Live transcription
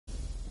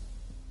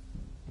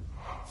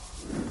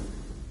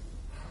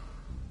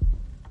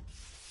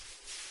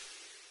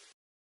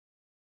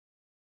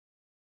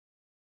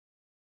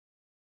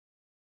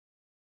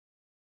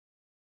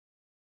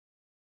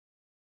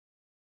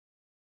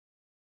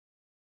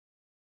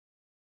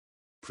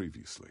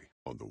Previously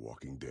on The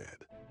Walking Dead.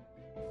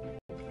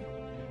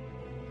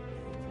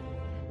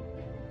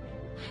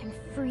 I'm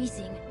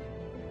freezing.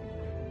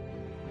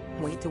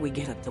 Wait till we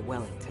get up to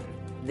Wellington,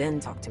 then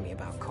talk to me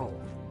about coal.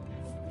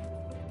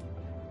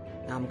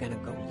 I'm gonna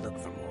go look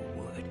for more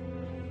wood.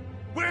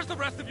 Where's the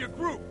rest of your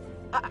group?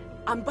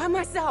 I'm by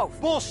myself!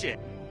 Bullshit!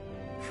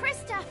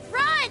 Krista,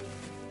 run!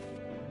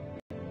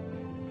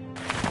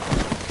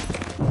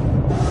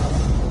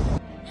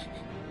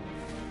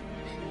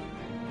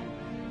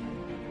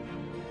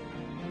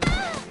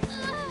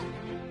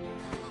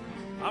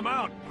 I'm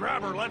out.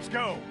 Grab her. Let's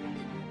go.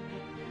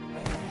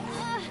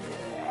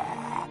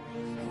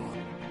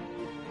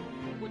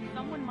 Would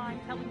someone mind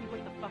telling me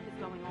what the fuck is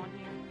going on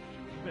here?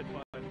 Bit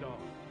by a dog.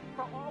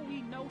 For all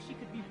we know, she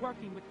could be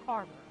working with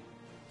Carver.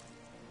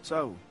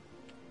 So,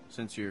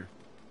 since you're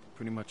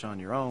pretty much on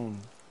your own,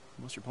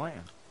 what's your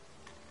plan?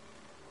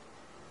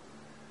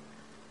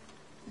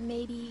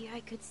 Maybe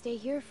I could stay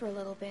here for a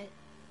little bit,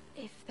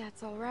 if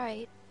that's all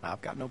right.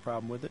 I've got no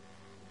problem with it.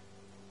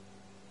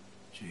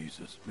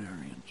 Jesus,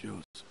 Mary and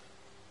Joseph.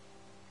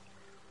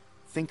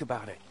 Think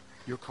about it.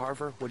 You're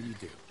Carver, what do you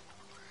do?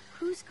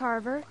 Who's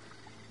Carver?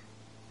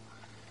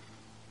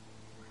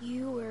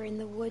 You were in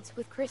the woods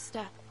with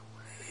Krista.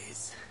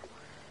 Please.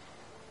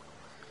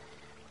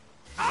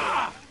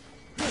 Ah!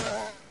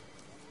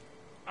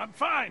 I'm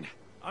fine.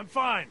 I'm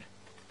fine.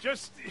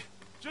 Just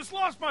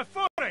lost my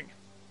footing.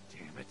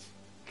 Damn it.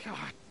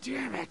 God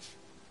damn it.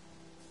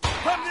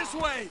 Come this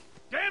way.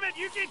 Damn it,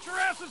 you get your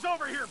asses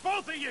over here,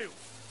 both of you.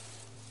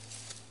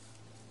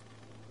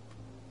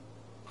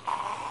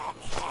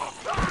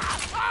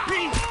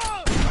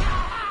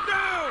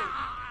 No!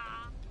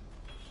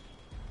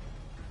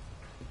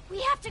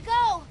 We have to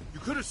go! You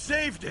could have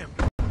saved him.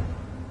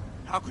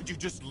 How could you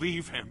just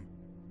leave him?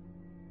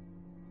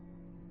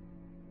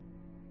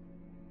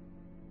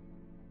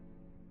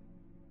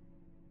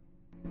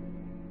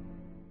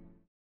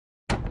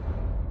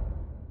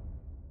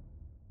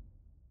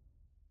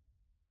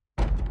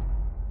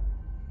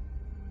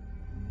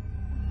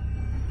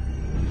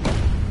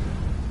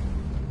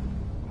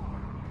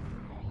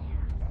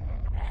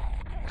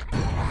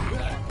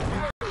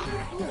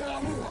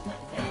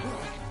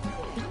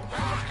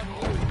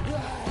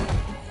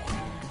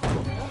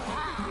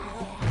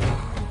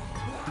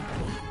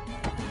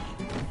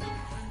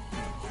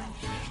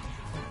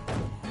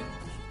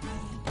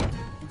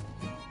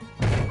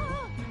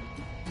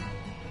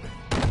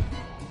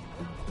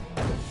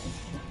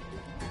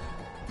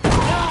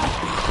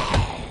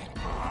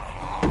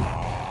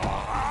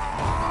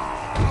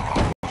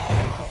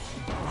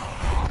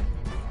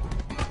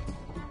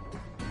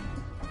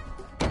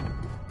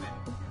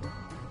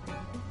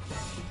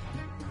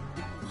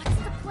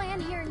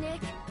 Here,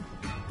 Nick.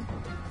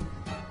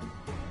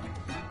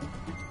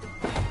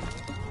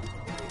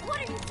 What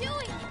are you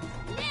doing?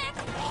 Nick!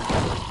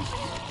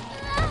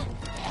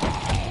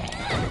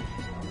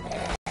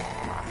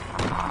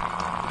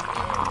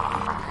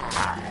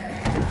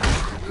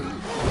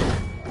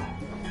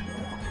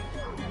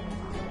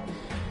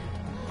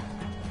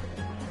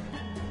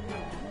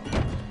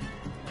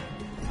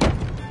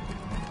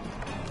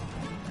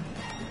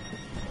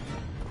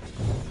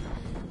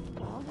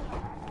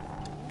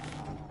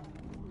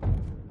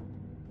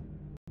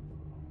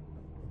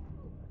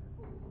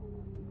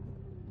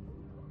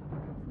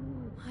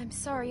 I'm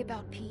sorry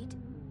about Pete.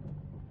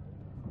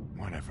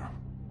 Whatever.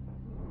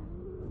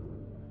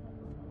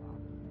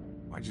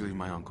 Why'd you leave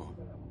my uncle?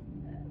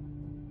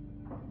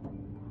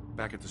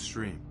 Back at the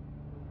stream.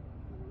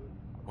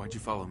 Why'd you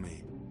follow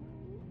me?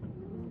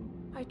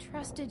 I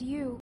trusted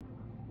you.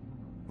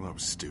 Well, that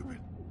was stupid.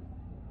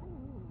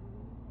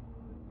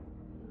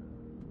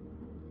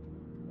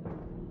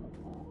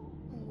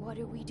 What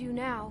do we do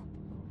now?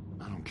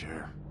 I don't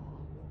care.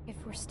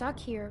 If we're stuck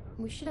here,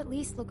 we should at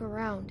least look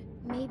around.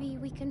 Maybe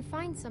we can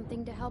find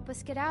something to help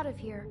us get out of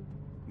here.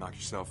 Knock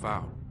yourself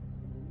out.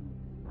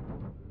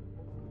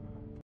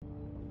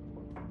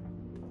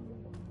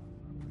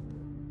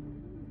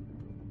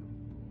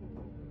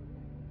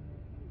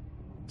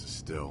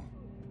 Still.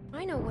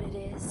 I know what it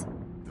is.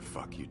 The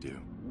fuck you do.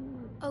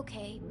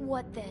 Okay,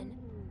 what then?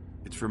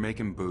 It's for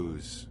making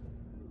booze.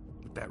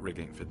 But that rig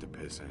ain't fit to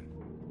piss in.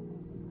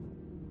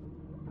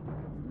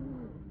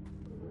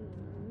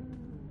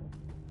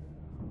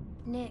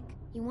 Nick,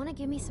 you want to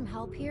give me some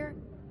help here?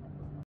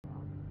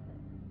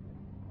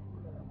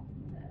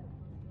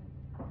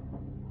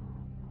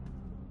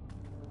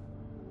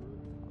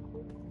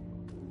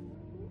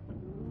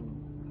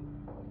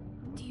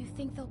 Do you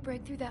think they'll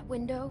break through that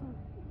window?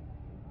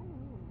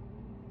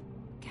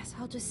 Guess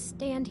I'll just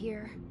stand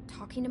here,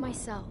 talking to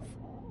myself.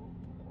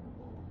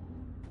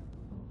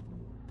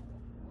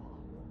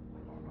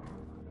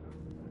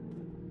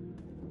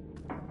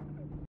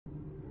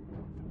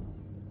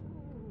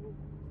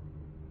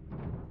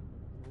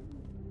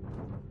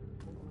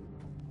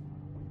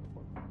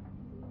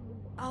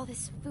 All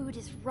this food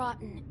is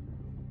rotten.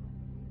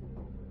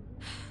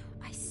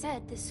 I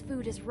said this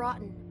food is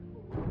rotten.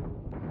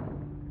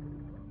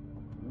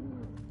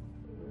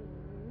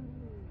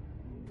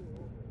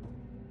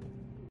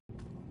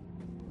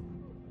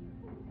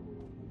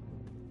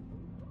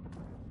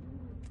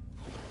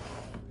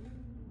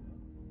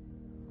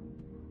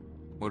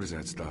 What is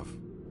that stuff?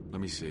 Let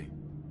me see.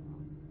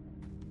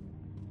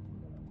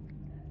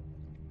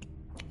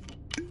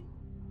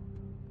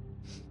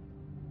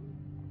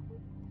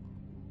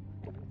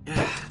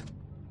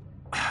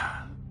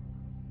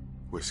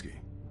 Whiskey.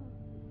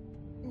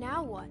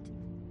 Now what?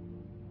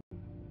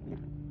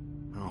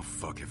 Oh,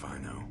 fuck if I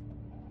know.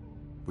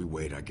 We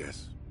wait, I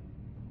guess.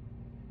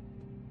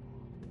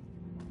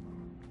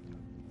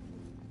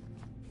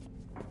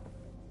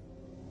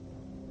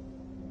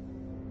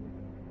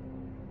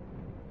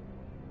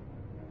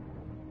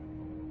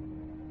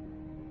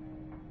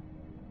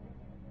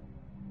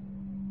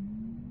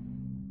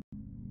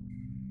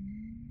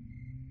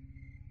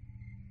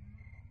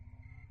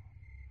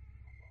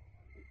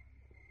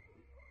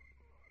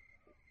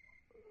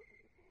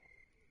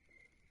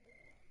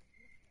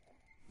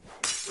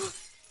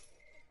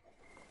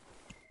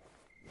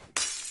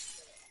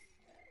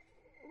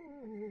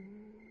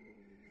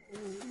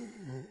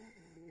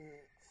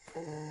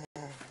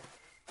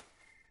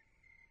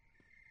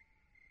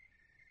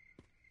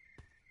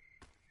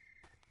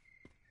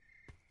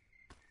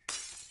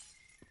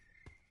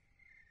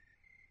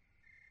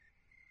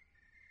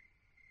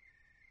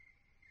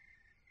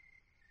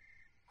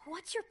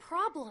 What's your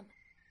problem?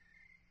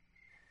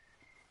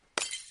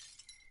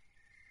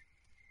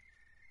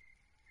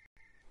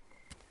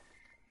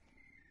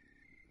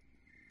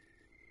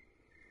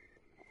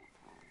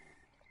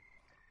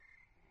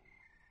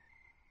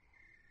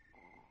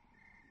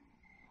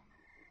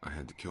 I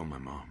had to kill my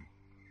mom.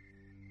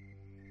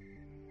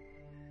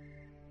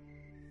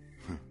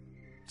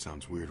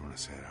 Sounds weird when I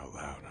say it out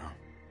loud, huh?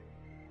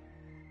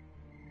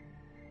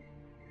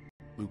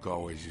 Luke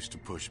always used to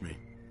push me.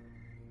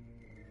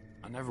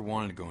 I never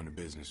wanted to go into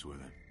business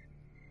with him.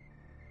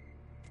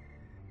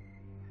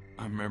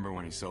 I remember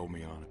when he sold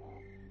me on it.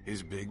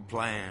 His big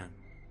plan.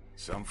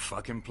 Some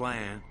fucking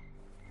plan.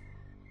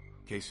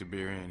 Case of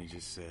beer in, he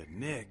just said,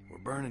 "Nick, we're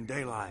burning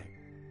daylight."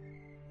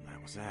 And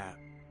that was that.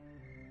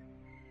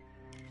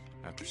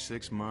 After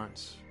 6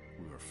 months,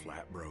 we were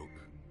flat broke.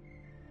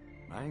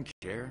 I didn't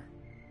care.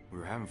 We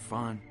were having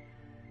fun.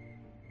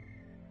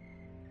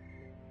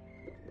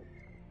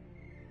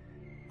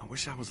 I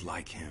wish I was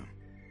like him.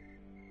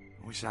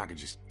 I wish I could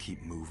just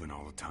keep moving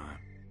all the time.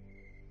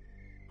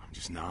 I'm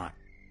just not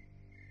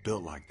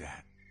built like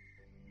that.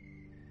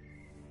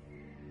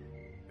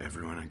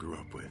 Everyone I grew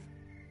up with,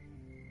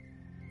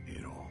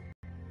 it all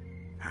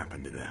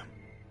happened to them.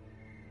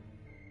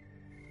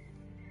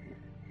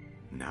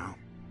 Now,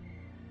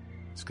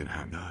 it's gonna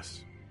happen to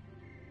us.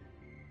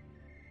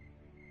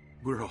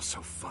 We're all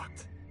so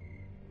fucked.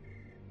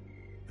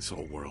 This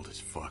whole world is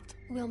fucked.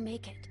 We'll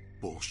make it.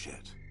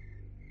 Bullshit.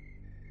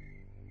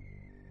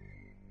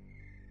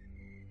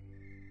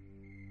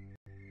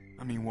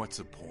 I mean, what's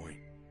the point?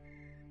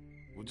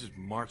 We'll just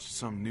march to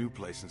some new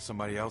place and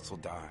somebody else will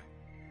die.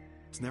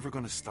 It's never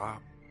gonna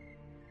stop.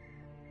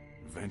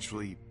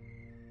 Eventually,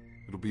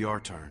 it'll be our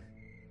turn.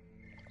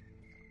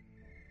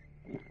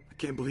 I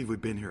can't believe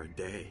we've been here a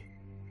day.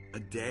 A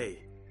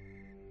day.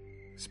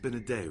 It's been a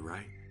day,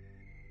 right?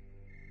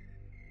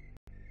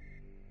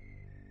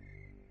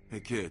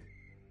 Hey, kid.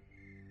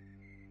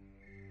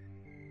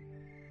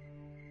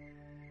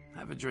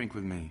 Have a drink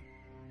with me.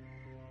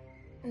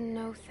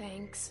 No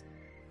thanks.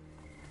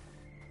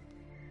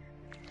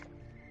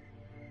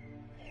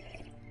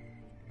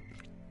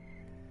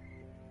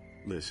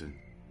 Listen,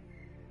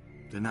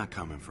 they're not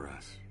coming for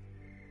us.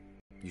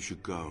 You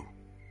should go.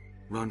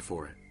 Run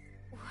for it.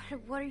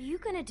 What are you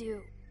gonna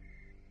do?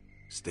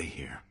 Stay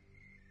here.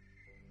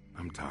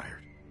 I'm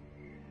tired.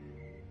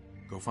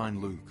 Go find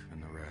Luke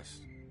and the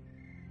rest.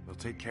 They'll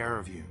take care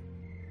of you.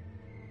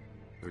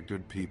 They're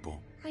good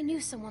people. I knew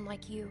someone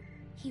like you.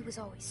 He was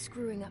always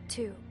screwing up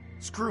too.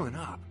 Screwing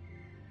up?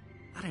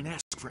 I didn't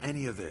ask for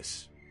any of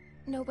this.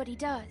 Nobody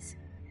does.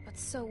 But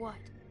so what?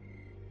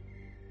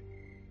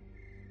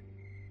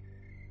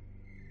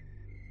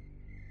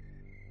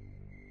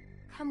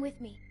 Come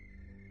with me.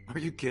 Are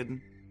you kidding?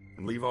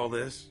 And leave all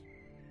this?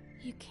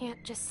 You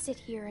can't just sit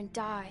here and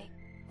die.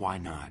 Why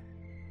not?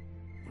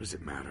 What does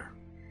it matter?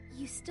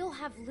 You still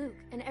have Luke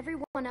and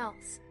everyone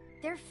else.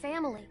 They're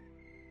family.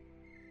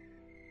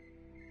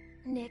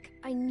 Nick,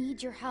 I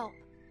need your help.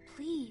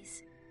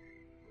 Please.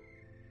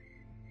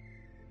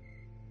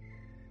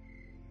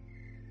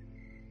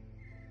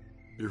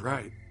 You're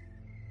right.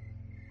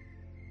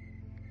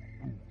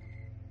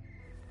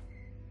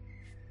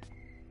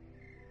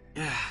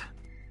 Yeah.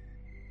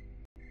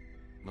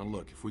 Now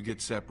look, if we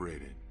get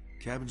separated,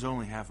 cabin's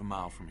only half a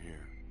mile from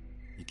here.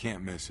 You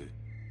can't miss it.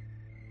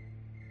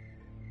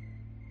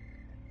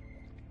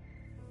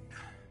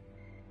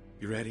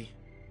 You ready?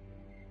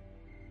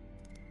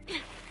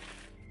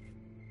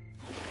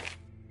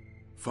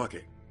 Fuck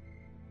it.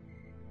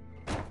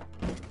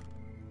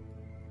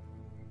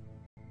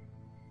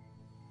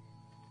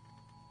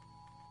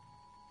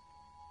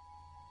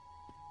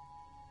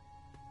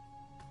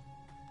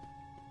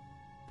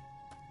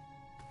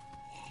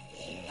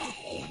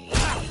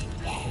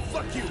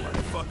 Fuck you,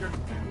 motherfucker!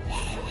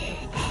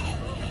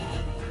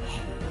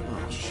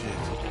 Oh, shit.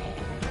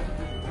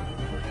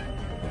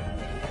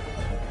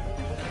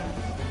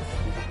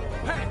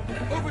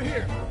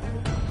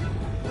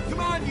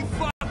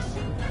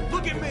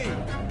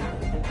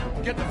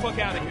 Get the fuck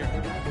out of here.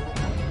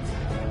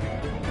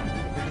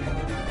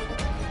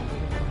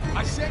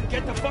 I said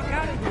get the fuck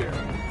out of here.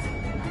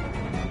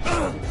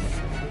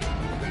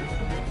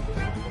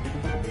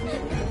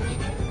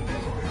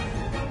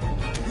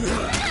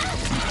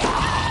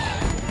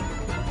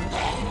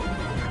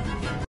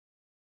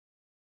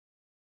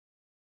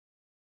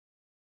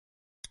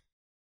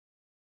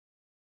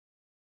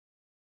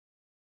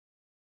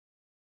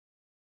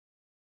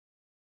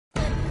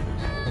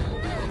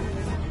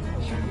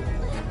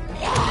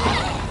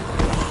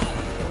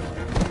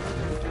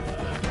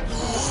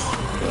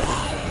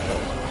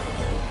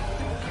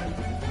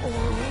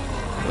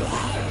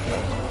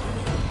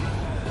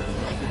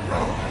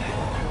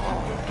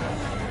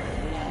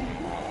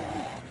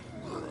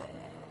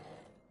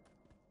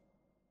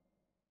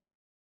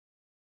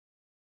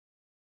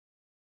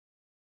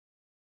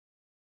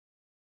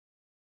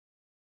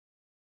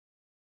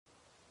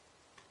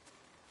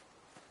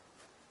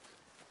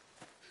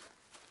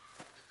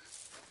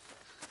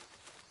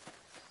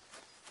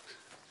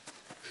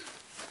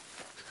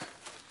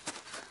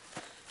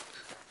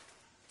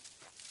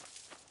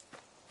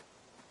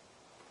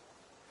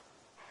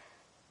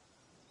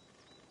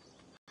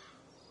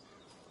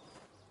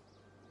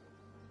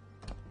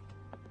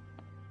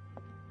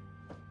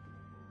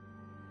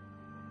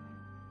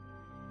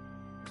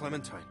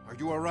 Clementine, are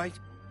you all right?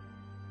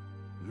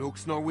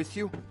 Luke's not with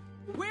you?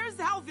 Where's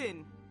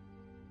Alvin?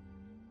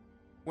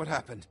 What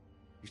happened?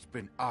 It's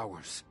been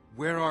hours.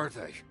 Where are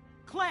they?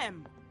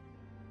 Clem.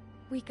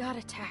 We got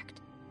attacked.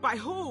 By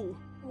who?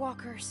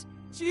 Walkers.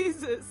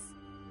 Jesus.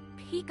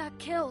 He got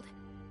killed.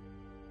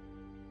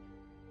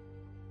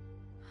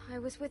 I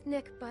was with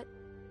Nick, but...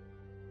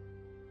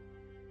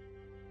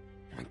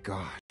 My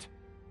God.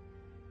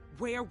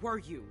 Where were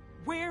you?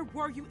 Where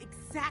were you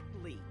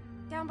exactly?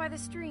 Down by the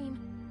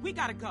stream. We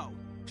gotta go.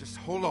 Just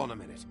hold on a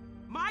minute.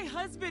 My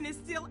husband is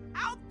still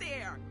out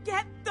there.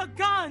 Get the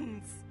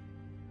guns.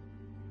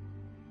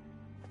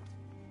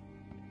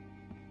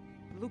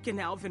 Luke and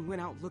Alvin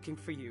went out looking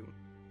for you.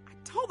 I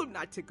told them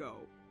not to go.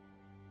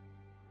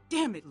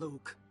 Damn it,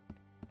 Luke.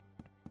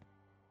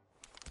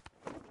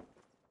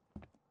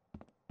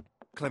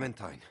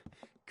 Clementine,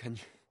 can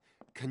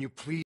you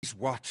please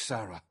watch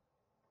Sarah?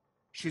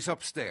 She's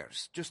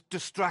upstairs. Just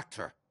distract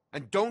her.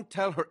 And don't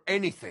tell her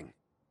anything.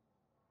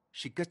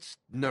 She gets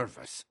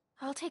nervous.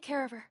 I'll take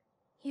care of her.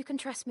 You can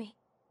trust me.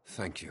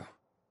 Thank you.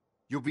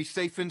 You'll be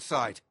safe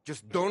inside.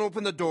 Just don't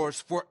open the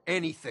doors for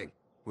anything.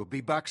 We'll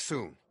be back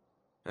soon.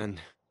 And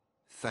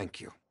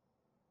thank you.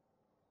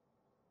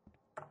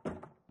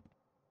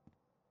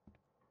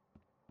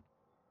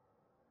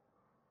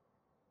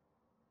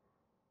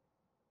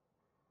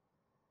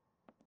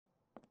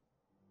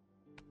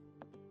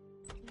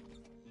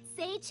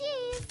 Say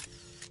cheese!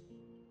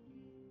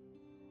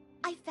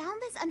 I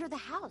found this under the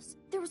house.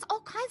 There was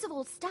all kinds of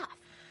old stuff.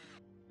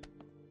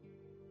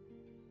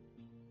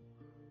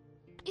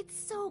 It's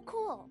so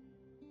cool.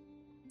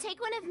 Take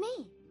one of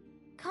me.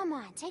 Come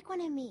on, take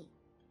one of me.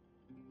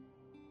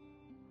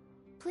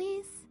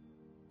 Please?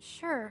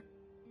 Sure.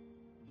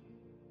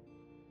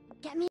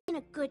 Get me in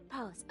a good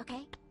pose,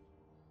 okay?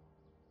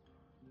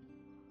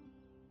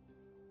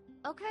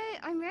 Okay,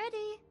 I'm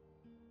ready.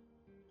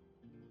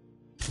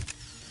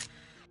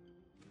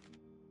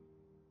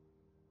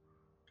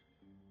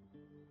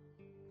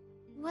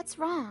 What's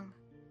wrong?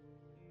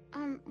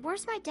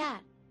 Where's my dad?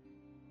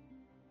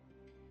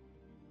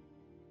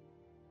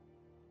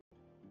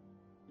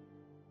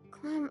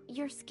 Clem,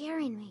 you're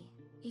scaring me.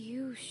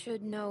 You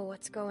should know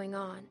what's going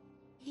on.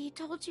 He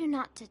told you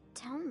not to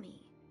tell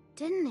me,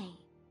 didn't he?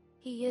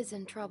 He is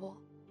in trouble.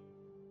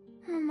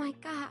 Oh my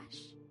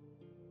gosh.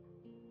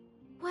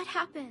 What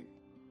happened?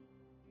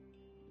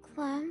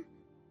 Clem?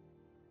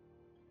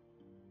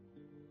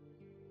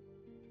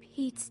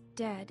 Pete's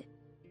dead.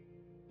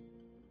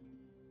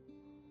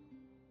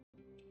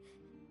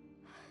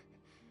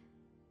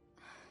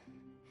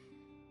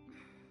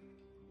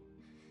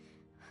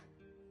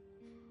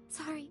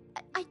 Sorry,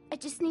 I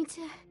just need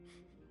to...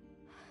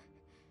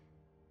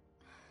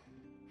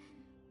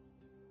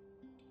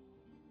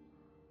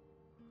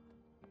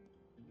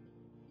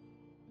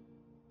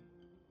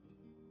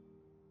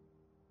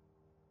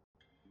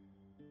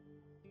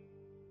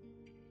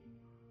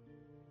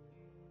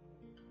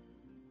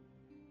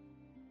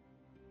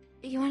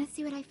 You want to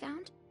see what I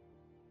found?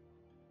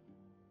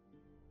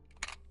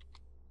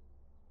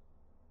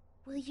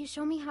 Will you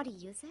show me how to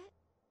use it?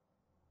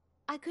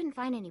 I couldn't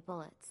find any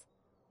bullets.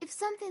 If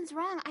something's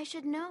wrong, I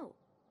should know.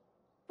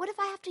 What if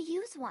I have to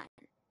use one?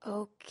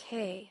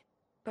 Okay,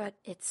 but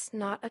it's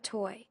not a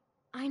toy.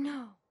 I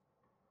know.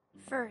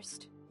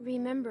 First,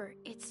 remember,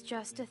 it's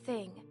just a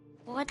thing.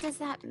 What does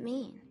that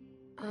mean?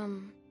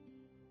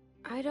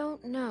 I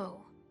don't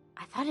know.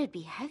 I thought it'd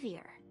be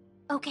heavier.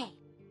 Okay,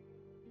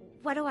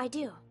 what do I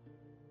do?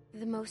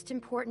 The most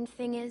important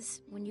thing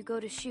is, when you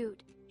go to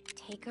shoot,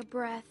 take a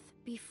breath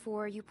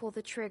before you pull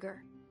the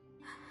trigger.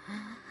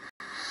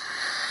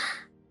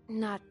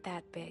 Not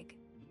that big.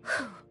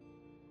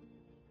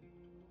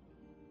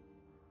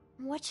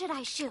 What should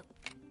I shoot?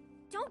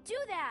 Don't do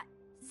that!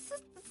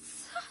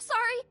 Sorry.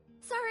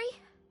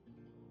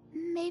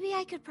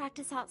 I could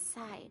practice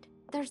outside.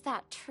 There's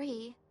that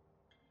tree.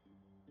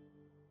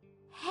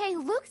 Hey,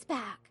 Luke's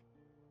back.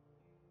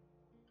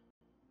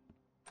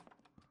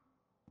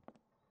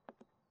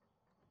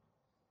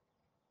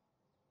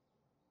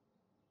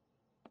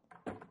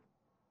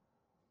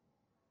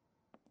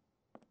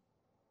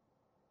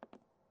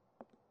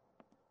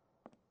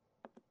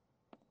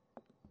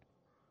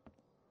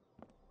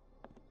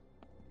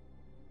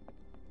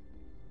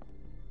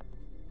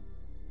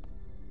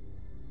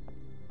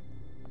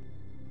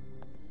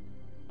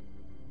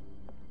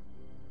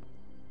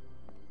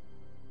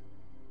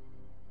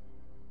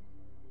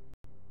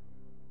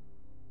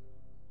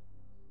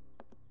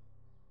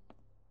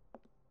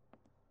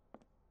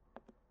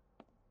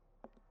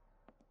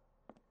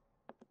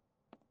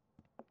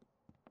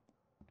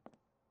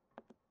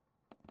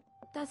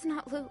 That's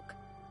not Luke.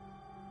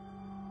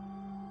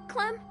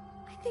 Clem,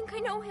 I think I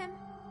know him.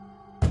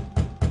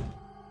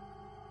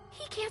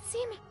 He can't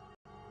see me.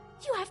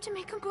 You have to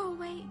make him go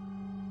away.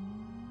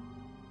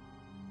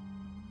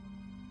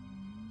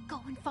 Go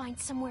and find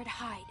somewhere to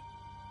hide.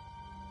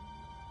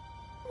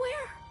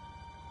 Where?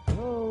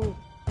 Hello?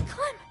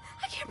 Clem,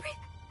 I can't breathe.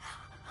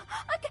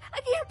 I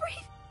can't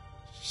breathe.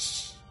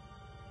 Shh.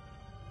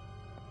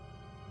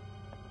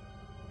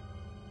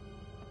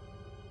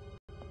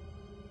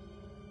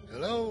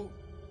 Hello?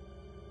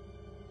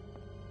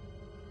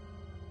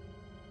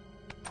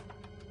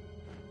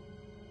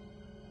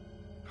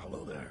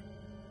 Hello there.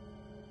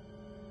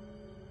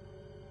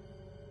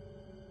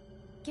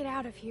 Get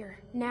out of here,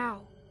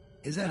 now.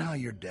 Is that how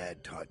your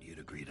dad taught you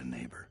to greet a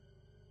neighbor?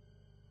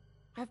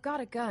 I've got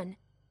a gun.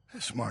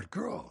 A smart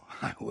girl.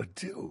 I would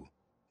too.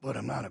 But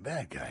I'm not a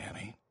bad guy,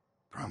 honey.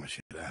 Promise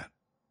you that.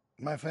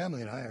 My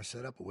family and I are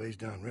set up a ways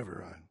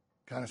downriver. I'm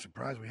kind of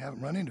surprised we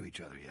haven't run into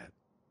each other yet.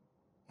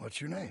 What's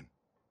your name?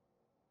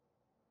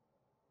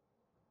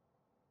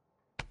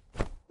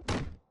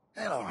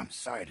 Hello, I'm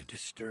sorry to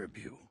disturb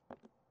you.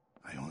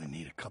 I only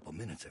need a couple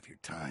minutes of your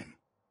time.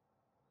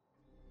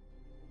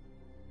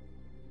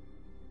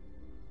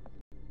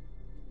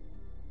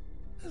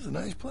 This is a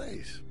nice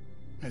place.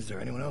 Is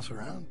there anyone else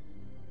around?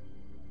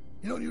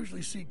 You don't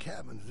usually see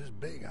cabins this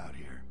big out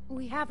here.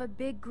 We have a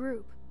big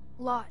group.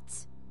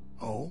 Lots.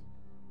 Oh?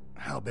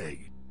 How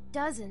big?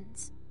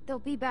 Dozens. They'll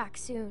be back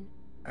soon.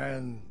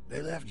 And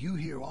they left you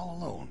here all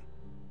alone.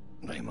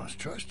 They must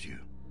trust you.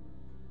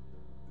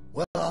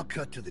 Well, I'll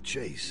cut to the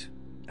chase.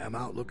 I'm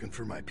out looking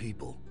for my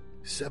people.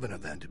 7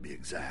 of them, to be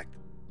exact.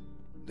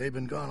 They've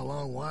been gone a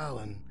long while,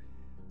 and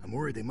I'm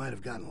worried they might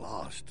have gotten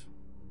lost.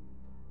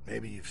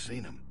 Maybe you've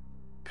seen them.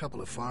 Couple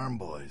of farm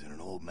boys and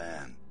an old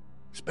man.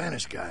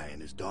 Spanish guy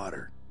and his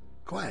daughter.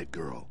 Quiet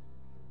girl.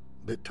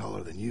 Bit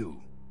taller than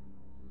you.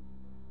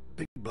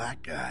 Big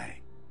black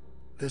guy.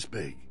 This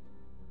big.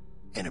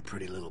 And a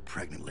pretty little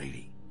pregnant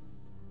lady.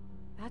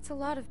 That's a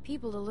lot of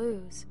people to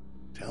lose.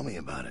 Tell me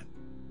about it.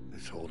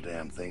 This whole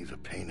damn thing's a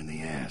pain in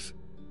the ass.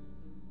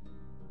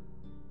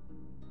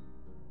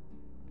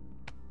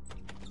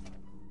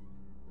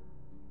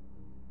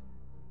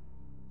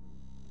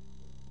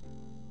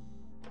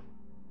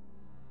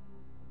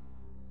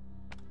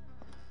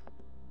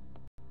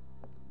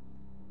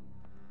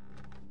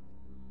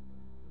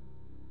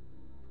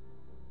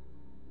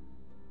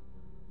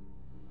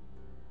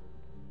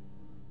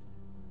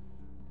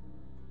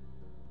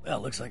 Well,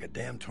 looks like a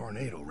damn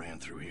tornado ran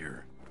through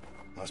here.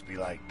 Must be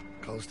like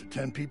close to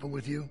 10 people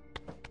with you?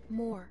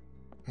 More.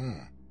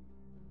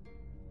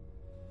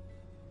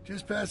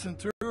 Just passing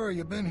through, or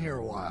you been here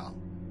a while?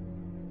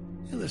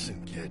 Hey,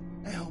 listen, kid.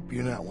 I hope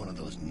you're not one of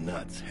those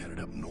nuts headed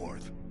up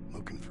north,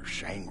 looking for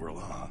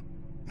Shangri-La.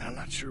 I'm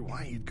not sure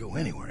why you'd go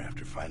anywhere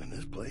after finding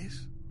this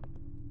place.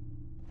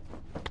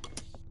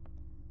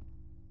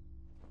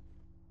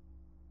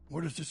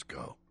 Where does this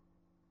go?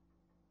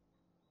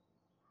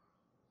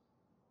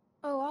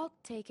 Oh, I'll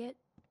take it.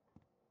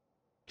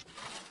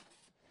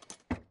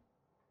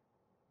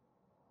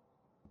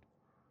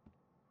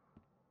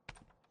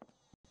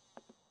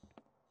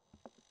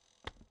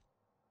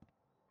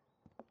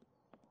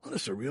 Well,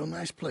 it's a real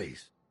nice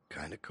place.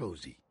 Kinda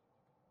cozy.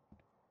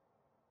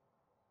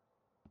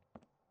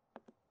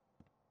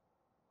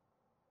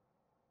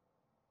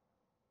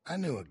 I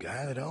knew a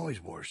guy that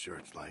always wore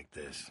shirts like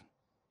this.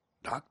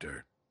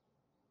 Doctor.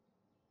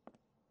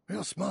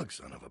 Real smug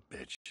son of a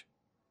bitch.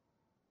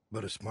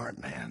 But a smart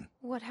man.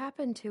 What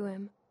happened to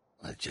him?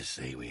 Let's just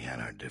say we had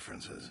our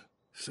differences.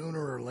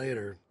 Sooner or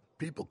later,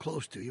 people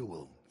close to you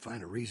will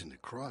find a reason to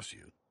cross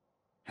you.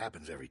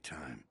 Happens every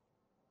time.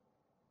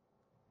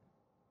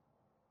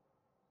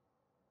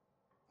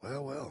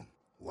 Well,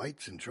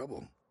 White's in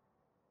trouble.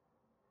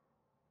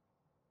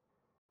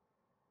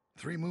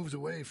 3 moves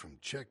away from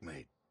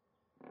checkmate.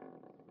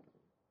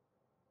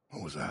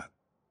 What was that?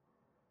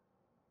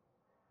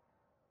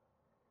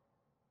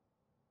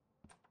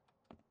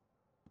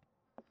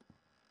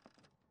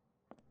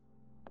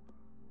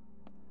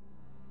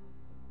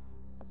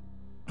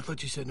 I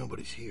thought you said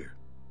nobody's here.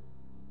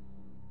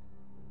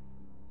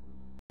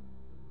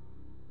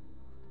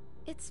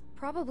 It's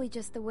probably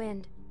just the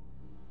wind.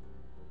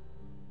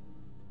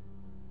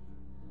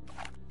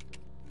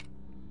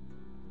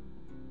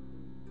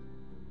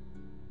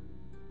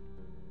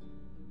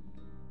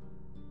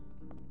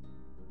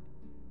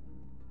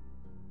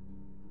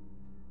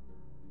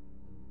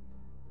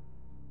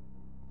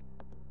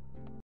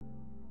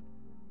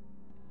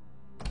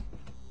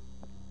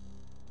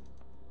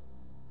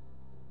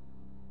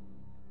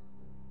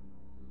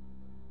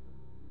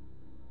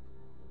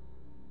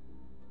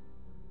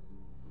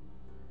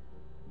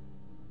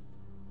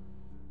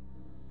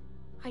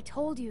 I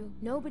told you,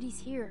 nobody's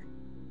here.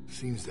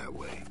 Seems that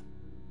way.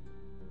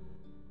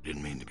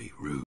 Didn't mean to be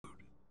rude.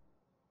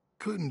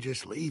 Couldn't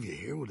just leave you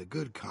here with a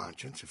good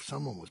conscience if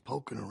someone was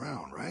poking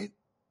around, right?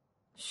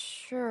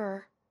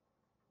 Sure.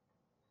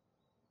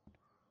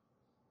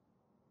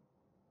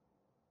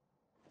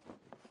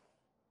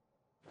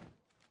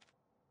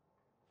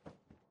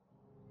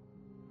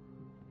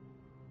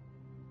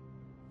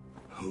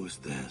 Who's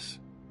this?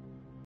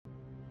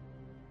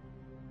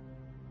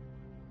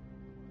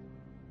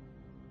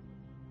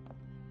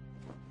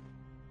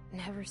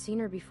 Never seen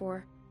her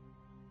before.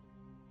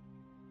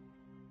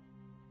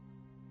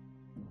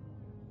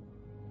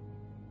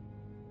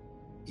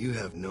 You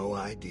have no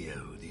idea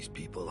who these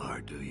people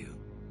are, do you?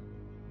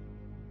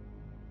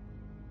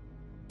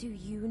 Do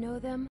you know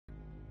them?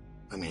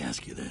 Let me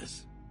ask you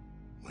this.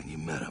 When you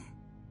met them,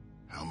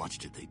 how much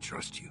did they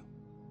trust you?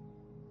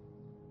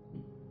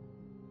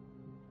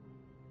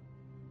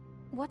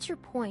 What's your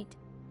point?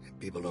 If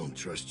people don't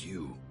trust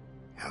you,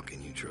 how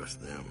can you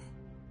trust them?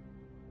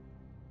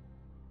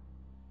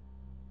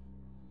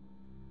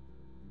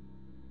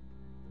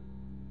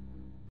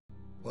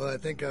 Well, I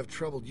think I've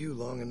troubled you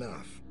long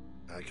enough.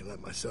 I can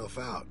let myself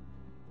out.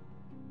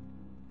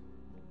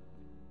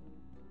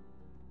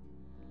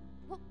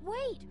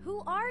 Wait,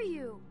 who are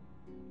you?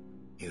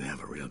 You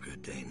have a real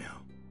good day now.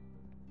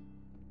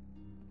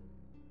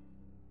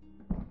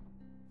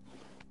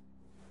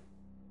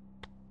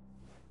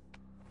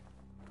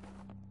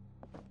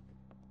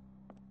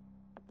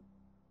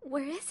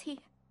 Where is he?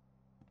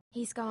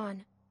 He's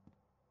gone.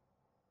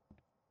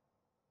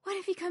 What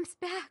if he comes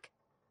back?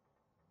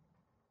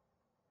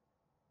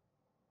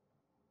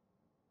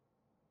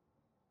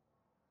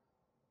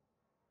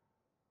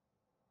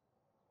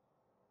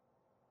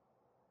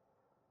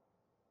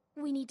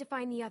 We need to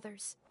find the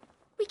others.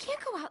 We can't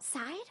go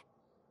outside.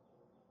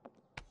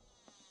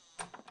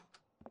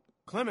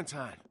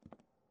 Clementine.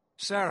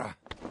 Sarah.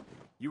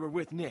 You were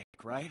with Nick,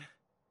 right?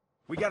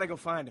 We gotta go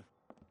find him.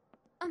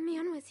 A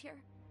man was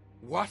here.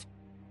 What?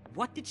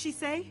 What did she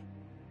say?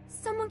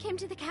 Someone came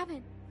to the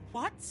cabin.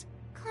 What?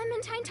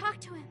 Clementine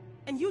talked to him.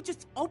 And you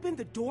just opened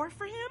the door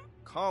for him?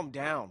 Calm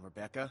down,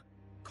 Rebecca.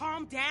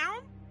 Calm down?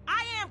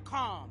 I am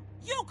calm.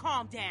 You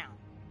calm down.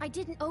 I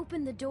didn't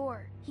open the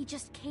door. He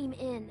just came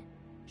in.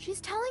 She's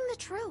telling the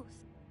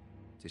truth.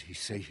 Did he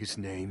say his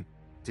name?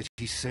 Did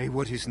he say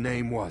what his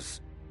name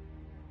was?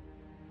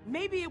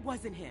 Maybe it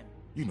wasn't him.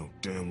 You know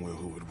damn well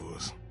who it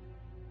was.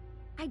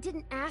 I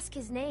didn't ask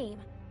his name.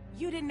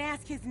 You didn't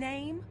ask his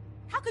name?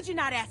 How could you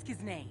not ask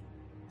his name?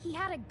 He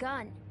had a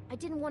gun. I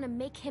didn't want to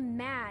make him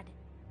mad.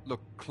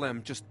 Look,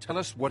 Clem, just tell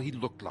us what he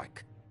looked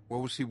like.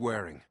 What was he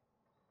wearing?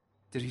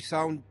 Did he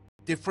sound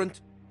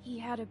different? He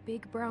had a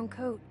big brown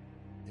coat.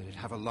 Did it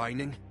have a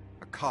lining?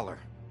 A collar?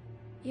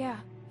 Yeah,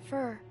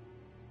 fur.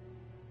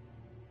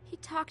 He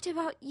talked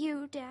about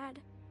you, Dad.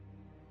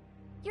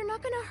 You're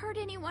not gonna hurt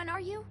anyone,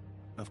 are you?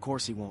 Of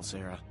course he won't,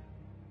 Sarah.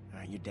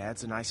 Your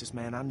dad's the nicest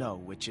man I know,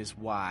 which is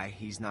why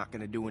he's not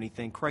gonna do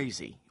anything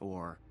crazy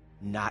or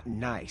not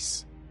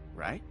nice,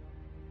 right?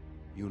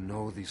 You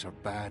know these are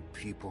bad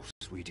people,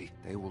 sweetie.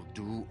 They will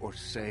do or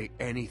say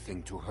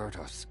anything to hurt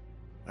us.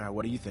 All right,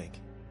 what do you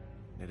think?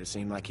 Did it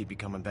seem like he'd be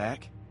coming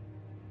back?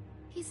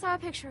 He saw a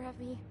picture of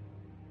me.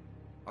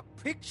 A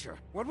picture?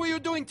 What were you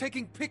doing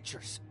taking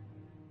pictures?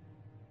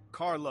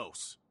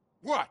 Carlos.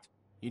 What?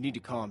 You need to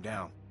calm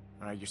down.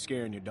 All right, you're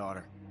scaring your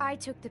daughter. I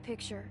took the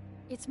picture.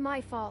 It's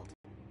my fault.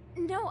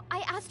 No,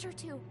 I asked her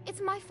to.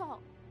 It's my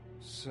fault.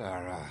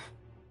 Sarah.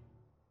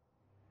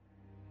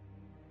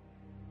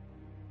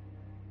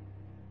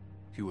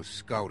 He was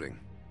scouting.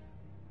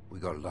 We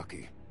got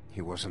lucky.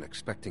 He wasn't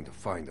expecting to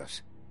find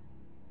us.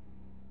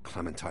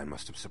 Clementine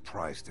must have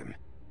surprised him.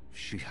 If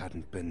she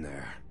hadn't been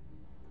there.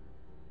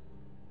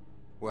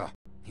 Well,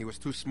 he was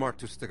too smart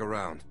to stick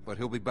around, but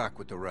he'll be back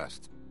with the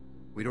rest.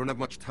 We don't have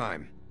much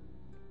time.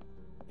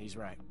 He's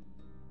right.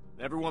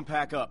 Everyone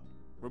pack up.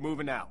 We're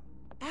moving out.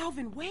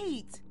 Alvin,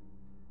 wait!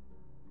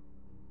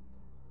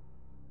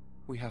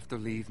 We have to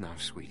leave now,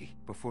 sweetie,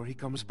 before he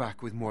comes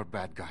back with more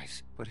bad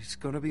guys. But it's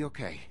gonna be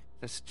okay.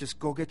 Let's just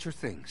go get your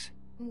things.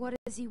 What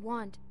does he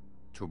want?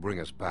 To bring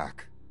us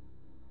back.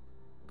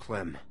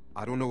 Clem,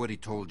 I don't know what he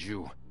told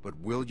you, but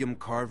William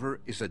Carver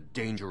is a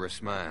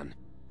dangerous man.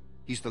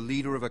 He's the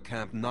leader of a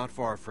camp not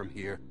far from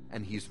here,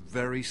 and he's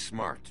very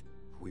smart.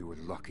 We were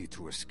lucky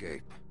to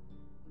escape.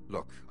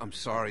 Look, I'm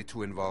sorry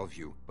to involve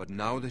you, but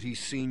now that he's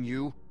seen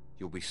you,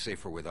 you'll be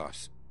safer with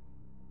us.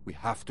 We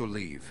have to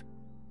leave.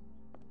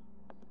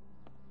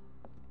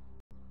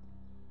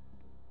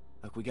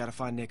 Look, we gotta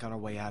find Nick on our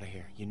way out of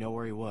here. You know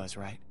where he was,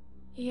 right?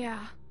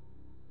 Yeah.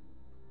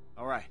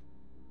 All right.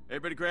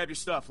 Everybody grab your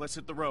stuff. Let's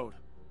hit the road.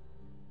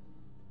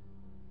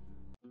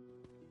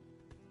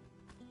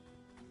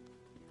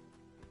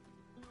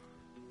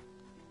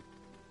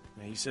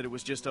 Now, you said it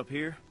was just up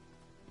here?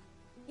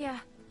 Yeah,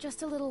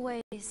 just a little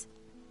ways.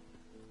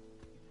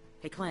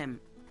 Hey, Clem.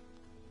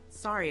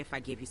 Sorry if I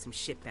gave you some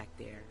shit back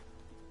there.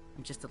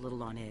 I'm just a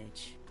little on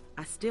edge.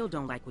 I still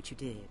don't like what you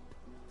did.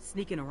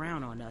 Sneaking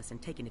around on us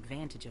and taking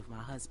advantage of my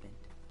husband.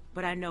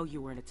 but I know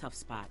you were in a tough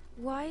spot.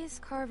 Why is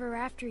Carver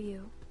after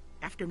you?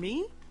 After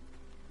me?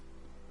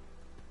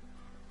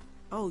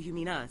 Oh, you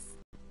mean us?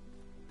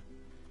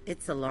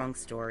 It's a long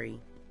story.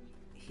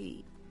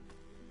 He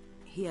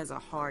has a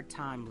hard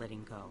time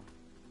letting go.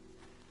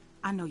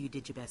 I know you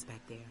did your best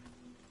back there.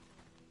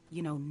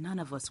 You know, none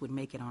of us would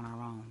make it on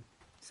our own.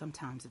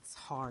 Sometimes it's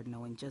hard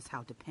knowing just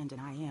how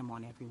dependent I am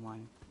on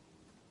everyone.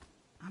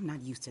 I'm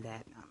not used to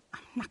that.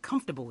 I'm not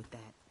comfortable with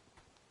that.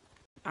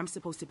 I'm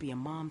supposed to be a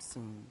mom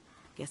soon.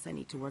 Guess I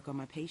need to work on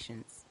my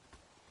patience.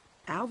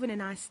 Alvin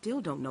and I still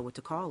don't know what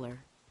to call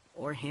her.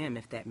 Or him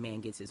if that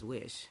man gets his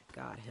wish.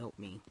 God help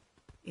me.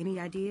 Any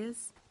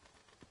ideas?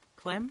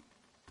 Clem?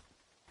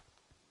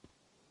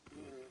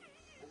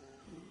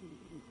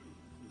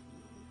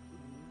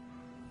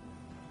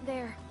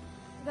 There.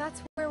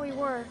 That's where we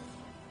were.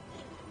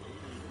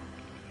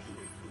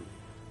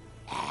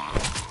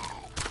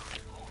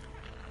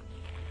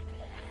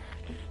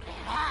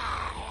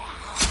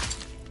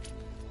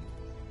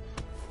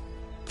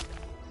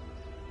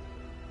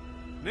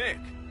 Nick!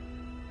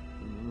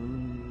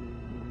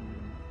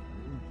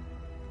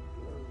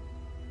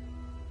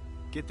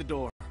 Get the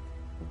door.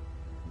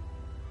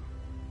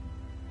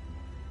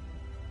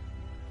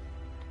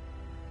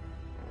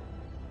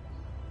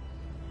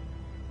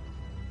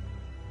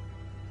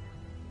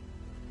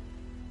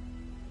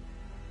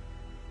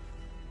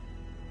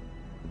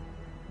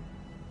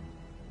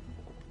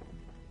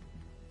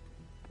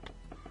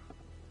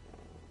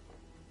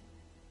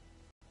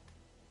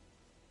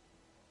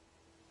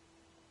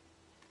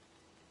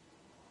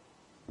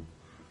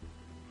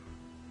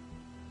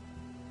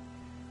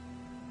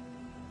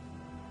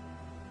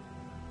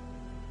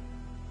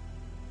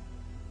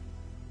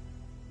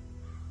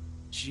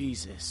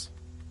 Jesus.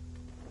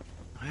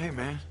 Hey,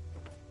 man.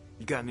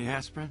 You got any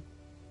aspirin?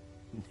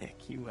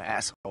 Nick, you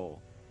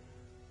asshole.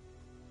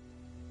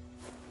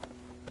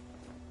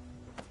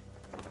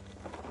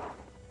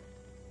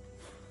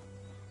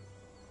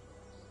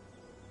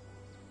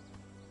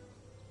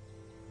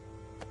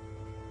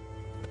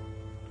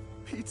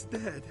 Pete's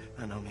dead.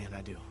 I know, man,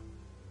 I do.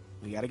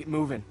 We gotta get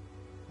moving.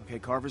 Okay,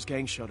 Carver's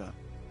gang showed up.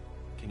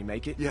 Can you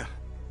make it? Yeah.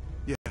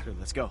 Good,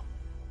 let's go.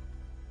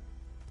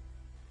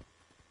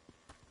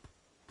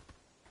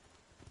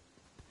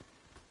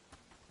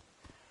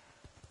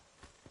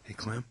 Hey,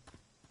 Clem.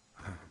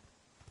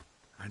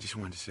 I just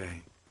wanted to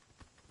say,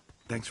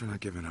 thanks for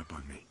not giving up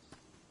on me.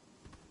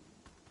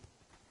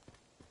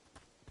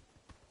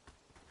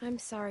 I'm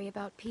sorry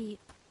about Pete.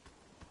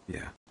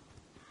 Yeah.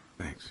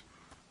 Thanks.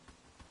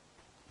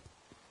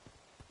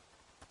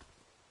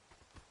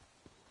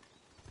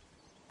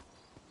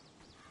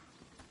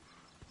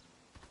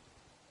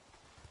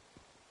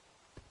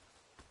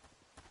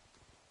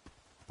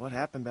 What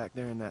happened back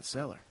there in that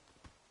cellar?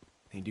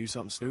 Did he do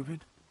something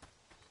stupid?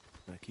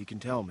 Look, he can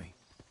tell me.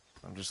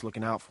 I'm just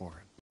looking out for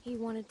him. He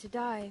wanted to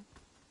die.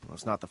 Well,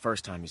 it's not the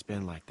first time he's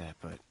been like that,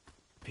 but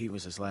Pete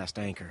was his last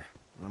anchor.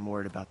 I'm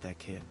worried about that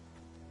kid.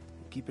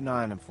 Keep an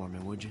eye on him for me,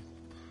 would you?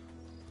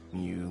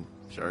 You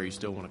sure you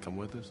still want to come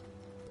with us?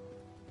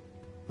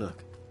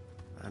 Look,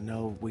 I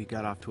know we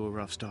got off to a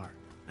rough start,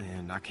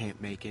 and I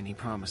can't make any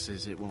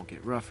promises it won't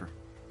get rougher,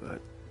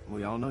 but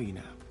we all know you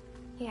now.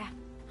 Yeah,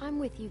 I'm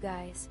with you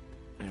guys.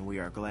 And we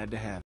are glad to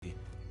have you.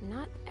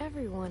 Not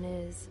everyone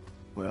is.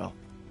 Well,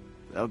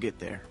 they'll get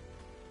there.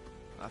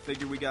 I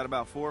figure we got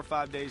about 4 or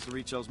 5 days to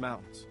reach those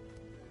mountains.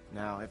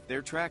 Now, if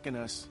they're tracking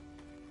us,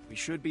 we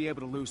should be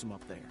able to lose them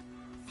up there.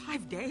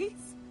 5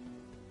 days?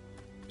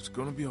 It's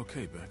gonna be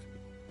okay, Beck.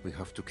 We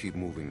have to keep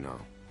moving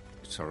now.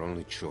 It's our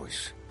only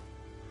choice.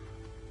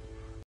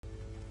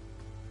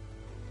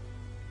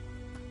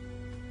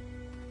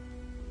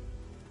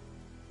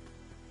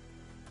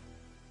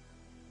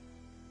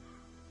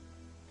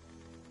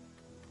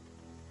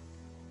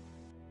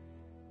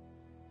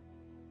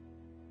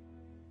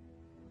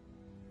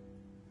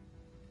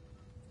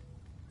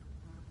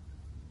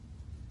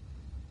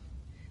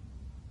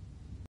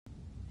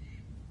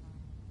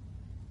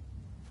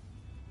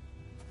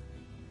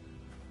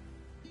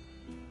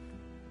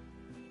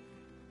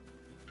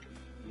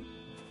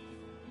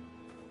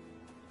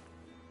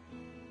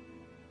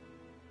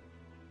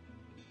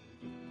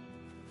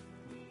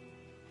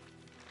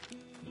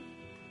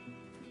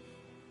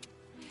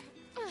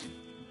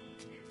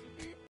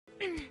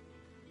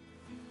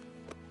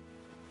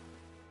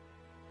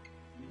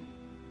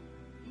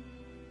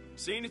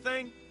 See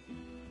anything?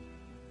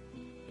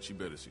 She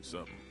better see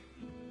something.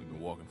 We've been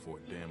walking for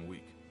a damn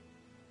week.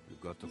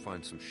 We've got to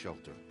find some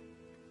shelter.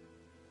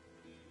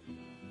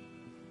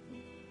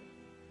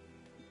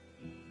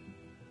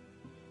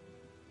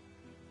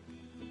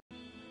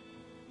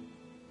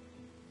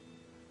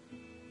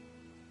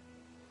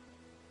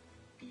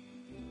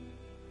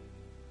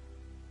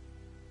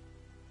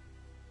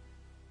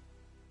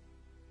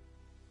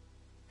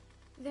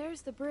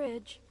 There's the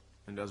bridge.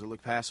 And does it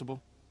look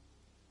passable?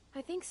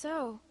 I think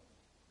so.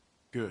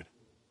 Good.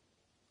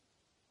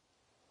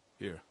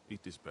 Here,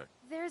 eat this, Beck.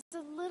 There's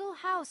a little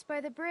house by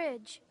the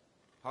bridge.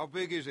 How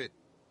big is it?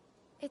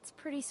 It's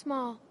pretty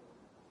small.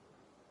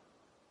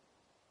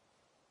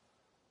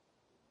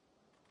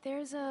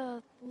 There's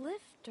a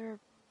lift or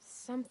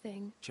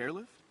something.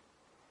 Chairlift?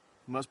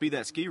 Must be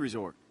that ski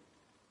resort.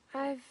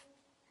 I've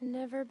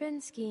never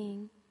been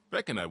skiing.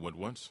 Beck and I went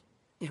once.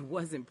 It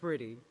wasn't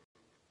pretty.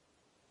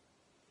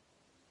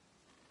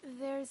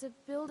 There's a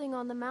building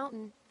on the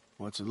mountain.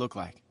 What's it look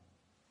like?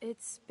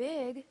 It's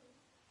big.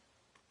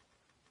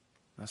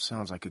 That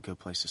sounds like a good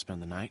place to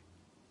spend the night.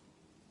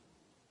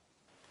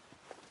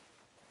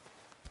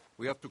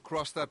 We have to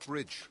cross that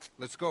bridge.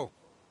 Let's go.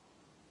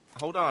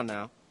 Hold on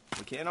now.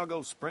 We can't all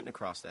go sprinting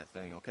across that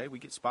thing, okay? We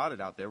get spotted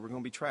out there, we're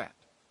gonna be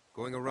trapped.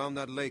 Going around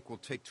that lake will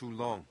take too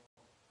long.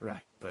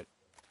 Right, but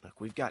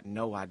look, we've got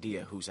no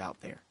idea who's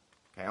out there.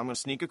 Okay, I'm gonna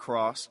sneak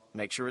across,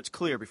 make sure it's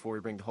clear before we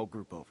bring the whole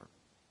group over.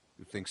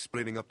 You think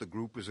splitting up the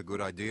group is a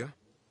good idea?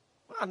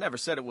 Well, I never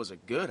said it was a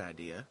good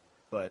idea,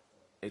 but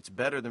it's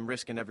better than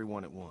risking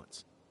everyone at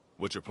once.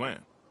 What's your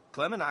plan?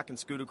 Clem and I can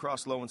scoot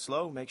across low and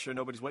slow, make sure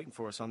nobody's waiting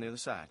for us on the other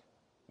side.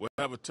 We'll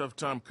have a tough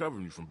time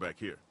covering you from back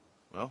here.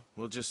 Well,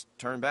 we'll just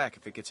turn back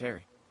if it gets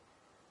hairy.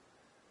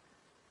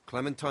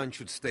 Clementine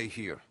should stay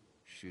here.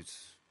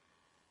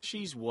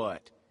 She's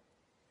what?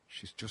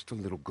 She's just a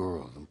little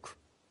girl, Luke.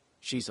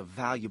 She's a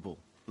valuable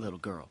little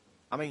girl.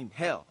 I mean,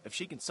 hell, if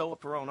she can sew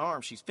up her own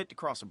arm, she's fit to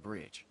cross a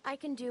bridge. I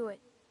can do it.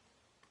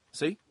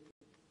 See?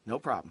 No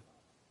problem.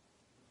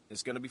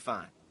 It's gonna be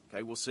fine.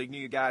 Okay, we'll signal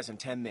you guys in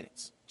 10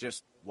 minutes.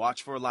 Just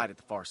watch for a light at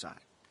the far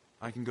side.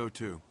 I can go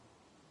too.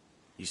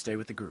 You stay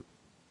with the group.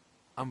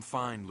 I'm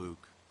fine,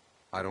 Luke.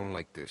 I don't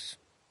like this.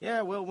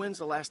 Yeah, well, when's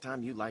the last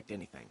time you liked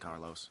anything,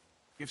 Carlos?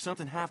 If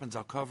something happens,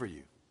 I'll cover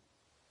you.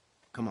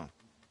 Come on.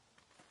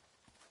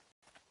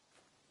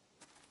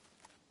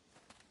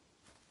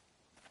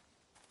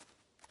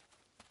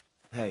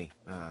 Hey,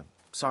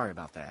 sorry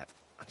about that.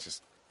 I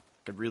just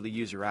could really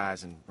use your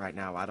eyes, and right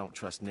now I don't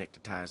trust Nick to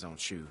tie his own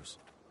shoes.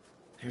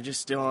 You're just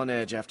still on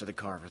edge after the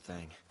Carver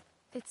thing.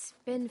 It's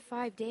been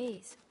 5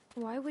 days.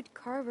 Why would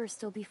Carver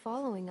still be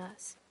following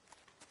us?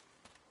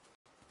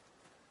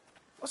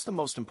 What's the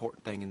most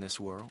important thing in this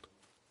world?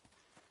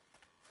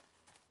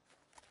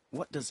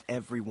 What does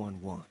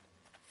everyone want?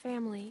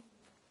 Family.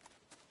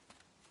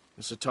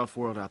 It's a tough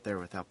world out there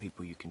without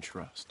people you can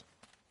trust.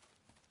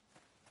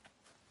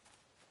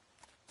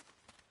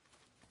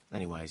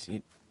 Anyways,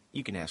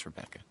 you can ask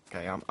Rebecca,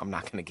 okay? I'm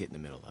not gonna get in the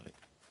middle of it.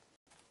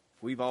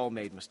 We've all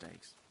made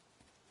mistakes.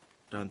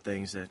 Done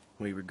things that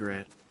we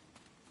regret.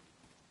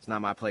 It's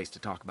not my place to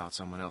talk about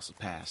someone else's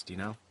past, you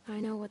know? I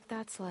know what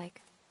that's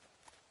like.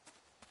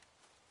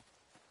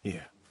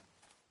 Yeah.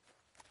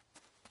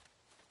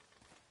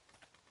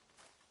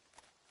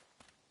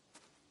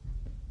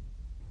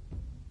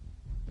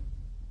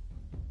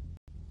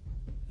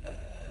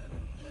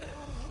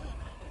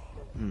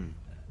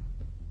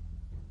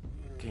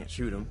 Can't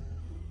shoot them.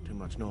 Too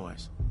much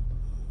noise.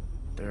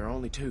 There are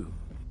only 2.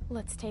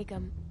 Let's take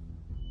them.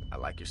 I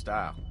like your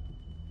style.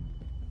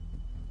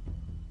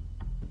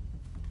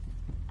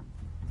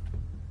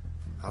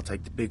 I'll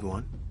take the big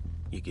one.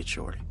 You get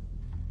Shorty.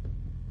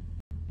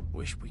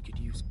 Wish we could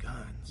use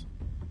guns.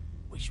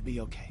 We should be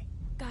okay.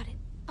 Got it.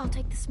 I'll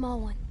take the small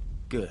one.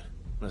 Good.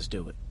 Let's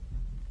do it.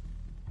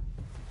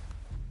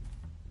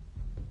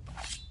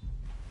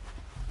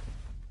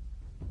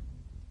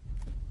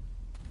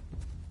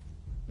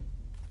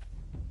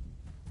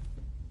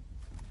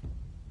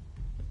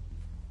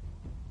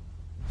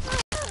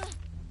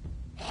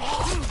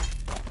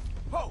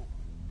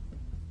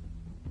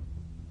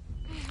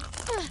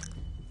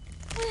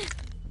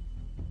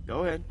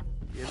 Go ahead.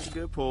 Give it a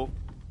good pull.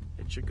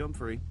 It should come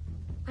free.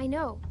 I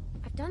know.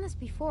 I've done this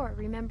before,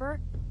 remember?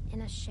 In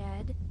a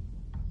shed.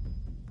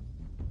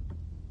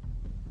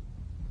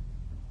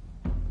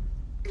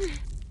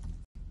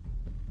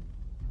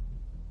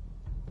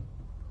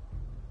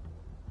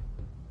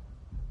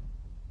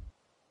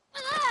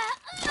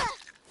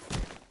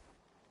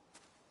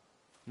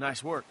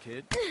 Nice work,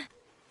 kid.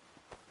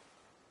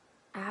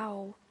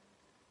 Ow.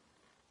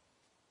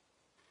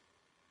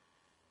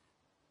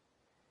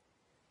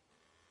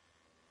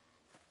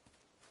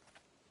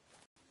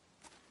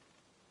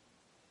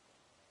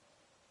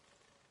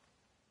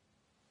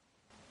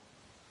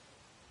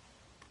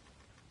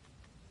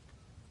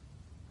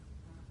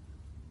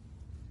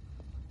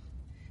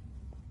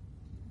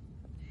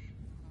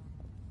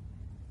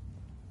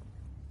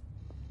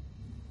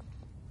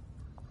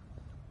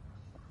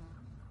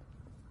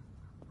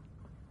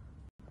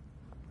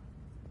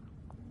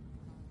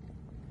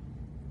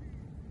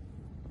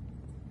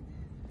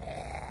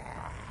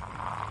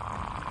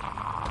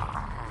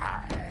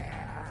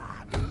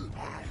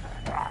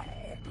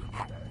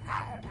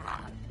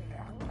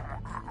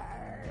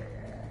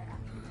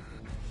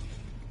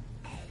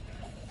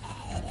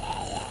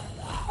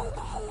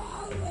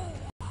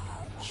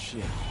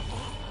 Shit.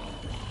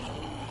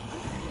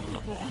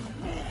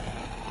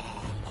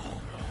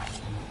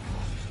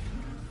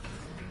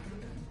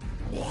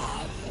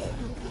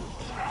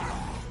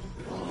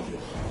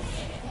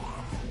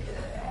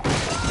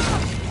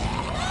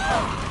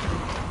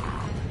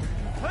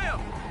 Clem!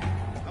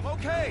 I'm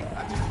okay.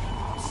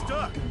 I'm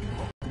stuck.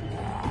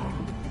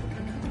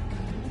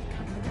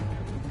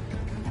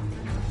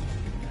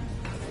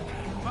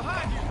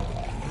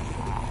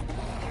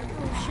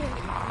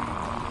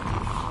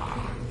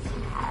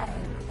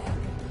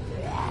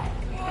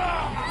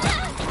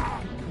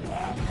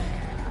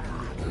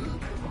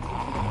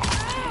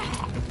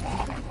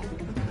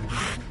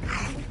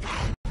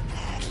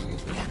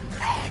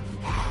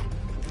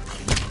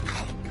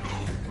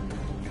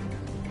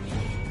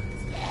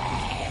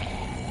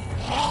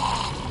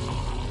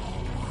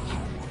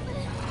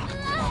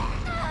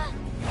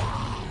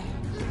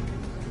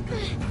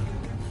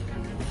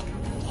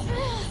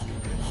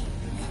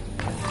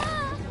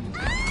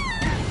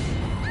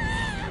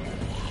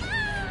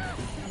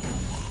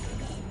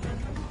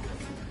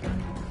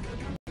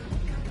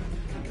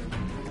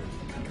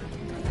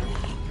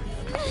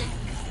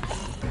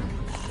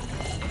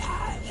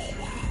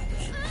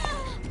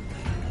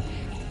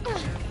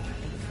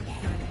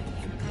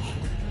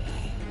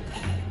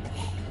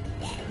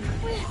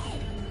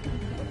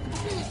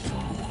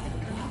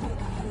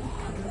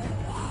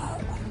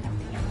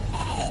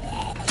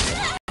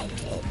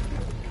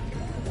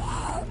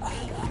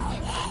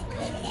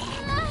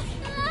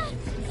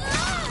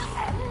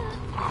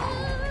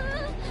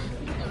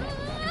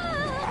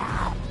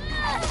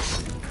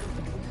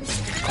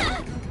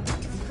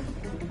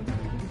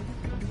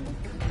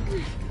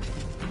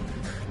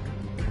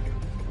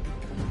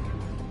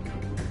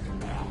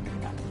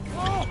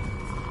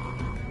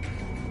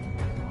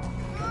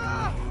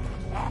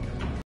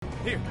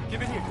 Here,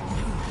 give it here.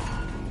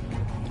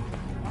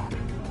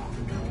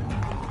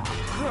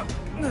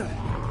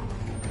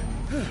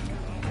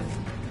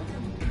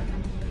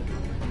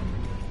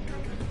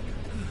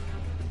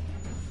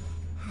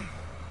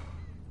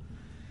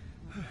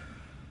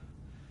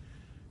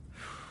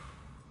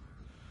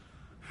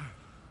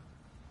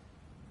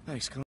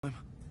 Thanks, Clem.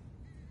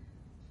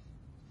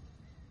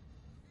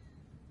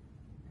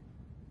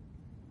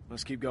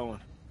 Let's keep going.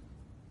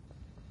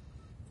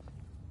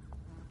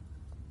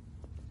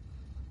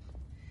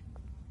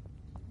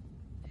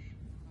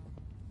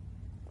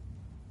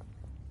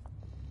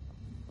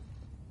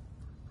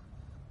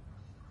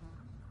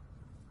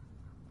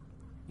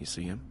 You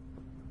see him?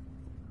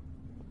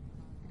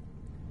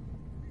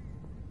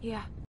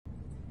 Yeah.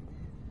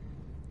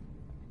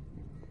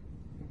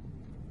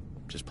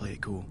 Just play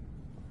it cool.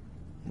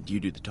 You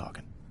do the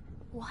talking.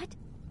 What?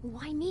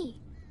 Why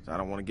me? I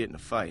don't want to get in a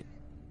fight.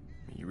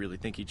 You really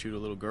think he'd shoot a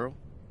little girl?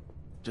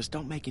 Just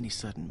don't make any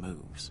sudden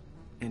moves.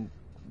 And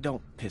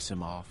don't piss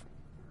him off.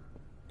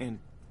 And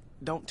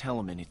don't tell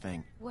him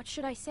anything. What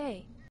should I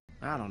say?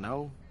 I don't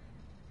know.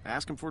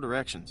 Ask him for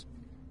directions.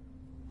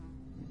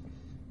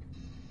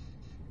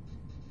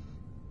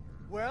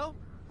 Well,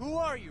 who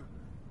are you?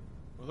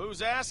 Well,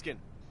 who's asking?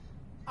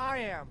 I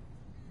am.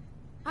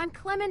 I'm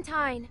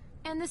Clementine,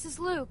 and this is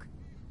Luke.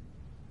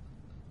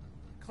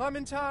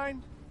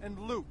 Clementine and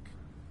Luke.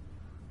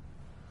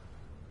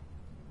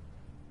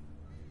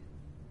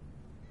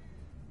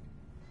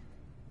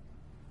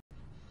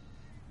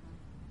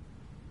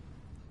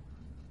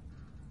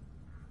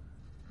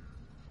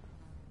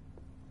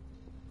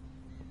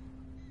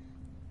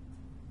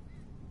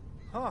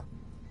 Huh.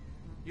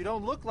 You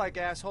don't look like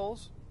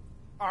assholes.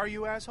 Are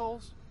you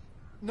assholes?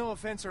 No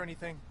offense or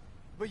anything,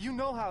 but you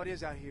know how it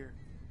is out here.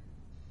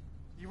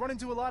 You run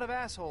into a lot of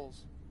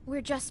assholes. We're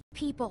just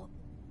people.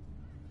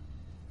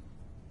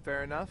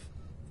 Fair enough.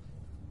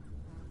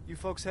 You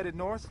folks headed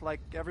north like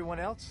everyone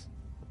else?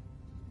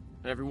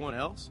 Everyone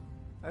else?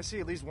 I see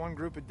at least one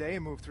group a day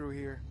move through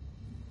here.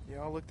 You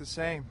all look the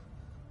same.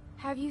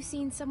 Have you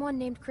seen someone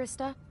named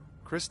Krista?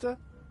 Krista?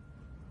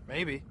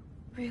 Maybe.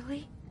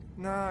 Really?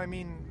 No, I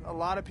mean, a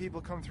lot of people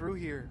come through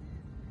here.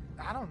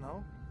 I don't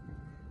know.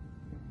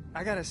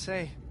 I gotta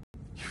say,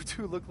 you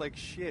two look like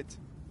shit.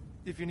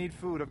 If you need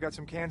food, I've got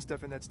some canned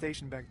stuff in that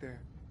station back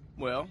there.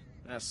 Well,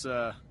 that's,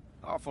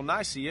 awful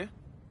nice of you.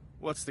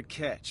 What's the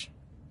catch?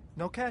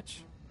 No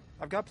catch.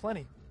 I've got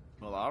plenty.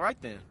 Well, all right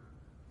then.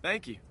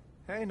 Thank you.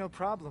 Hey, no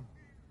problem.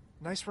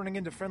 Nice running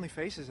into friendly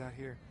faces out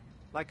here.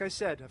 Like I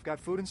said, I've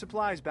got food and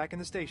supplies back in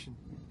the station.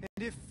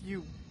 And if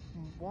you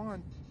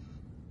want...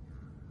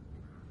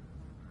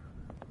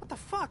 What the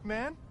fuck,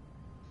 man?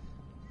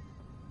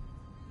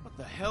 What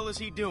the hell is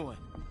he doing?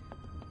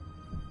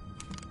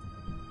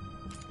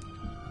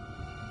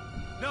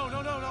 No,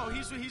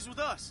 he's with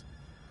us.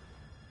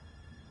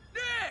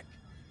 Nick!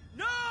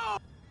 No!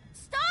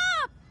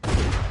 Stop!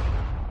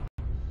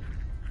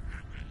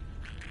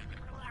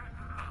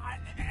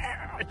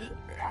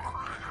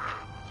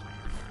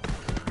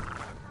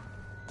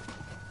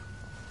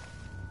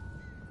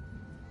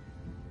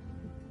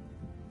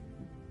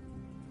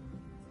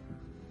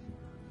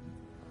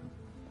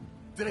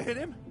 Did I hit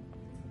him?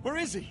 Where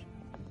is he?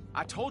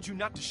 I told you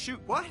not to shoot.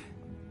 What?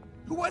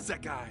 Who was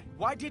that guy?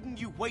 Why didn't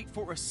you wait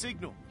for a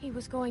signal? He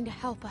was going to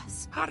help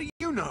us. How do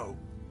you know?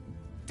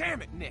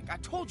 Damn it, Nick. I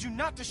told you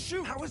not to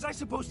shoot. How was I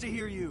supposed to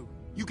hear you?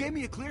 You gave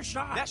me a clear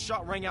shot. That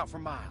shot rang out for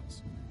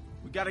miles.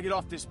 We gotta get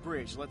off this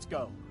bridge. Let's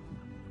go.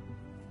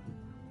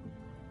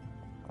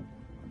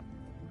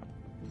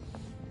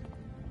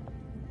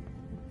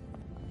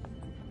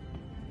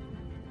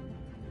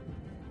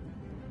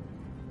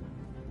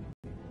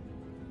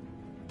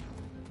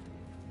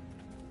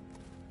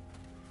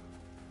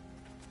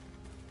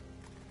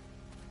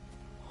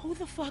 Who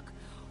the fuck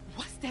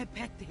was that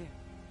back there?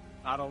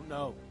 I don't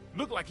know.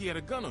 Looked like he had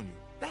a gun on you.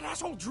 That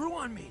asshole drew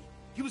on me.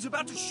 He was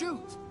about to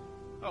shoot.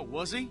 Oh,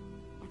 was he?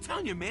 I'm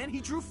telling you, man, he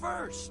drew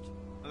first.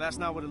 Well, that's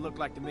not what it looked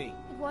like to me.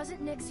 It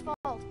wasn't Nick's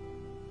fault.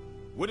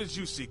 What did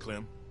you see,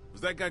 Clem?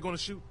 Was that guy gonna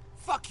shoot?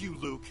 Fuck you,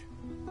 Luke.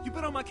 You've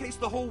been on my case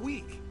the whole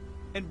week.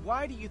 And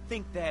why do you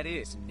think that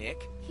is,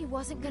 Nick? He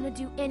wasn't gonna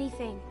do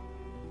anything.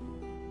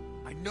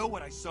 I know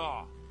what I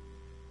saw.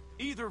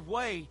 Either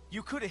way,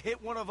 you could have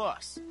hit one of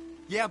us.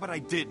 Yeah, but I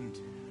didn't.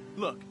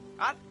 Look,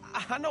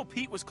 I know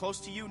Pete was close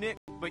to you, Nick,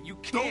 but you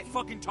can't... Don't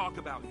fucking talk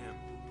about him.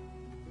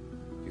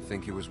 You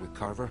think he was with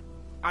Carver?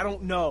 I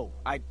don't know.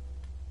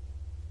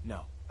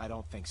 No, I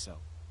don't think so.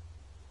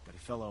 But he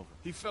fell over.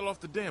 He fell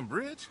off the damn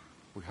bridge?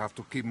 We have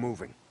to keep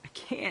moving. I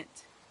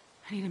can't.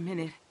 I need a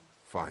minute.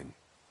 Fine.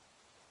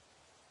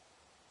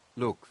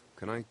 Luke,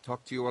 can I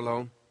talk to you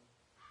alone?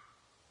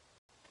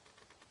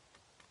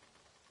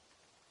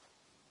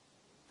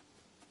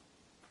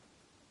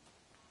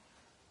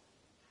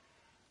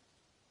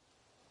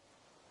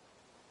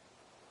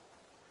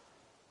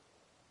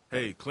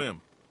 Hey,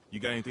 Clem,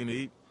 you got anything to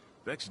eat?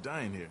 Beck's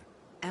dying here.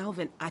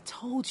 Alvin, I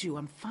told you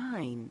I'm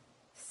fine.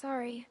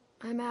 Sorry,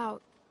 I'm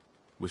out.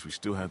 Wish we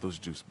still had those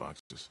juice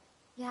boxes.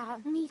 Yeah,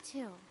 me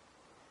too.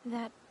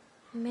 That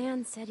A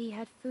man said he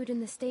had food in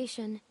the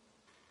station.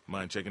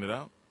 Mind checking it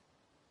out?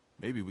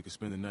 Maybe we could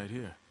spend the night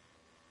here.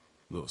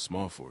 A little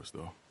small for us,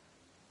 though.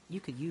 You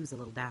could use a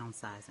little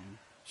downsizing.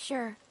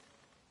 Sure.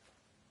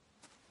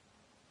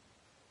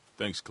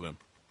 Thanks, Clem.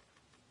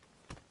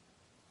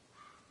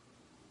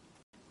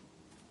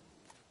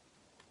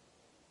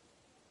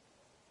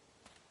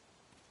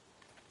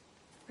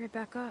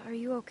 Rebecca, are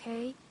you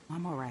okay?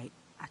 I'm all right.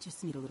 I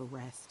just need a little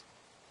rest.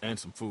 And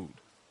some food.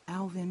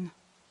 Alvin.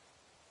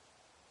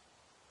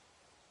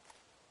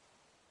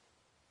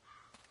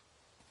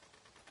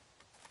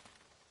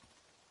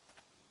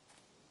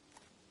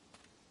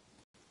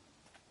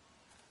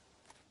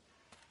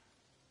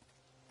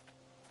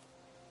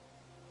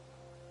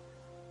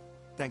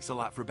 Thanks a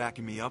lot for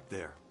backing me up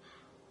there.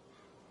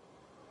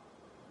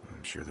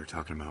 I'm sure they're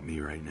talking about me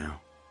right now.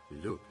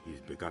 Look,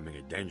 he's becoming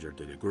a danger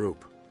to the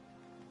group.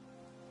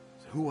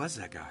 So who was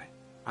that guy?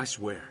 I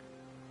swear,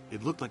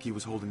 it looked like he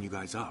was holding you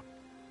guys up.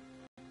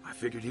 I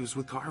figured he was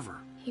with Carver.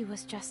 He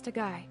was just a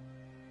guy.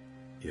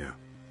 Yeah.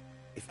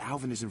 If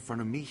Alvin is in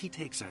front of me, he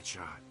takes that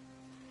shot.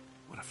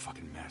 What a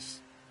fucking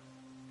mess.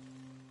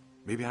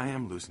 Maybe I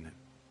am losing it.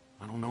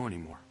 I don't know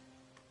anymore.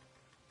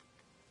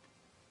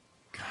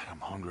 God, I'm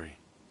hungry.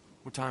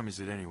 What time is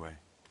it anyway?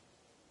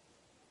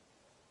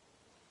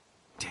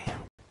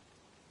 Damn.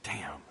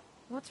 Damn.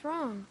 What's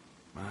wrong?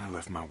 I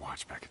left my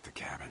watch back at the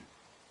cabin.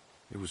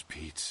 It was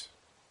Pete's.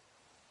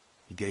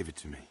 He gave it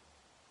to me.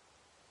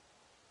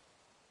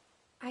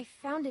 I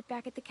found it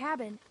back at the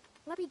cabin.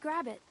 Let me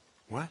grab it.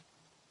 What?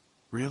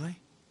 Really?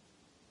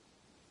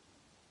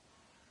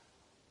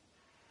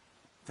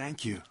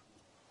 Thank you.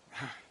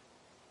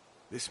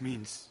 This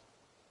means...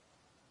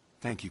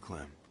 Thank you,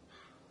 Clem.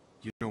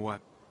 You know what?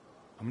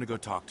 I'm gonna go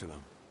talk to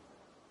them.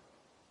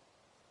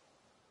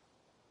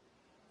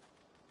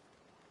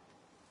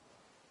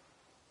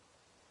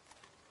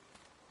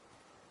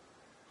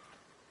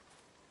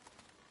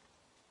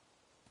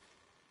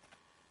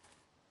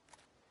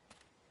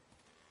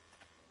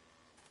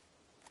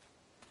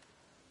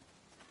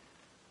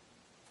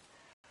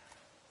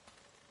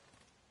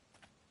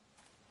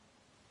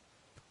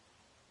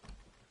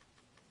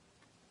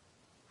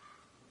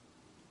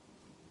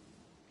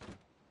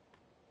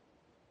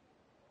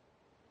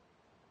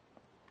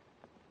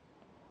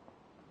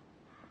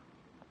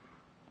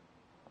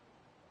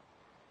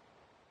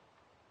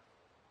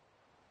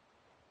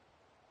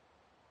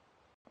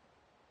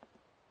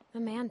 The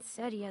man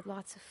said he had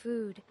lots of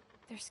food.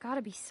 There's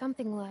gotta be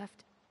something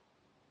left.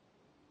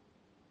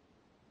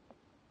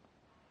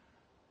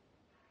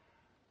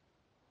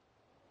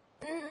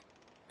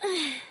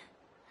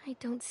 I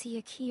don't see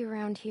a key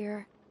around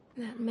here.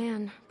 That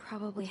man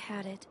probably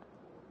had it.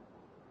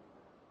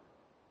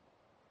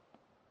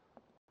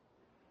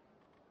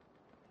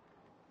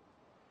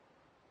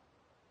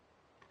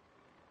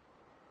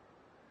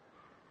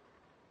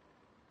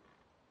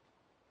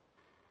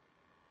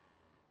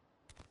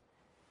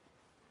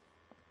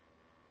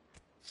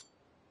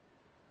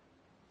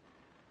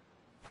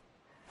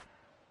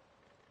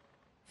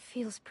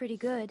 Feels pretty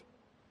good.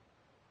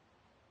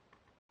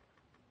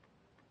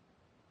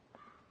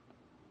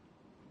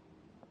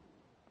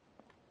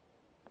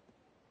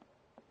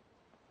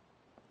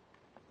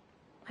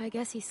 I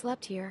guess he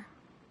slept here.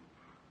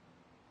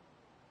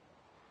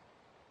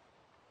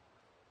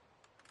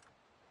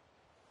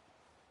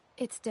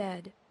 It's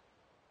dead.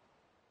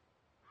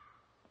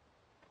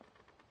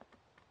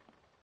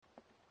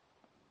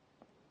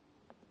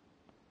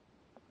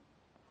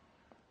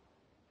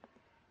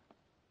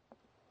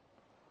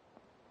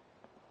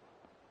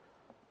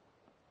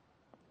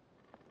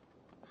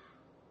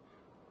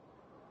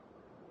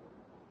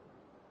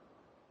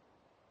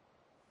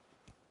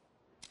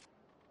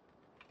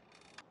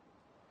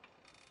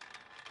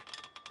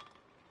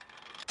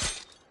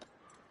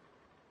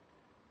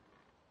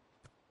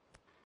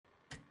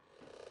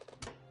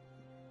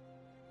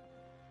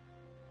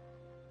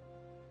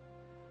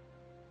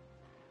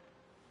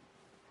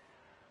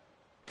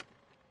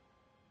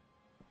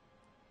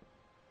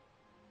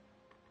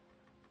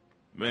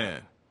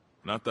 Man,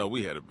 and I thought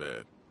we had it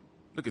bad.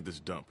 Look at this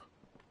dump.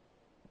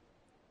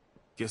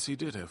 Guess he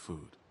did have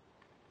food.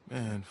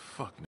 Man,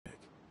 fuck Nick.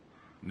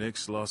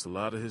 Nick's lost a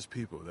lot of his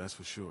people, that's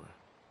for sure.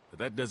 But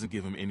that doesn't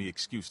give him any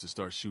excuse to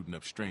start shooting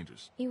up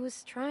strangers. He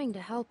was trying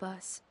to help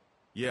us.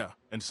 Yeah,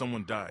 and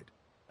someone died.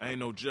 I ain't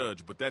no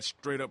judge, but that's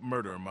straight up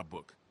murder in my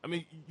book. I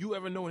mean, you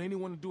ever known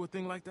anyone to do a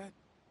thing like that?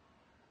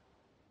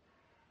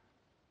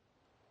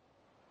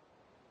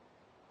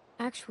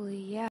 Actually,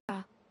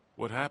 yeah.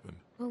 What happened?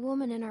 A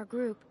woman in our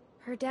group.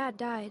 Her dad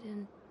died,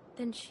 and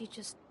then she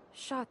just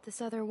shot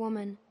this other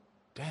woman.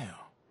 Damn.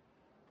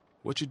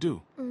 What'd you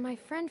do? My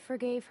friend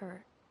forgave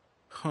her.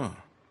 Huh.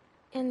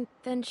 And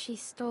then she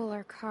stole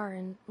our car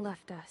and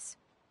left us.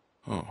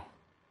 Oh.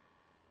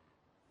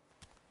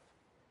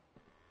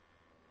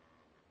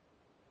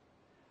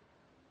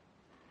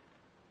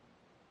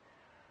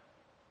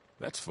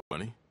 That's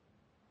funny.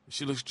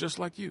 She looks just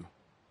like you.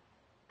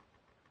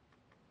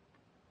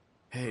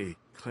 Hey,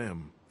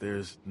 Clem,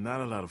 there's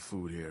not a lot of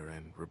food here,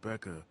 and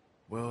Rebecca,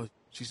 well,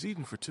 she's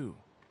eating for two.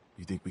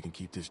 You think we can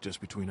keep this just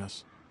between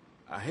us?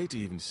 I hate to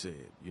even say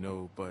it, you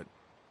know, but...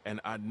 And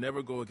I'd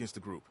never go against the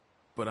group.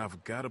 But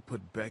I've got to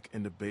put Beck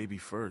and the baby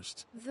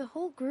first. The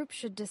whole group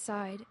should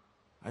decide.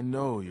 I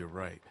know you're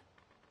right.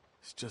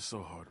 It's just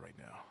so hard right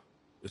now.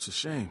 It's a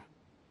shame.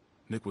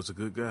 Nick was a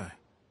good guy.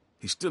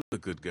 He's still a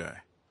good guy.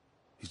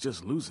 He's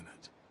just losing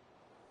it.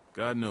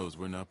 God knows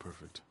we're not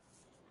perfect.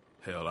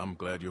 Hell, I'm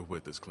glad you're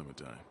with us,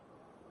 Clementine.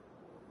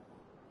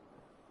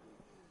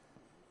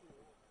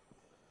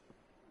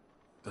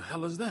 The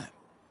hell is that?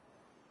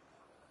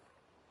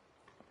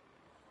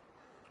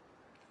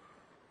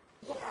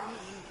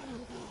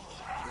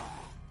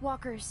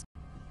 Walkers.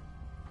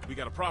 We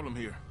got a problem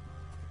here.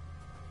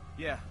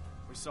 Yeah,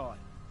 we saw it.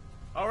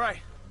 All right,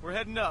 we're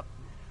heading up.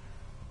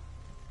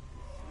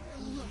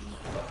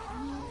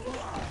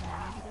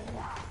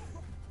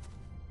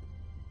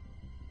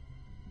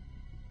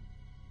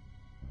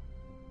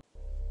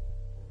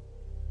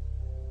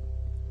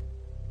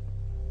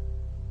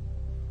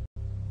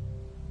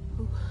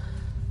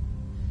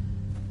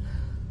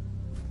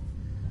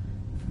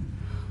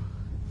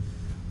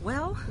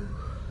 Well,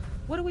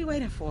 what are we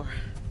waiting for?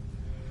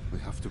 We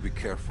have to be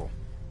careful.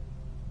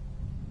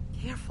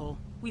 Careful?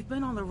 We've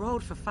been on the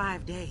road for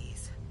 5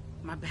 days.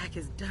 My back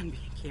is done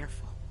being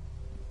careful.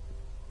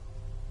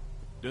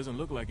 Doesn't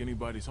look like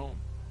anybody's home.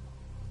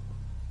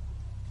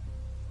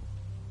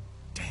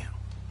 Damn.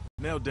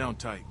 Nailed down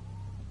tight.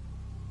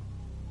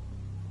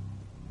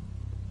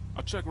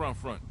 I'll check around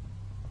front.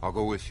 I'll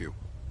go with you.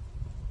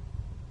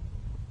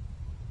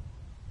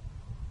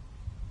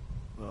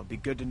 Well, it'd be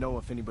good to know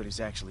if anybody's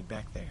actually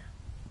back there.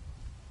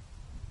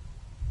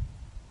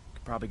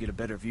 Could probably get a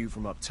better view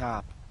from up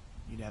top.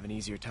 You'd have an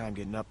easier time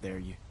getting up there.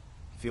 You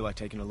feel like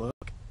taking a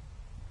look?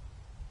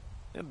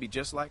 It'd be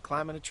just like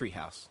climbing a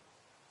treehouse.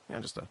 Yeah,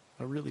 just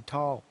a really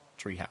tall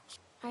treehouse.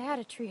 I had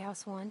a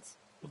treehouse once.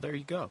 Well, there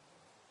you go.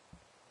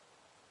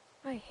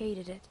 I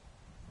hated it.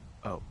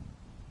 Oh.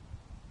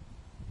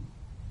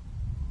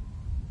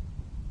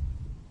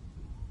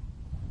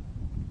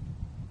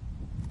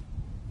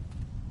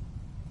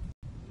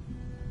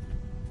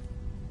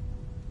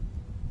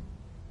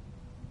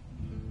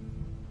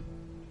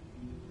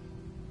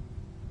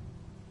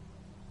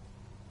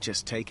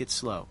 Just take it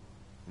slow,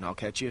 and I'll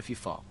catch you if you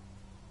fall.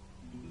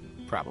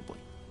 Probably.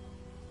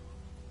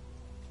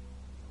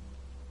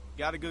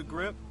 Got a good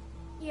grip?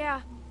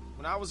 Yeah.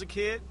 When I was a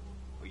kid,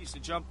 we used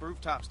to jump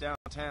rooftops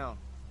downtown.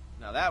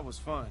 Now that was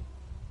fun.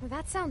 Well,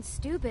 that sounds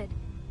stupid.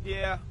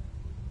 Yeah.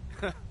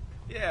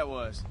 Yeah, it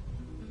was.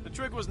 The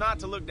trick was not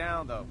to look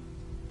down, though.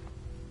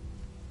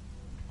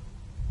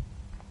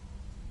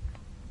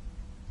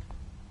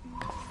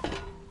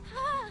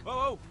 Whoa,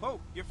 whoa,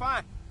 whoa, you're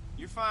fine.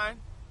 You're fine.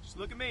 Just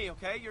look at me,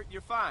 okay?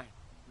 You're fine.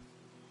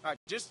 All right,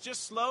 just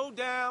slow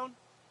down.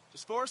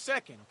 Just for a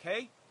second,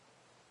 okay?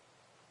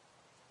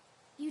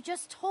 You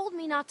just told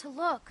me not to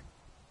look.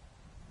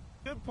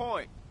 Good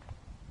point.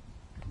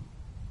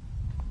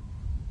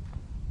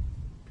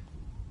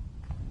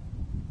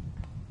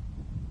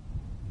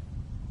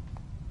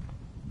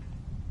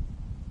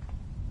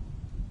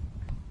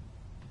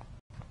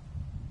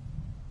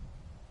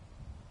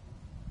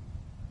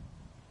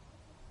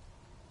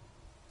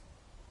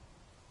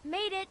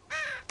 Made it.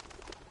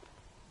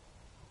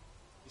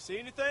 You see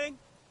anything?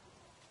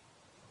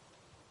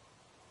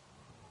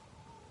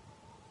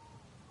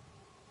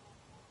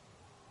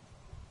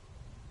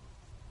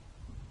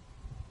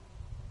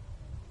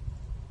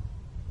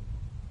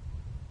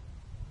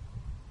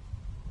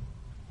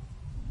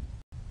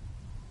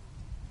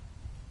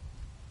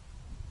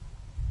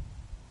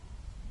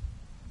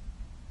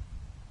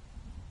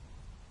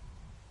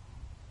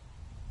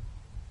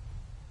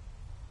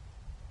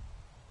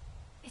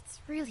 It's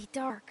really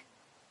dark.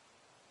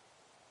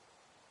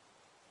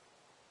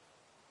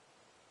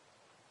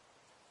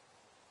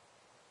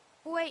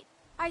 Wait,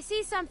 I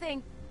see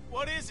something.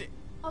 What is it?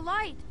 A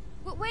light.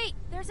 Wait,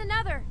 there's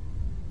another.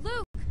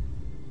 Luke!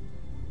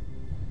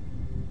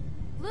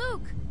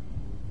 Luke!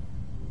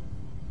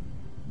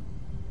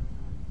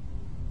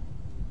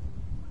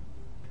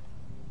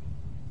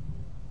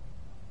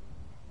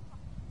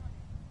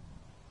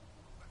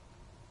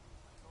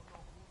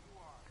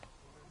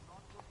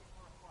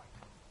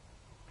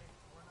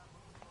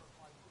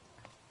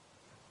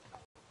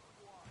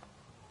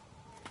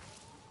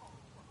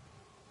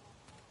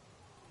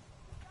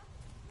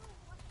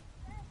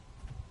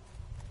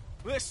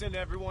 Listen,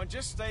 everyone,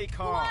 just stay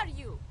calm. Who are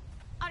you?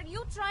 Are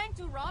you trying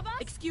to rob us?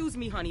 Excuse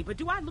me, honey, but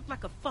do I look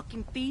like a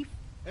fucking thief?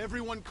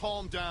 Everyone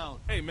calm down.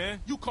 Hey, man,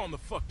 you calm the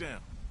fuck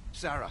down.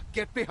 Sarah,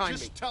 get behind me.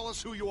 Just tell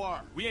us who you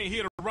are. We ain't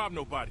here to rob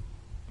nobody.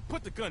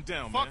 Put the gun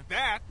down, Fuck man.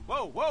 that.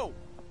 Whoa, whoa,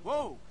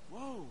 whoa,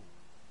 whoa.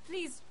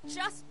 Please,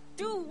 just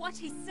do what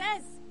he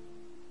says.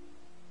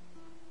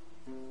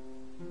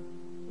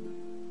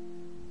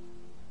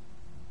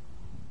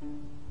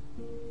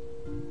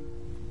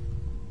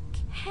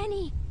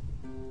 Kenny!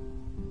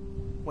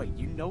 Wait,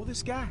 you know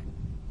this guy?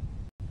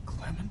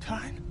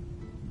 Clementine?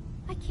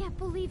 I can't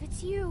believe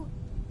it's you.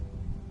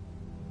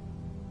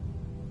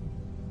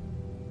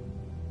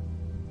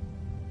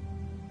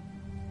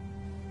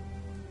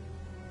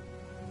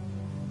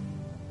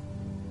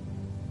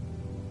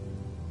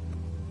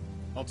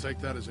 I'll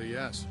take that as a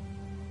yes.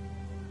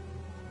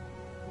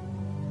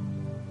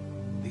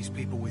 These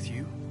people with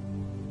you?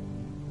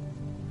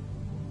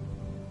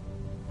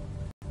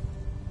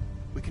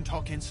 We can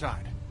talk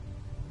inside.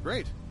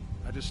 Great.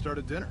 I just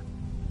started dinner.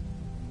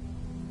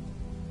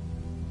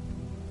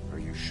 Are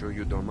you sure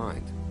you don't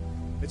mind?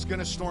 It's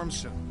gonna storm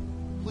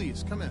soon.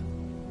 Please, come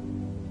in.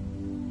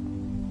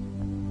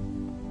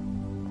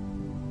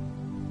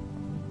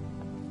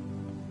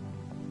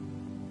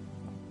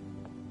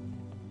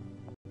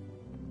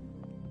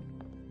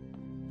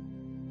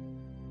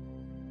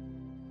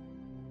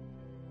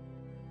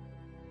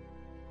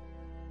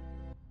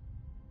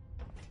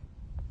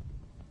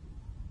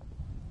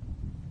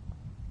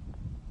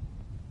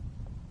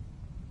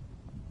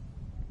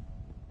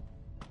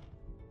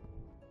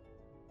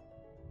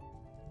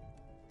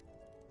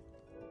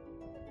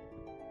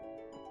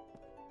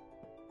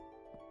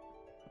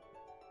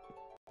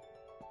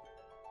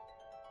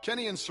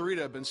 Kenny and Sarita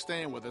have been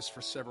staying with us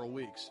for several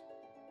weeks.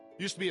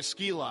 Used to be a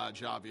ski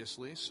lodge,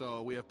 obviously,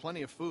 so we have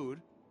plenty of food.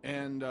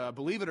 And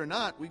believe it or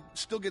not, we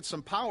still get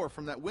some power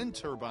from that wind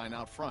turbine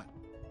out front.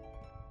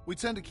 We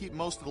tend to keep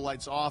most of the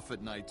lights off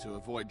at night to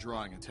avoid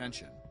drawing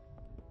attention.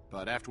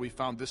 But after we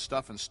found this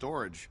stuff in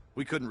storage,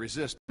 we couldn't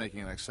resist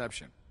making an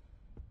exception.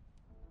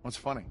 What's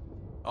funny?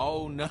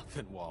 Oh,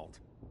 nothing, Walt.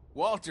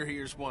 Walter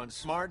here's one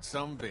smart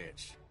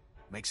sumbitch.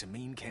 Makes a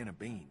mean can of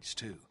beans,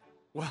 too.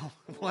 Well,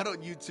 why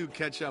don't you two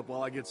catch up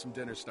while I get some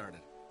dinner started?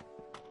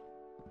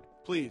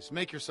 Please,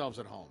 make yourselves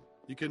at home.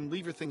 You can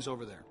leave your things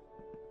over there.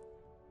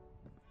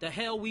 The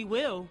hell we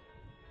will.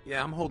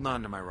 Yeah, I'm holding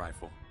on to my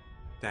rifle.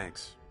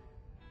 Thanks.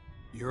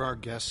 You're our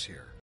guests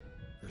here.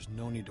 There's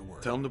no need to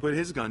worry. Tell him to put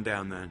his gun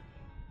down, then.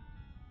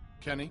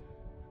 Kenny?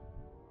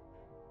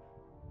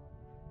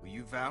 Will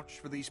you vouch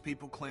for these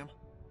people, Clem?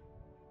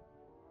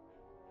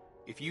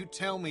 If you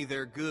tell me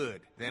they're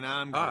good, then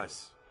I'm good.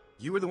 Us.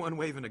 You were the one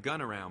waving a gun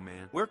around,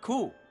 man. We're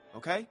cool,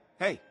 okay?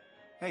 Hey,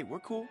 we're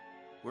cool.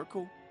 We're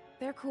cool.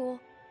 They're cool.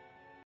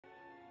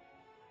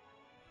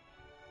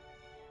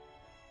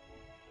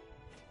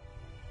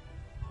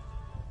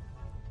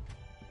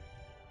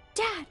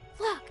 Dad,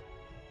 look!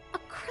 A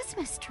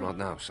Christmas tree. Not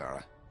now,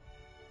 Sarah.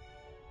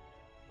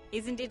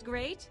 Isn't it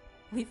great?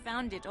 We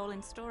found it all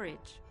in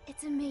storage.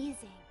 It's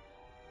amazing.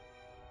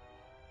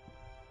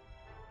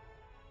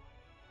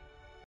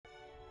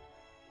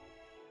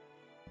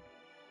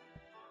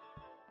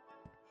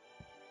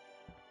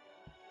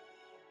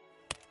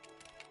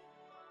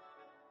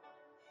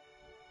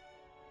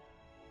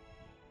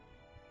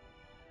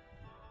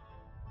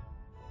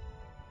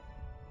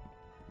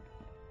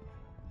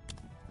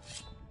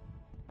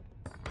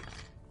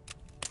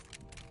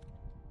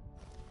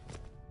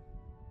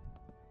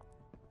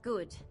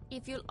 Good.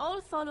 If you'll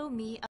all follow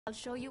me, I'll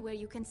show you where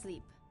you can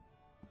sleep.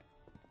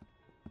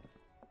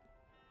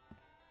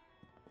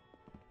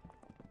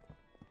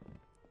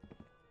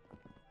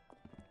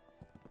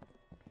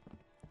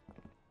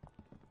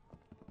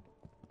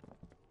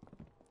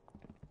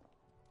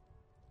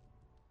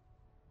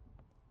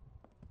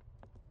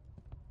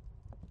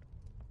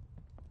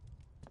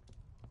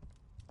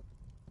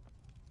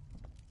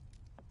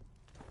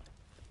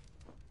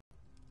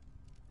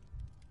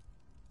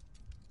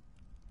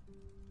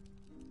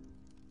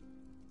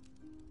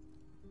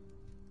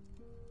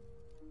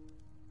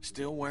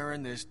 Still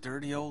wearing this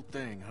dirty old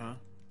thing, huh?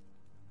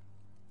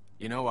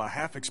 You know, I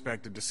half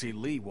expected to see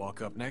Lee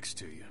walk up next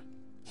to you.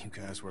 You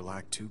guys were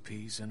like two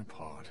peas in a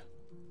pod.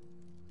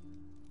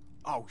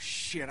 Oh,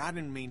 shit, I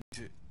didn't mean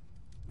to...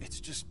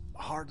 It's just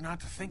hard not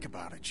to think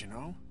about it, you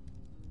know?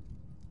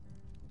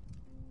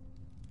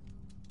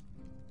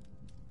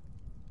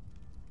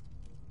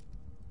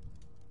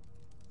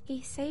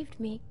 He saved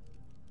me.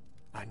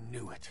 I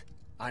knew it.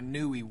 I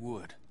knew he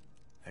would.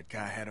 That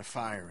guy had a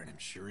fire in him,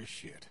 sure as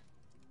shit.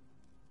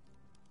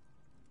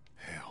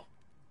 Hell.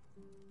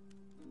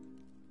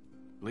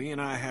 Lee and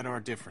I had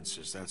our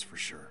differences, that's for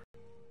sure.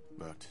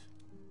 But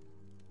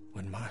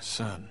when my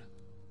son,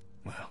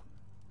 well,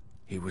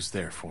 he was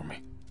there for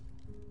me.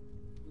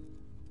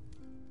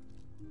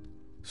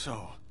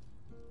 So,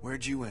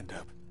 where'd you end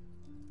up?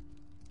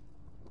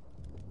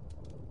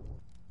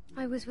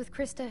 I was with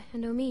Krista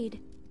and Omid.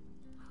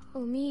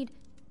 Omid,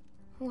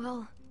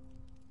 well...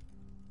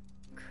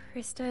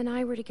 Krista and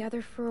I were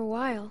together for a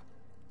while,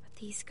 but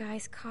these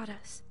guys caught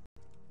us.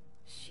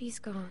 She's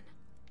gone.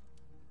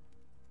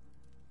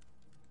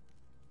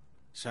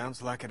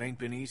 Sounds like it ain't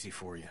been easy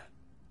for you.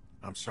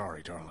 I'm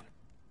sorry, darling.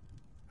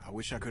 I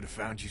wish I could have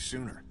found you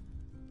sooner.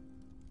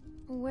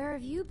 Where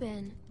have you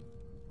been?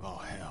 Oh,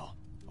 hell.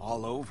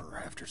 All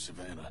over after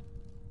Savannah.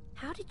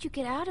 How did you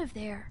get out of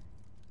there?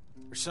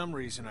 For some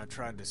reason, I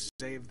tried to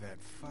save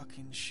that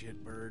fucking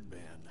shitbird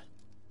Ben.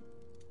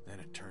 Then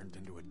it turned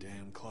into a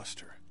damn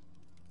cluster.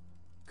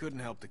 Couldn't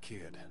help the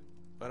kid,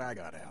 but I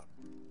got out.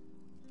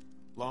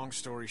 Long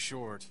story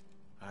short,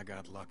 I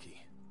got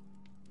lucky.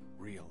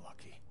 Real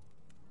lucky.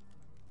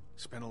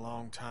 Spent a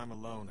long time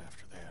alone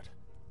after that.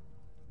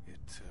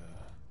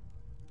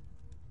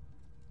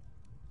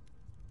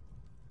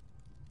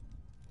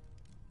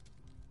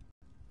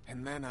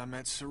 And then I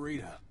met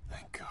Sarita,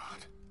 thank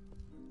God.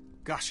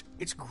 Gosh,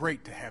 it's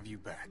great to have you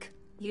back.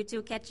 You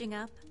two catching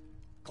up?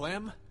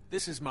 Clem,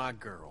 this is my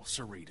girl,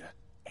 Sarita.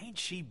 Ain't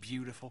she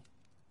beautiful?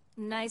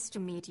 Nice to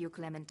meet you,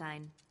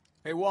 Clementine.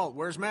 Hey, Walt,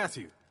 where's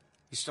Matthew?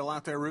 He's still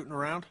out there rooting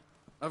around?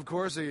 Of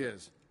course he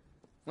is.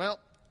 Well,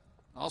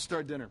 I'll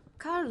start dinner.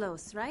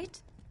 Carlos, right?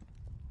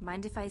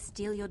 Mind if I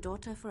steal your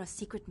daughter for a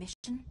secret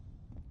mission?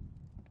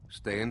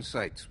 Stay in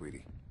sight,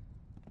 sweetie.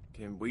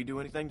 Can we do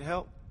anything to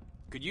help?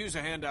 Could use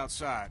a hand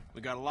outside.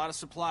 We got a lot of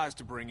supplies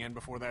to bring in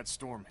before that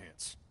storm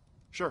hits.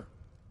 Sure.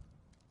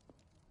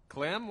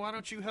 Clem, why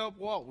don't you help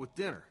Walt with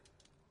dinner?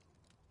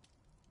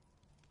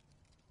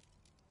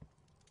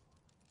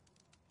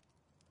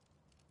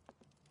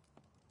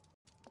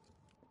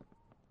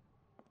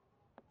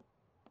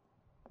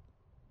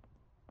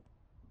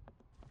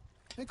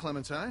 Hey,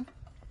 Clementine.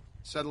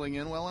 Settling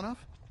in well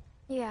enough?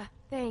 Yeah,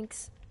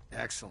 thanks.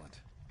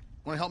 Excellent.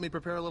 Want to help me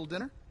prepare a little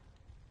dinner?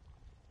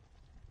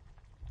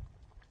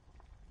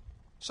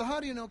 So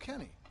how do you know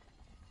Kenny?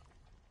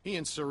 He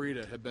and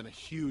Sarita have been a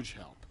huge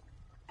help.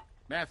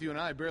 Matthew and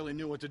I barely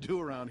knew what to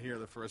do around here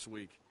the first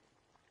week.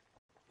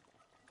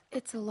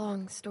 It's a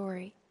long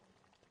story.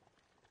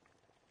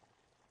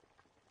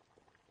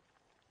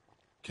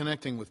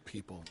 Connecting with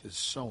people is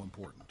so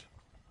important.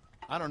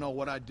 I don't know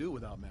what I'd do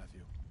without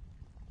Matthew.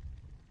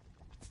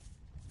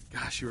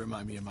 Gosh, you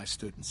remind me of my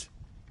students.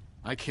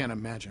 I can't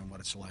imagine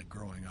what it's like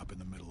growing up in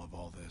the middle of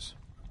all this.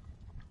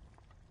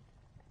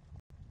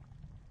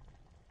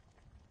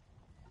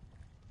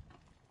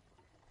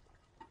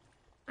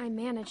 I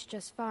managed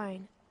just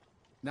fine.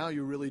 Now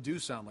you really do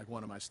sound like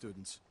one of my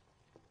students.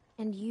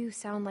 And you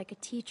sound like a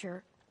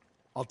teacher.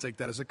 I'll take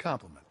that as a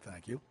compliment,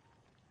 thank you.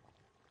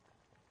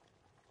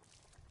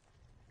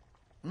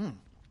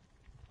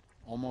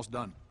 Almost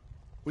done.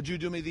 Would you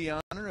do me the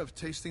honor of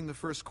tasting the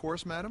first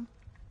course, madam?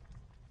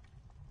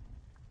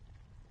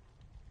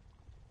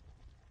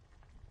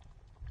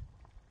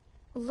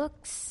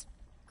 Looks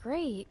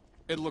great.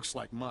 It looks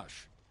like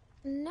mush.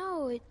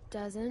 No, it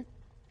doesn't.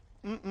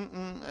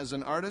 As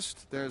an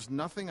artist, there's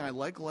nothing I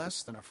like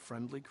less than a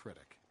friendly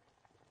critic.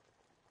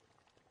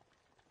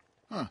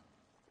 Huh.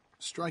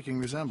 Striking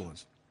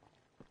resemblance.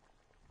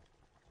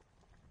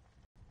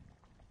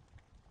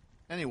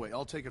 Anyway,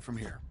 I'll take it from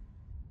here.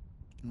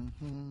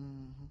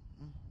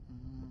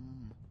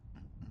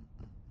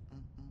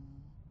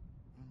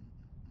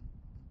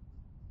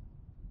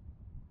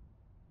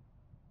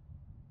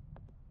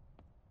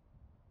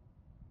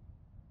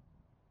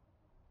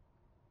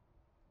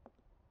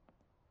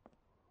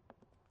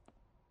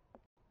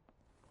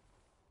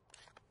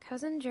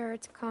 Cousin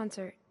Jared's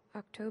concert,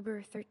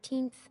 October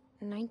 13th,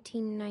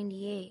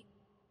 1998.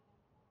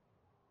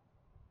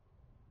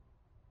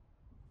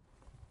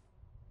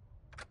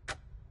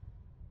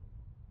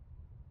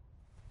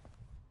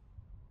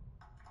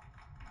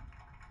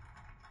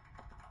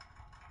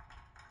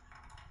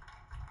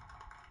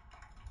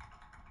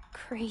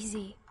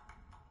 Crazy.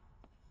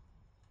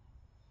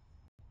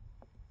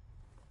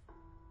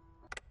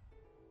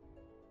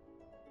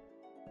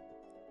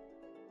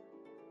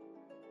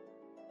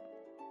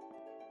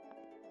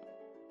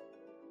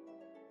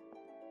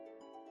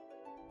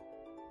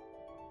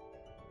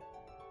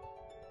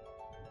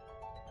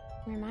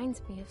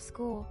 Reminds me of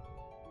school.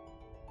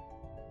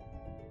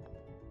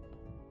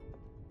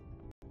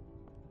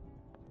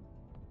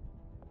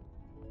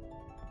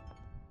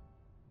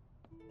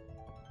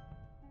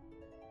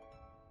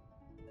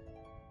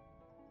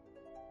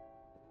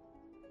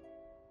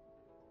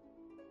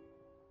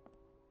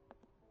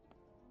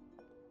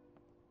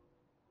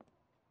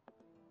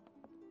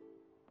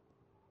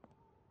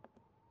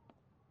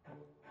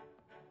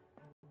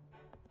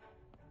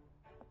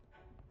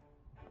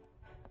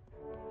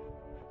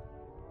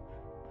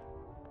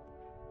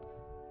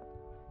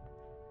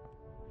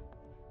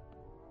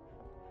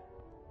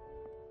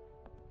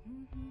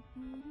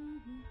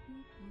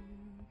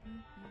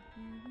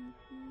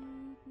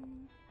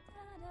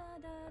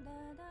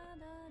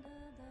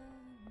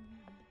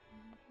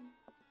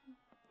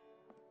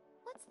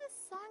 What's this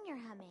song you're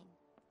humming?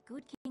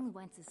 Good King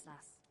Wenceslas.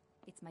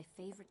 It's my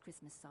favorite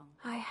Christmas song.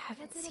 I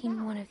haven't What's it seen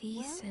about? one of these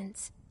Well,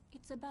 since...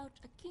 It's about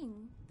a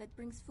king that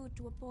brings food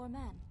to a poor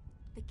man.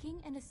 The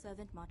king and his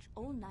servant march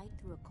all night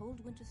through a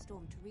cold winter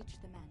storm to reach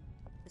the man.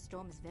 The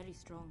storm is very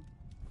strong.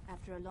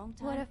 After a long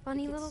time, What a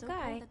funny it gets little so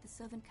guy. cold that the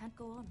servant can't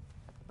go on.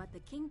 But the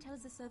king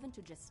tells the servant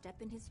to just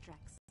step in his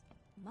tracks.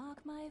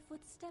 Mark my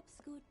footsteps,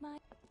 good my...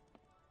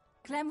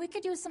 Clem, we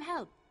could use some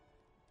help.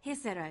 Here,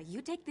 Sarah,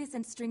 you take this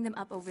and string them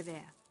up over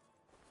there.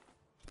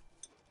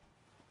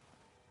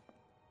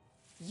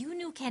 You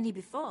knew Kenny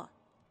before.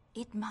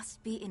 It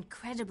must be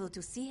incredible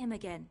to see him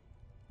again.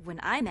 When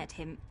I met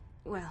him,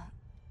 well,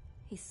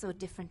 he's so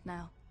different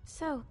now.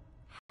 So,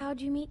 how'd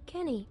you meet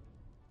Kenny?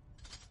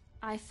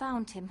 I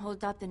found him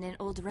holed up in an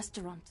old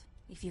restaurant,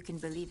 if you can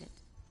believe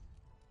it.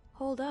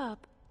 Hold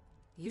up.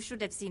 You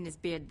should have seen his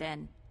beard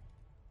then.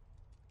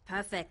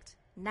 Perfect.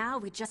 Now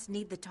we just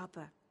need the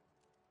topper.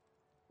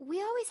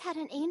 We always had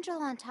an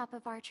angel on top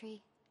of our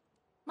tree.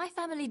 My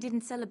family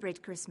didn't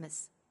celebrate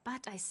Christmas.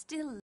 but I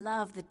still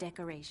love the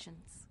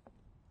decorations.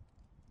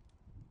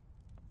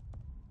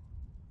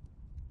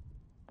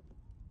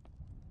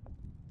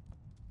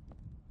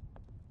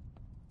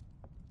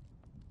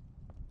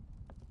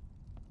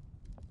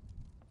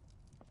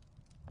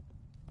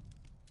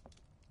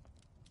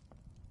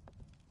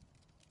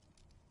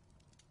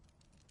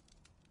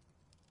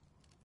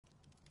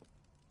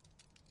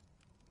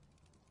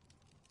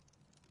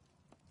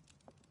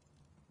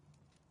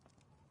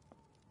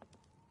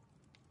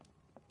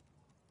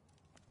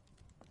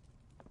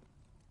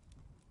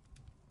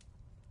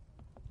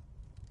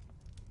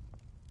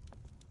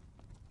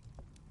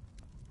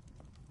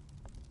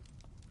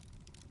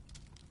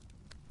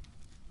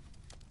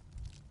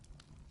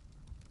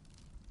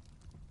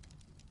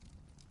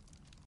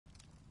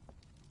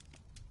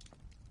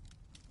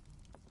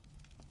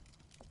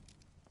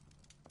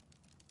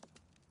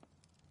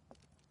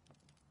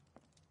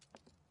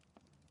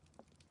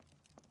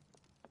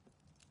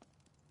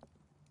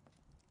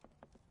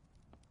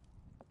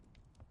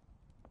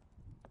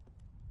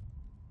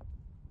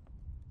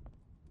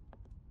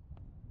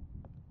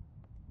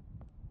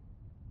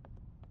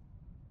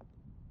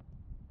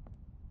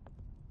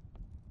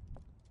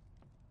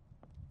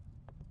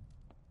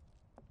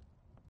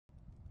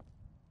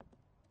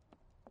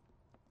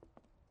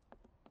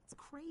 It's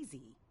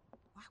crazy.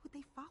 Why would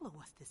they follow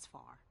us this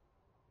far?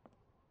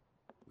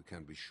 We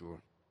can't be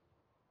sure.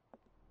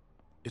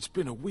 It's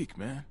been a week,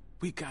 man.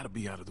 We gotta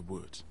be out of the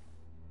woods.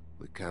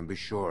 We can't be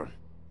sure.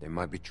 They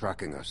might be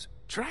tracking us.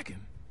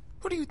 Tracking?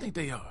 Who do you think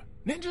they are?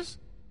 Ninjas?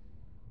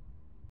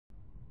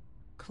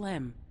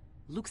 Clem,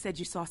 Luke said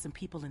you saw some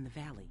people in the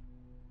valley.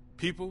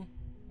 People?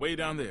 Way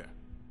down there.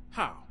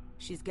 How?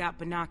 She's got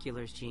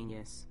binoculars,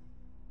 genius.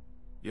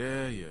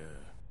 Yeah.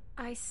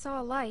 I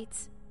saw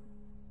lights.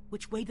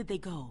 Which way did they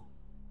go?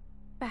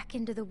 Back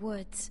into the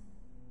woods.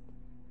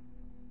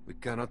 We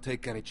cannot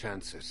take any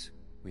chances.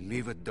 We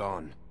leave at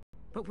dawn.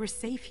 But we're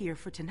safe here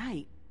for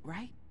tonight,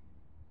 right?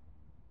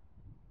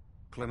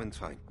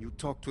 Clementine, you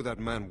talked to that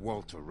man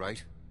Walter,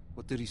 right?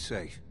 What did he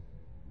say?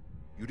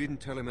 You didn't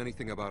tell him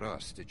anything about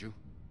us, did you?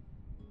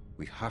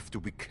 We have to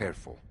be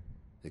careful.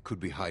 They could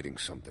be hiding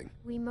something.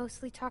 We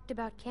mostly talked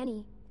about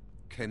Kenny.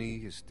 Kenny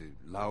is the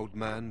loud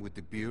man with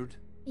the beard?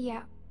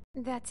 Yeah,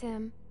 that's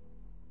him.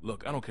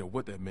 Look, I don't care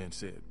what that man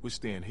said. We're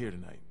staying here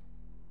tonight.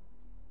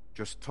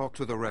 Just talk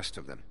to the rest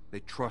of them. They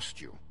trust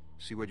you.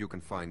 See what you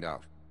can find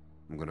out.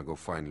 I'm gonna go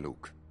find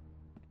Luke.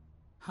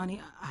 Honey,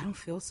 I don't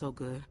feel so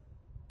good.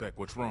 Beck,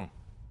 what's wrong?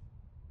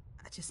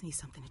 I just need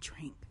something to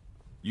drink.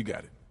 You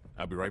got it.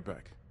 I'll be right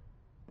back.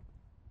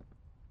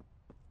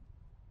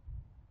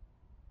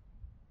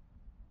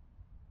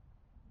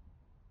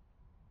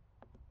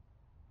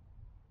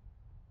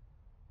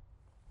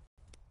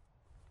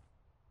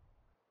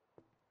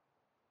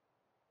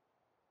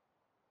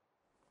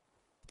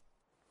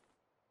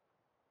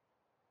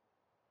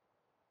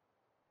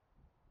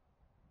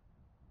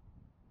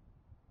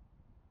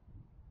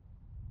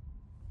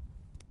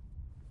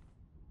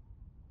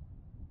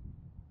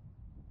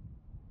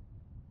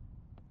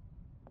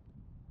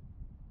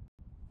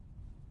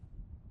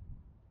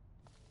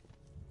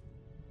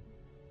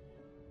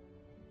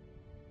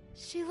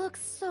 She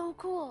looks so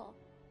cool.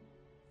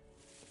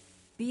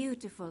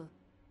 Beautiful.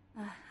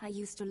 I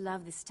used to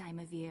love this time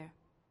of year.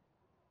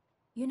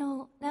 You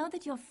know, now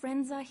that your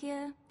friends are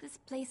here, this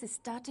place is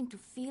starting to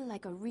feel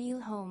like a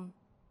real home.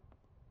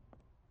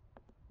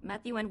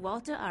 Matthew and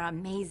Walter are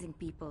amazing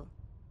people.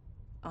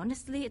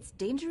 Honestly, it's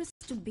dangerous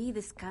to be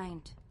this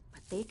kind,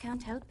 but they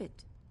can't help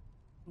it.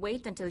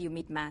 Wait until you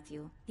meet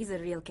Matthew. He's a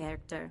real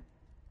character.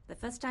 The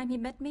first time he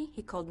met me,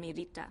 he called me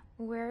Rita.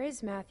 Where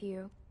is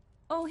Matthew?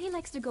 Oh, he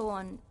likes to go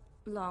on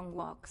long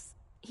walks.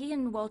 He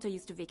and Walter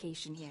used to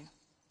vacation here.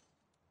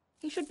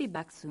 He should be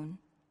back soon.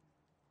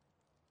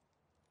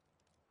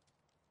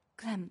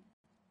 Clem,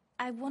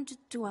 I wanted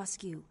to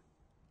ask you,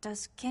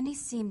 does Kenny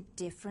seem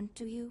different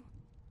to you?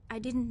 I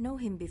didn't know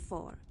him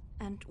before,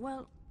 and,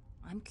 well,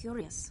 I'm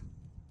curious.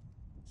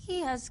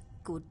 He has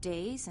good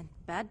days and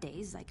bad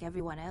days like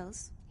everyone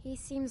else. He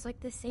seems like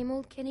the same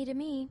old Kenny to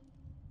me.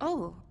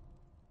 Oh,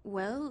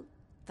 well,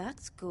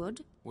 that's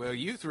good. Well,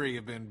 you three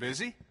have been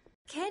busy.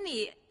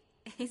 Kenny,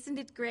 isn't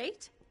it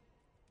great?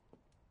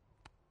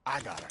 I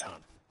got it,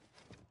 hon.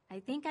 I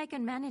think I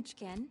can manage,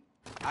 Ken.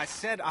 I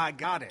said I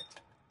got it.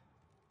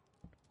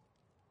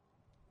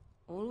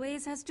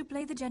 Always has to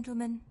play the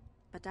gentleman.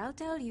 But I'll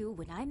tell you,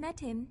 when I met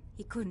him,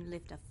 he couldn't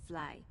lift a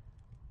fly.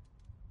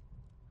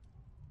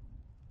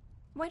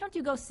 Why don't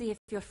you go see if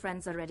your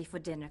friends are ready for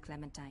dinner,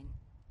 Clementine?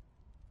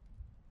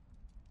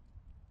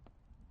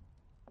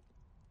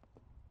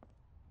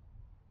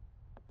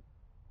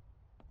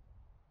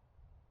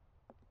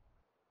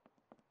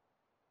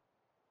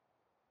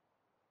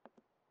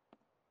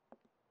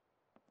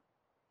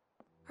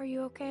 Are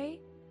you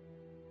okay?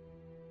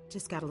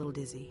 Just got a little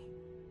dizzy.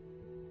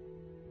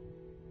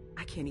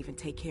 I can't even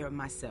take care of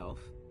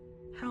myself.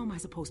 How am I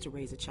supposed to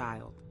raise a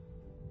child?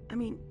 I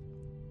mean,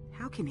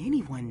 how can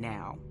anyone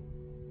now?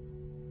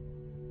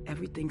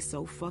 Everything's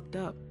so fucked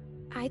up.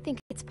 I think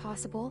it's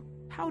possible.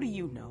 How do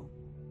you know?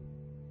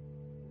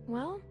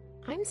 Well,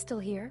 I'm still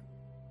here.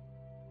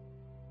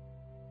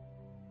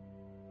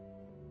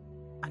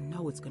 I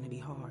know it's gonna be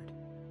hard,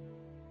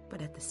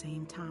 but at the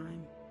same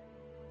time,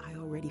 I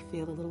already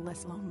feel a little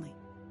less lonely.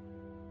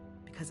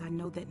 Because I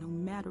know that no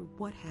matter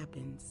what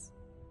happens,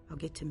 I'll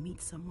get to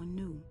meet someone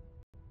new.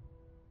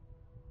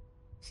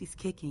 She's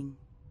kicking.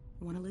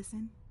 Wanna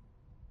listen?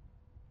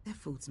 That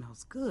food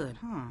smells good,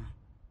 huh?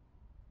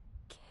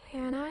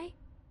 Can I?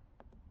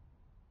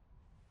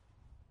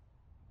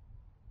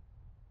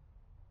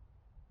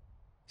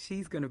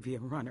 She's gonna be a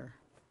runner.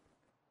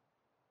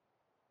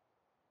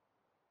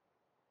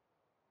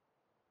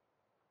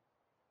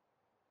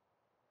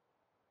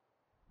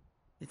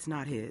 It's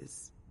not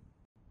his.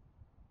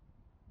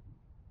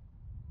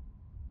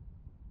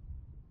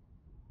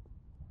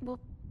 Well,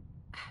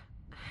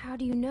 how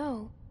do you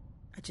know?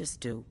 I just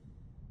do.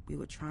 We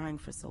were trying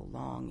for so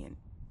long,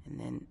 and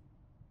then...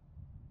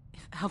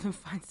 If Alvin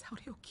finds out,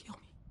 he'll kill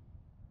me.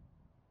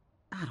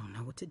 I don't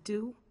know what to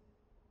do.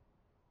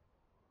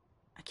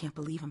 I can't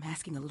believe I'm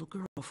asking a little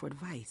girl for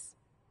advice.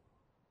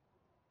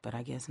 But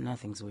I guess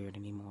nothing's weird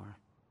anymore.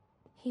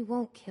 He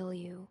won't kill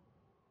you.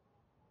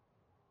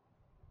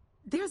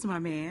 There's my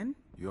man.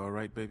 You all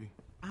right, baby?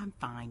 I'm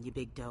fine, you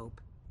big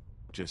dope.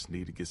 Just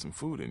need to get some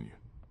food in you.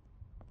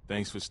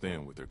 Thanks for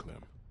staying with her,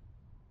 Clem.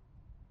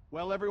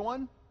 Well,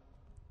 everyone,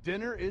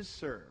 dinner is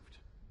served.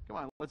 Come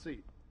on, let's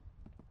eat.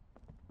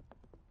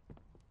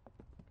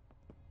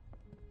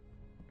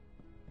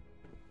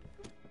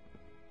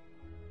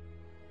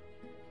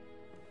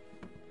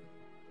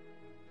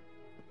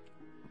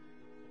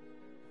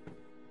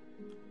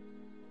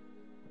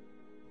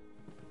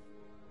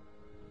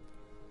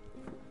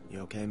 You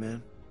okay,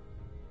 man?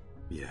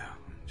 Yeah,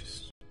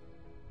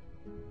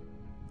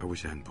 I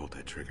wish I hadn't pulled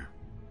that trigger.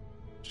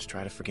 Just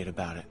try to forget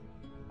about it.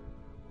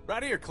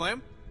 Right here,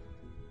 Clem.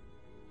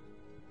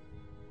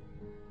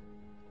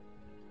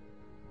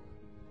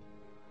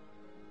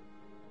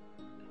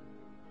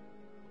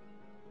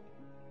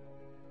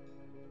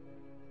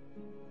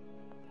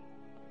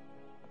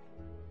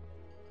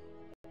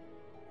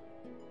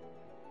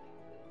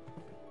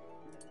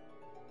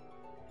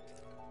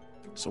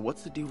 So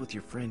what's the deal with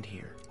your friend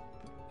here?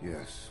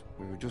 Yes,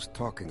 we were just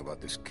talking about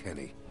this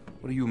Kenny.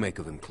 What do you make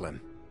of him, Clem?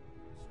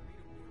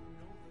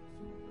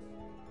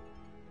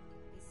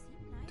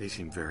 They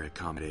seem very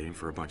accommodating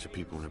for a bunch of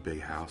people in a big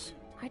house.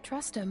 I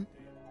trust him.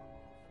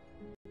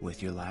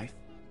 With your life?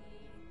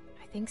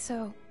 I think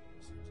so.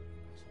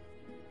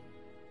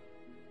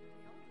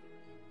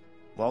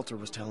 Walter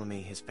was telling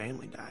me his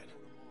family died.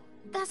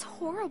 That's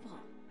horrible.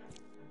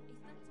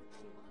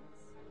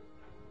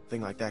 A thing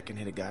like that can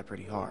hit a guy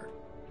pretty hard.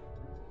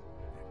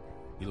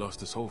 He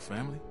lost his whole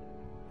family?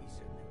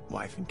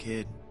 Wife and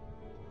kid.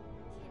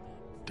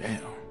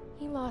 Damn.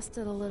 He lost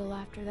it a little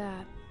after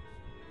that.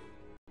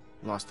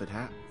 Lost it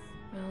how?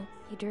 Well,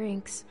 he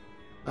drinks.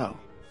 Oh.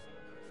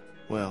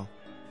 Well.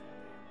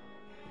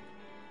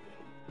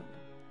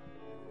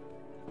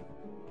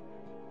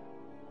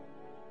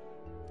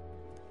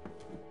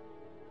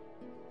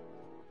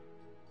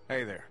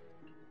 Hey there.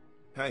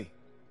 Hey.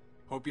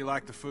 Hope you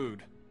like the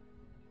food.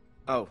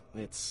 Oh,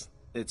 it's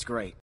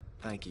great.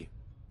 Thank you.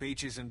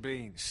 Peaches and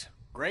beans.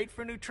 Great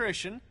for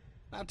nutrition.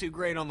 Not too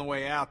great on the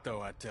way out, though,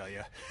 I tell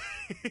you.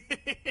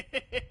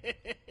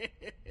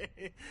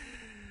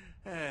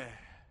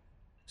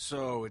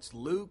 So, it's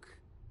Luke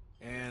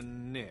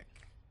and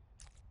Nick.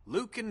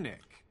 Luke and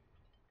Nick.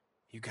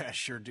 You guys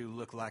sure do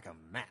look like a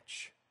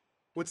match.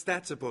 What's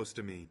that supposed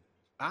to mean?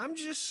 I'm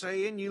just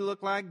saying you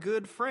look like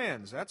good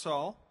friends, that's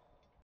all.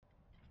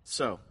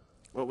 So,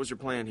 what was your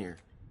plan here?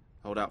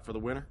 Hold out for the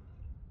winter?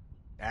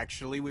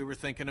 Actually, we were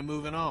thinking of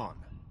moving on.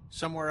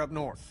 Somewhere up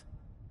north.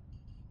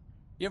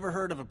 You ever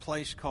heard of a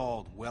place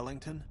called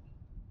Wellington?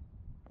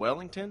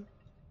 Wellington?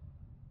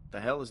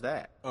 The hell is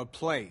that? A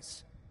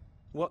place.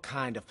 What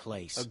kind of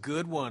place? A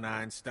good one,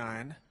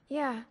 Einstein.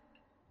 Yeah.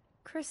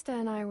 Krista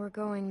and I were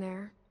going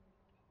there.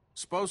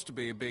 Supposed to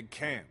be a big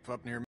camp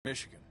up near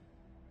Michigan.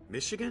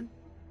 Michigan?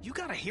 You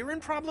got a hearing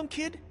problem,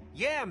 kid?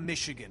 Yeah,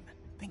 Michigan.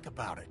 Think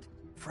about it.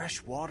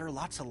 Fresh water,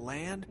 lots of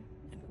land,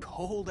 and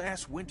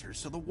cold-ass winters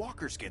so the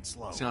walkers get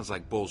slow. Sounds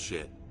like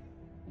bullshit.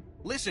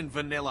 Listen,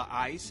 Vanilla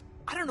Ice,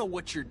 I don't know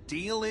what your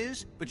deal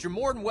is, but you're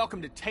more than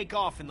welcome to take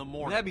off in the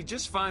morning. That'd be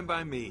just fine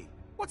by me.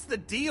 What's the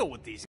deal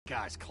with these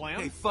guys, Clem?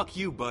 Hey, fuck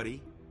you,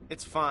 buddy.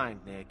 It's fine,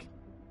 Nick.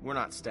 We're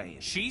not staying.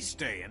 She's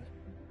staying.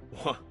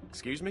 What?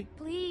 Excuse me?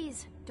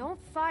 Please,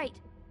 don't fight.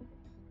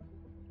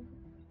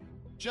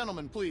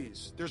 Gentlemen,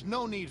 please. There's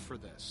no need for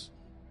this.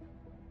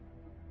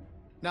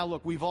 Now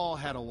look, we've all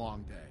had a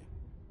long day.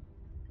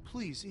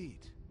 Please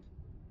eat.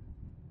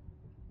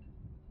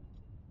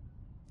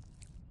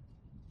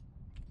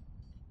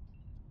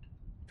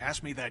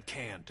 Pass me that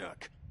can,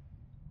 Duck.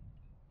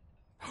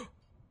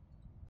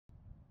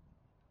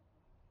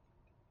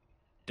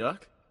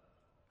 Duck?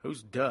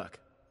 Who's Duck?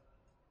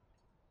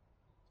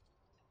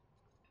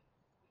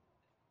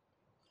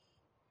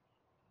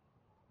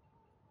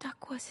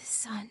 Duck was his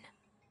son.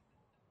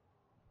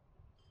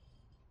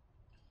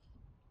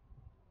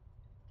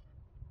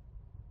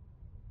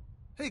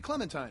 Hey,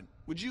 Clementine,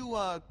 would you,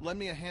 lend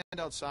me a hand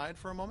outside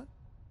for a moment?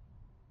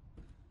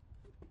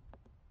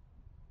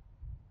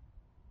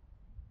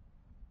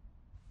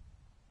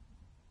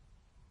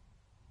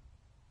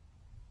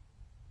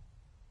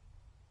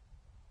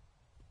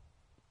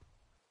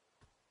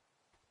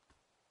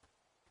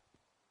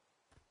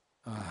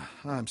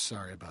 I'm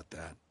sorry about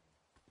that.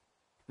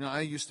 You know, I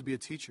used to be a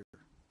teacher,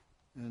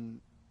 and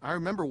I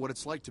remember what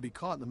it's like to be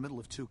caught in the middle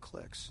of two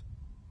cliques.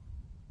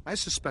 I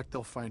suspect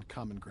they'll find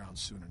common ground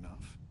soon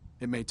enough.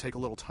 It may take a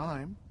little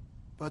time,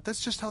 but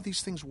that's just how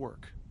these things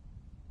work.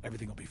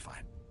 Everything will be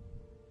fine.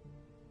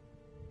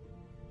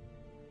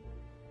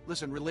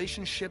 Listen,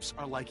 relationships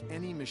are like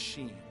any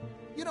machine.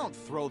 You don't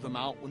throw them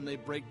out when they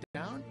break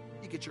down.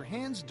 You get your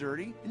hands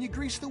dirty, and you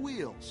grease the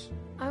wheels.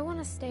 I want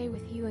to stay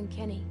with you and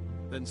Kenny.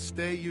 Then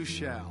stay you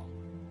shall.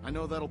 I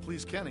know that'll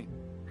please Kenny.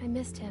 I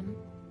missed him.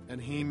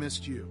 And he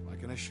missed you, I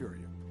can assure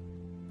you.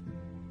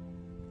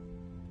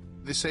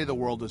 They say the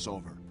world is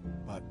over,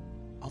 but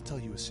I'll tell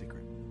you a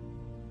secret.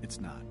 It's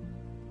not.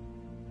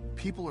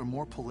 People are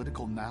more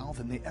political now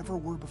than they ever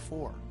were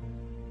before.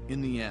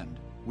 In the end,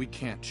 we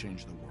can't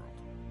change the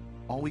world.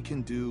 All we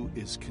can do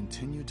is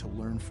continue to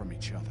learn from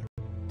each other,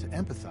 to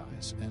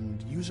empathize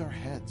and use our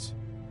heads.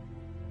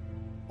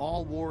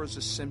 All war is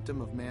a symptom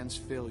of man's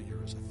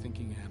failure as a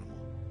thinking animal.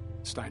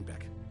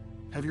 Steinbeck.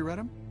 Have you read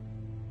him?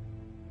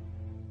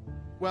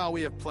 Well,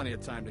 we have plenty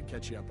of time to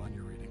catch you up on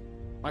your reading.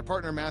 My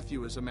partner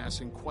Matthew is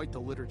amassing quite the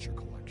literature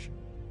collection.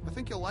 I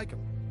think you'll like him.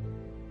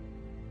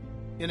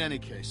 In any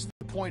case,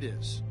 the point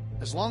is,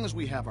 as long as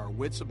we have our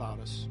wits about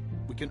us,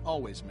 we can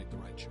always make the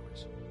right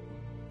choice.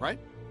 Right?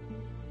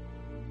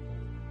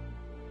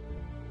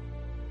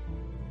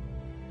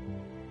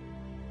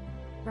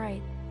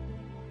 Right.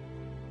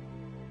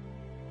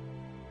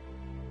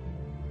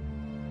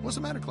 What's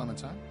the matter,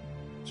 Clementine?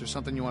 Is there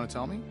something you want to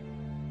tell me?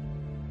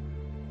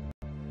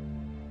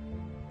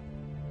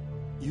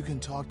 You can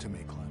talk to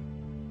me, Clem.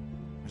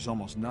 There's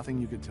almost nothing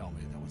you could tell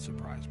me that would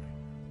surprise me.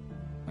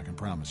 I can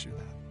promise you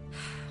that.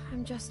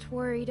 I'm just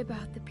worried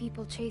about the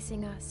people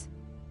chasing us.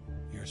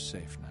 You're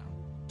safe now.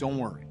 Don't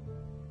worry.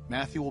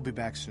 Matthew will be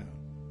back soon,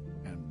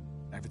 and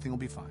everything will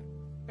be fine.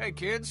 Hey,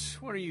 kids,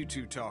 what are you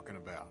two talking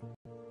about?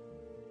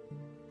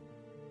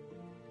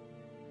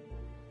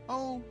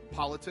 Oh,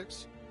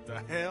 politics. The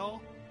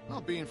hell?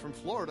 Well, being from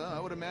Florida, I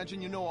would imagine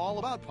you know all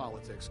about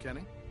politics,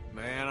 Kenny.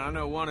 Man, I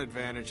know one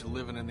advantage of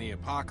living in the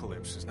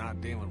apocalypse is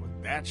not dealing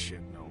with that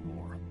shit no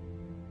more.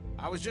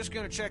 I was just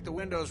gonna check the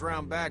windows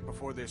round back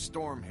before this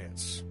storm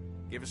hits.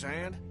 Give us a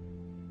hand?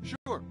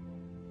 Sure.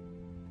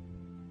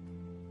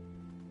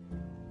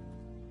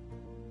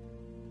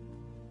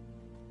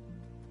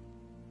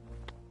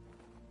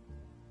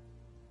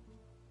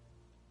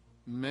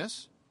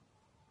 Miss?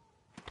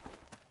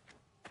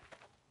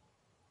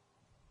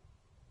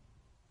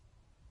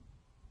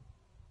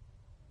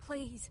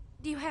 Please,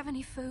 do you have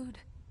any food?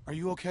 Are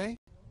you okay?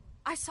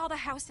 I saw the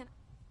house and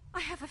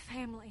I have a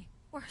family.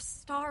 We're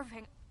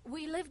starving.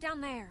 We live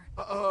down there.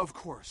 Of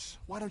course.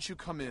 Why don't you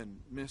come in,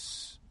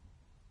 Miss...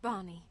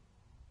 Bonnie.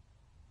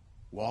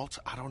 Walt,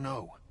 I don't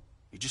know.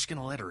 You just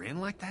gonna let her in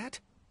like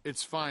that?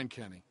 It's fine,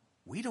 Kenny.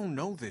 We don't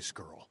know this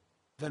girl.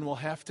 Then we'll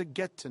have to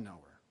get to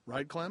know her.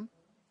 Right, Clem?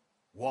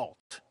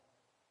 Walt.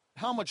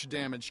 How much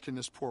damage can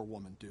this poor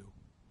woman do?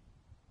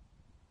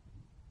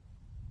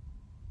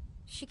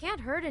 She can't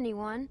hurt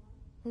anyone.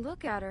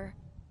 Look at her.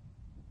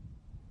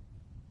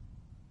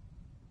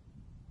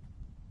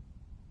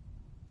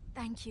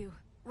 Thank you.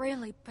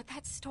 Really, but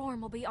that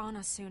storm will be on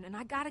us soon, and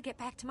I gotta get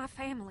back to my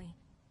family.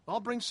 I'll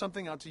bring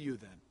something out to you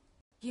then.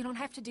 You don't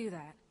have to do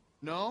that.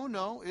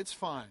 No, it's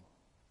fine.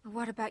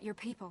 What about your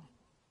people?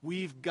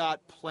 We've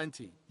got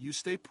plenty. You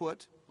stay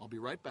put. I'll be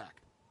right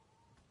back.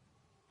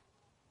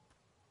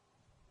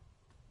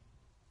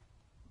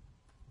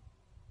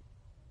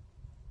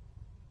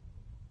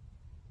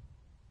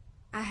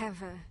 I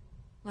have a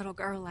little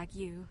girl like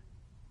you.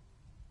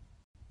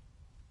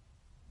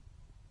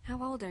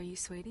 How old are you,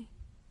 sweetie?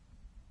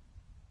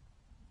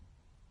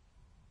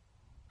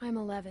 I'm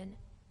 11.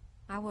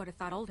 I would have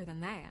thought older than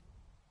that.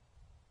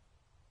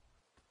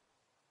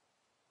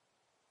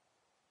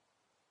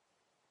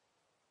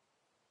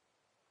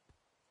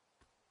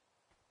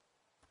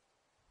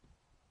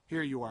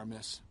 Here you are,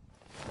 miss.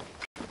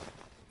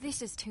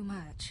 This is too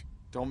much.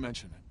 Don't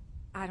mention it.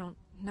 I don't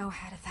know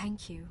how to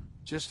thank you.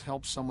 Just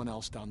help someone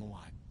else down the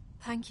line.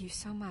 Thank you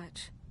so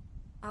much.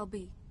 I'll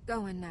be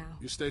going now.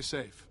 You stay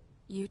safe.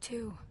 You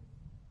too.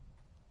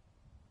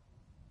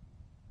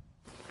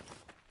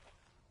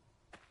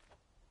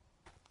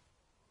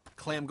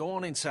 Clem, go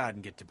on inside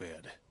and get to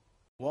bed.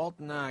 Walt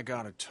and I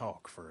gotta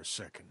talk for a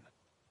second.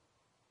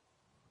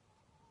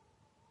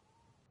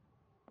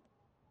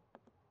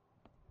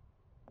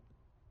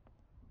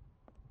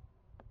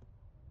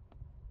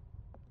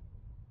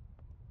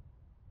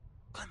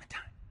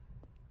 Clementine,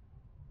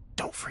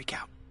 don't freak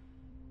out.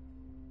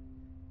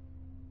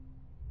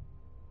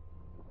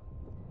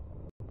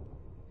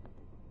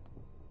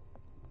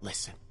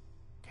 Listen,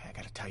 okay, I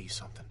gotta tell you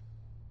something.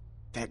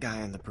 That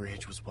guy on the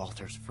bridge was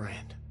Walter's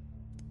friend.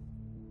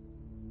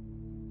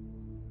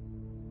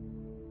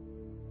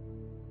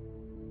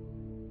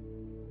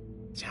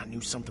 See, I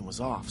knew something was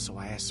off, so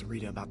I asked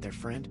Sarita about their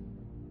friend.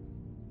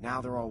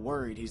 Now they're all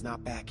worried he's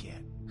not back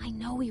yet. I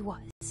know he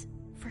was.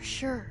 For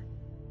sure.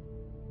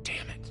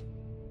 Damn it.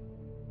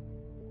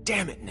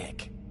 Damn it,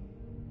 Nick.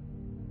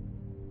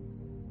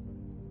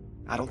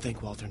 I don't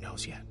think Walter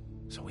knows yet,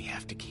 so we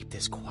have to keep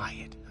this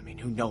quiet. I mean,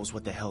 who knows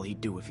what the hell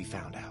he'd do if he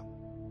found out.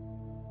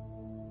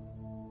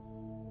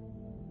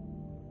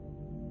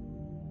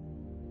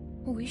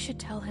 We should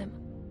tell him.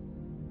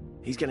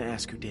 He's gonna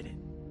ask who did it,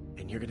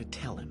 and you're gonna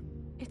tell him.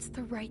 It's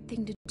the right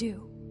thing to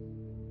do.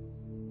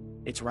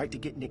 It's right to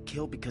get Nick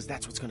killed because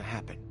that's what's gonna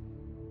happen.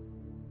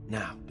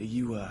 Now, do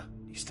you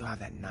still have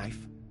that knife?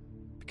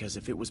 Because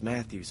if it was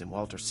Matthews and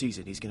Walter sees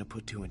it, he's gonna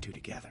put two and two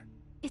together.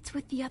 It's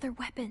with the other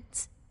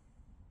weapons.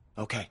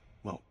 Okay,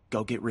 well,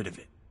 go get rid of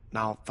it. And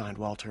I'll find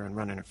Walter and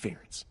run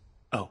interference.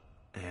 Oh,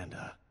 and,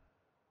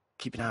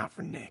 keep an eye out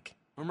for Nick.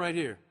 I'm right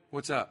here.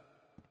 What's up?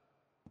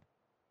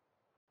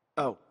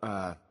 Oh,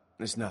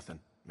 there's nothing,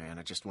 man.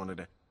 I just wanted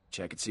to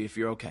check and see if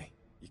you're okay.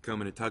 You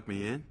coming to tuck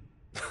me in?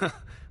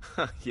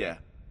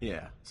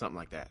 Yeah, something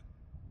like that.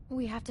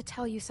 We have to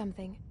tell you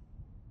something.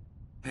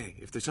 Hey,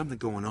 if there's something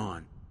going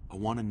on, I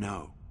want to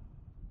know.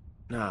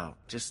 No,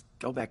 just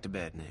go back to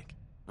bed, Nick.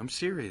 I'm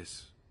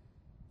serious.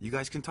 You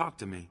guys can talk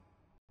to me.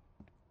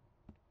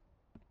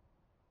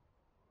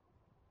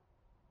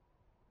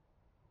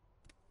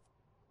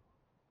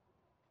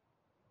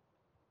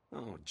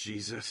 Oh,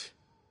 Jesus.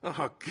 Oh,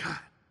 God.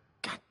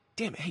 God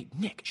damn it. Hey,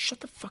 Nick, shut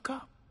the fuck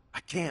up.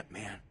 I can't,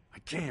 man. I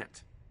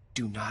can't.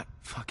 Do not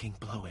fucking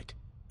blow it.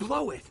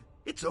 Blow it?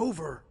 It's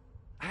over.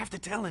 I have to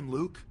tell him,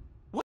 Luke.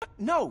 What?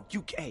 No,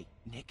 hey,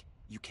 Nick,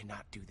 you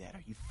cannot do that.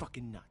 Are you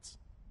fucking nuts?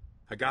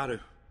 I gotta.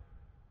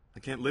 I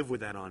can't live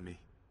with that on me.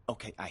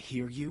 Okay, I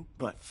hear you,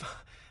 but,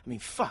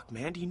 fuck,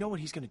 man. Do you know what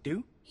he's gonna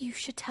do? You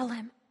should tell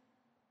him.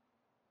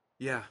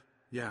 Yeah.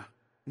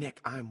 Nick,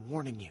 I'm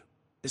warning you.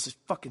 This is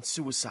fucking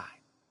suicide.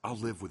 I'll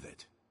live with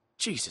it.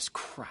 Jesus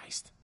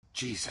Christ.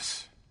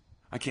 Jesus.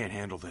 I can't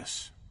handle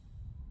this.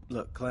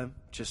 Look, Clem,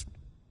 just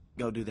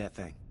go do that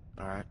thing,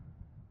 all right?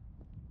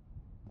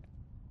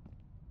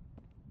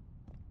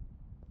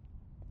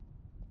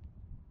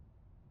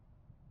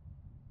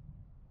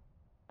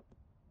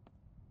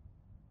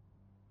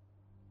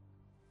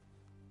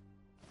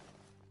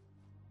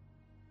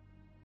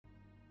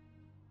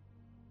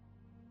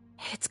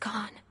 It's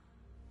gone.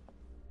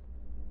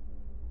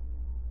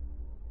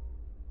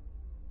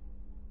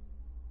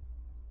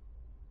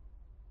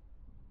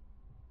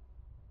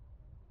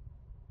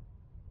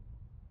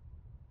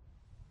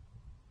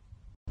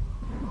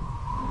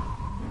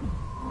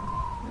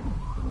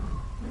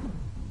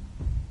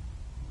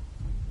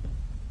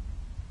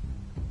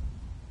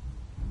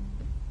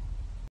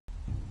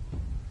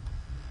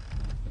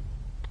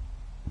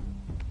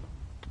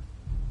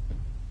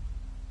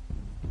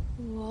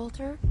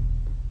 Walter?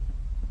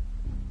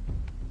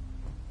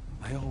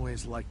 I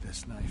always liked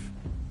this knife.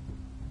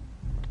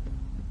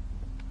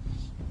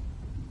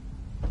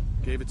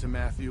 Gave it to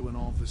Matthew when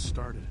all this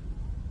started.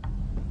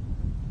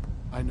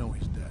 I know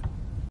he's dead.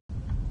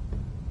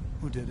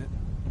 Who did it?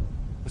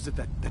 Was it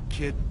that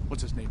kid?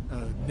 What's his name?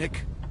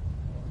 Nick?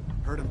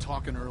 Heard him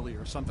talking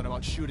earlier, something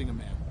about shooting a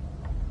man.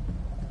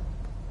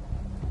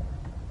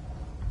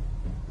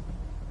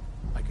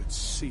 I could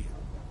see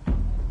it.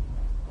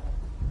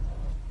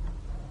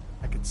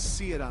 I could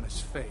see it on his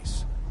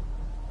face.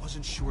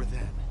 Wasn't sure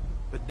then.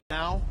 But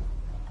now...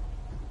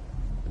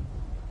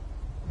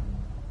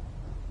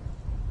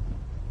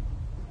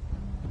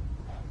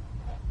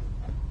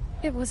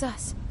 It was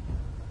us.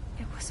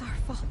 It was our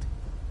fault.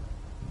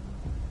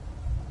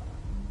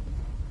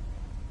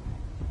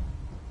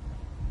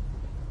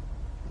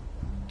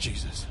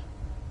 Jesus.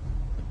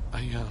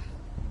 I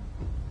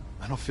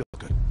don't feel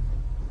good.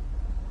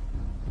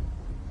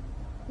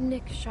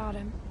 Nick shot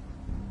him.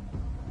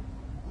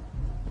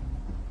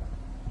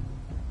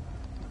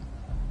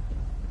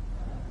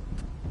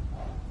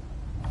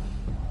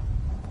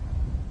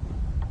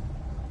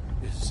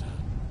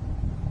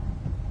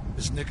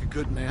 Is Nick a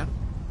good man?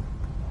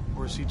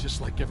 Or is he just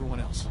like everyone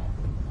else?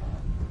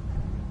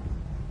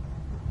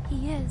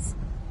 He is.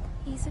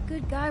 He's a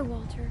good guy,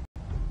 Walter.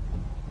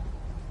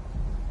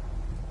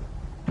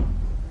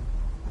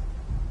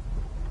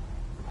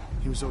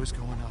 He was always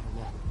going out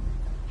alone.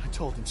 I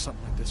told him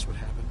something like this would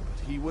happen,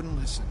 but he wouldn't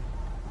listen.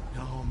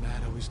 No,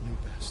 Matt always knew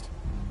best.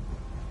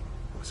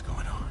 What's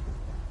going on?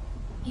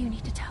 You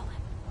need to tell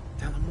him.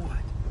 Tell him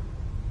what?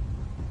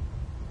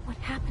 What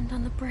happened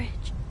on the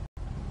bridge.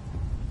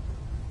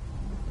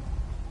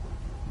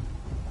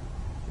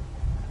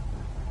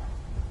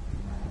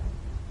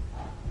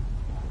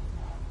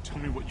 Tell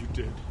me what you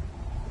did.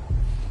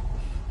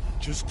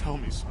 Just tell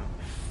me, son.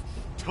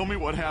 Tell me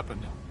what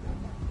happened.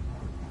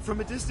 From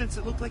a distance,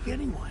 it looked like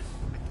anyone.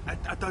 I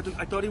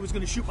thought he was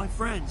going to shoot my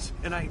friends,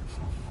 and I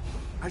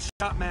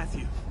shot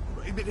Matthew.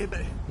 But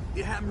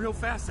it happened real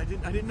fast. I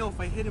didn't know if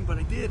I hit him, but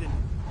I did, and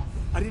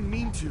I didn't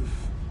mean to.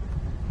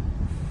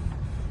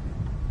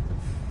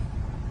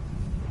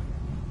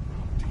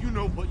 Do you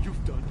know what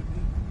you've done to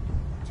me?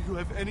 Do you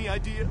have any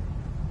idea?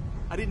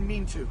 I didn't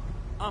mean to.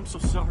 I'm so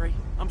sorry.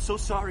 I'm so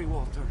sorry,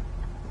 Walter.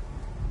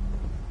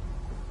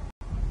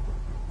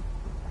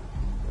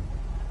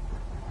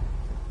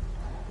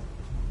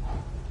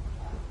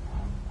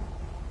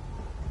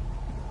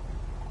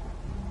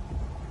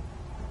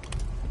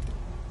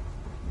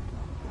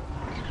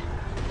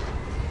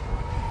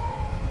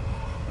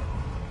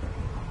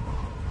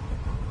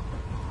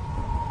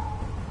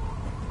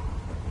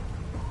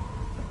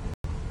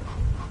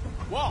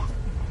 Walt,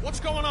 what's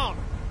going on?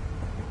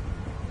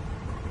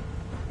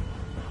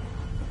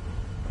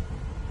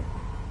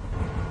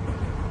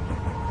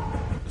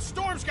 The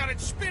storm's got it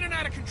spinning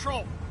out of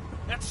control.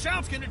 That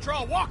sound's gonna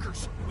draw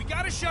walkers. We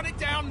gotta shut it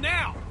down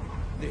now.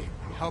 Nick,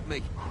 help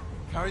me.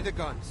 Carry the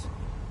guns.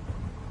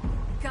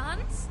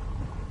 Guns?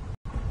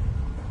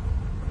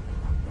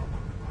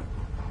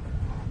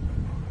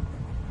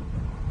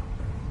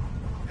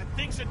 That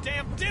thing's a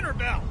damn dinner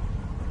bell.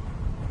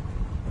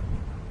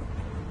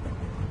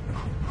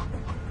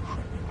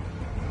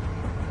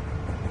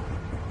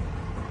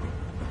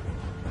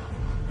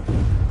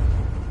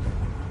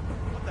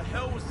 What the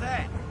hell was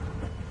that?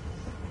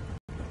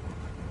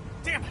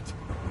 Damn it!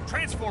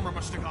 Transformer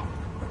must have gone.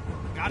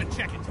 Gotta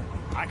check it.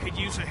 I could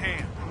use a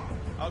hand.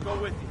 I'll go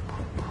with you.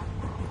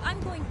 I'm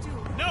going to.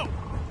 No!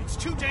 It's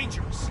too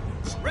dangerous.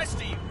 Rest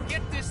of you,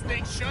 get this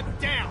thing shut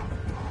down.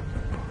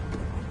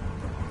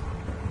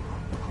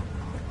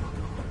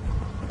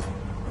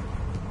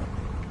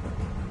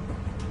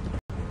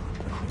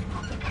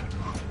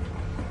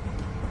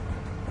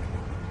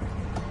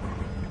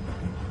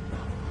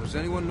 Does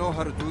anyone know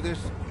how to do this?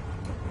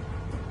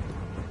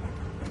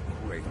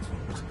 Great.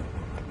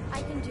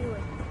 I can do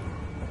it.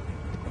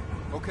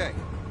 Okay,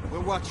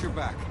 we'll watch your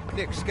back.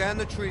 Nick, scan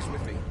the trees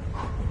with me.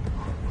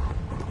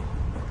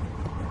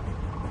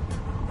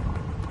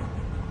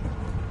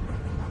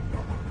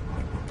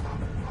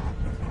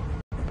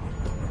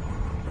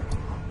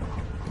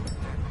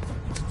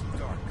 It's too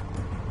dark.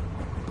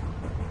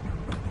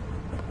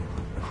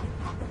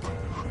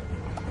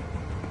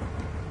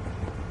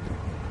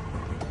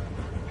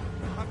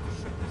 Have to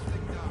shut this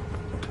thing down.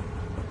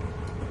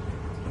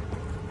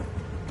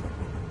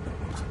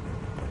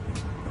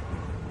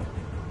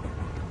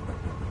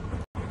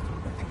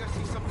 I think I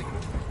see something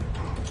moving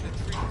in the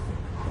trees.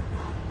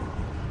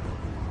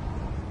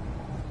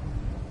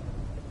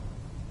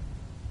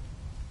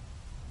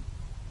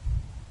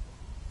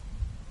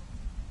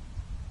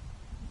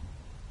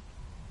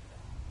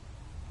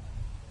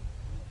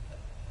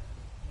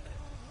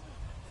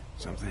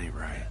 Something ain't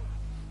right.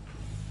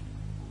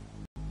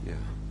 Yeah.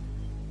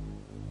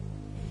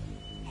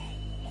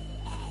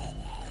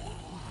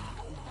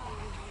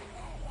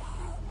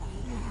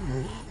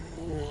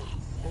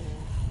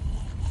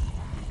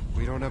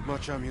 We don't have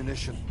much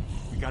ammunition.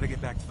 We gotta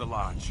get back to the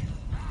lodge.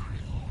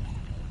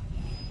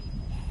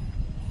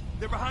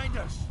 They're behind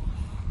us!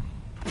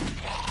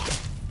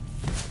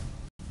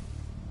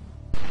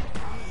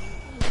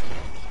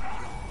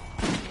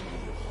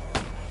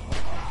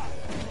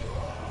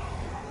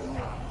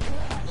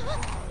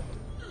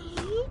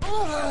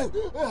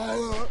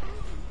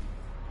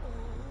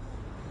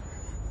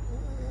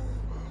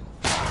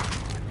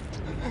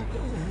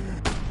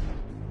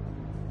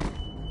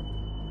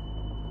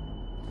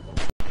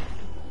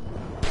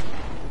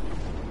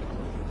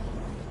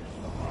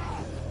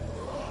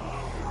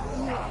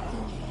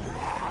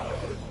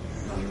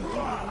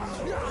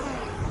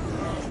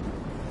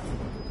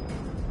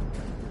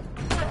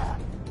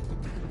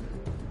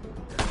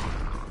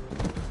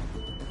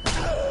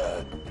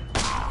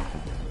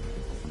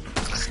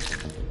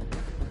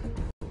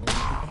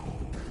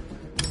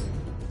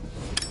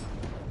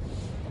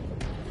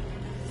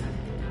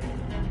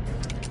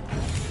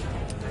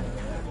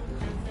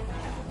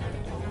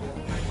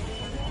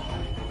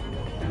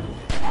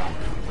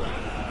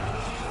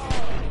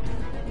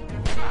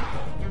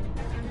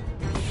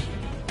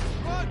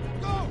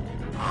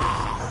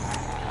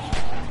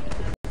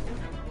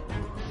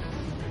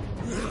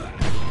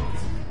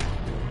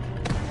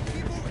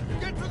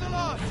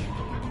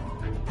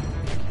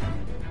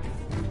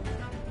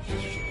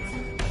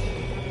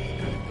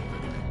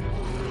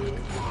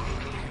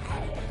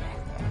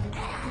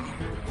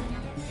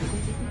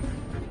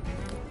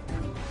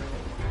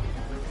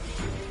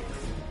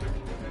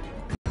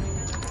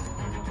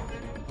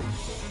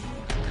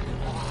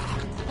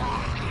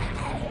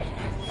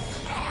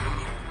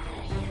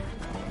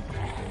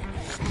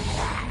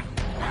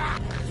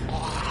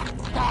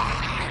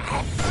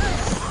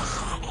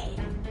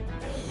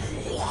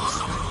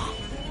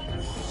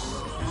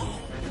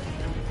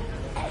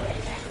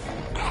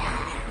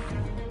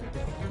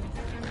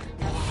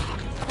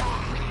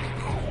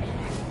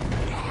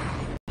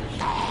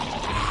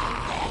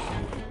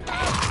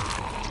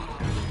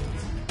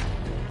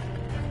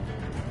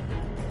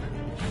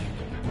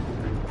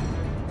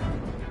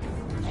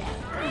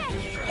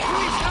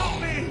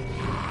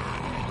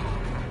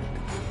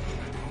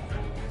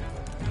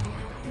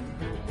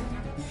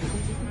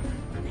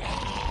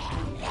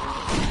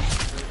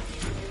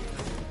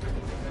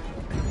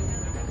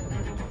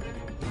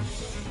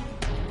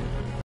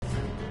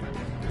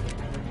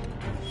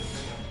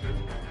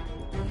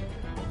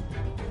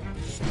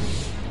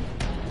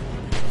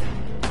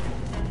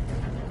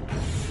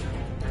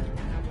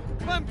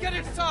 Clem, get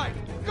inside!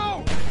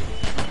 Go!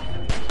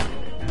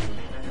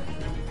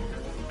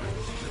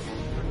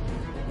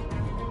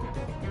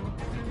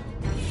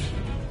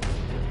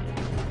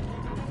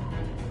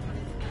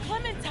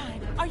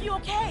 Clementine, are you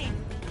okay?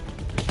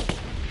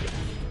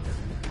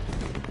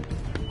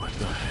 What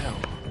the hell?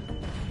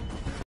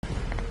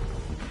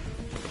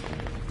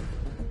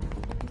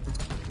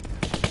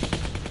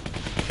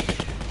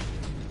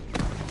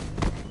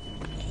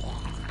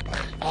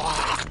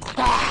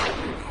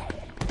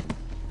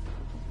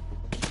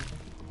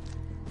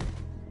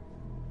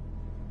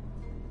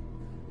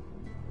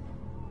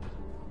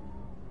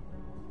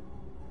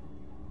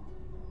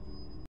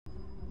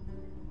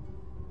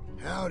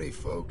 Howdy,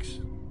 folks.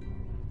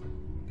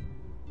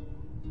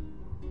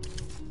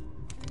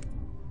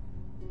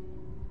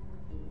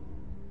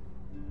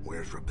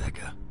 Where's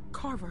Rebecca?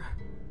 Carver.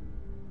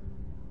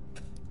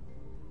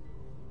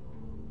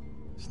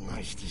 It's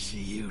nice to see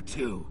you,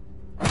 too.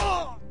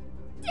 Oh!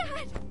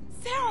 Dad!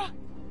 Sarah!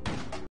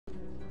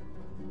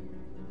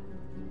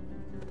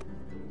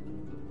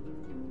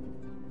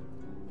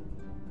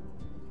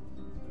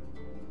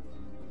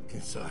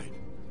 Inside.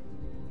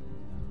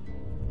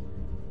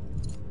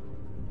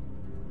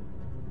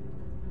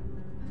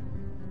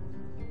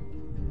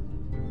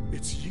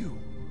 It's you.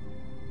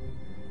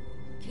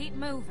 Keep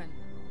moving.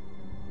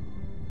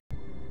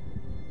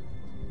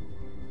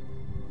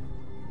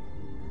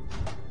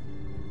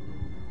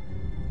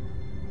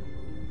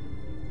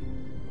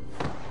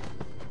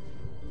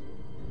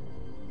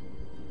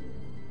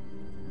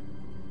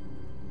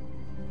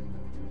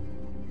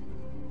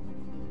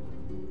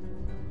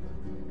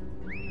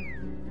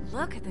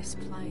 Look at this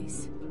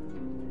place.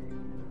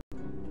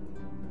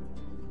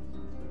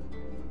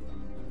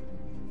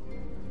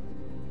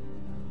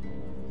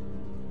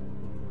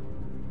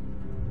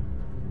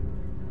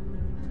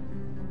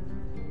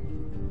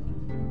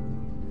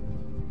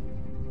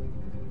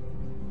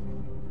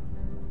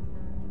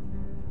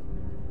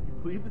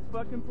 Believe this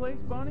fucking place,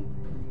 Bonnie?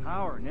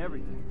 Power and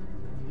everything.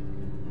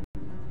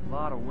 A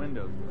lot of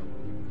windows,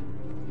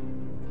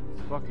 though.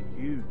 It's fucking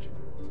huge.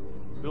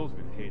 Bill's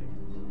gonna hate it.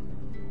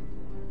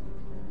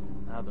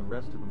 Now the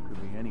rest of them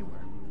could be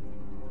anywhere.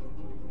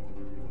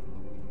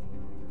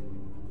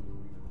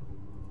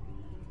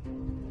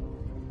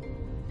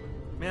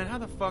 Man, how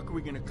the fuck are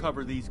we gonna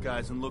cover these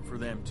guys and look for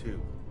them,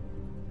 too?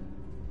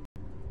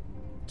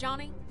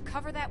 Johnny,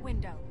 cover that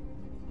window.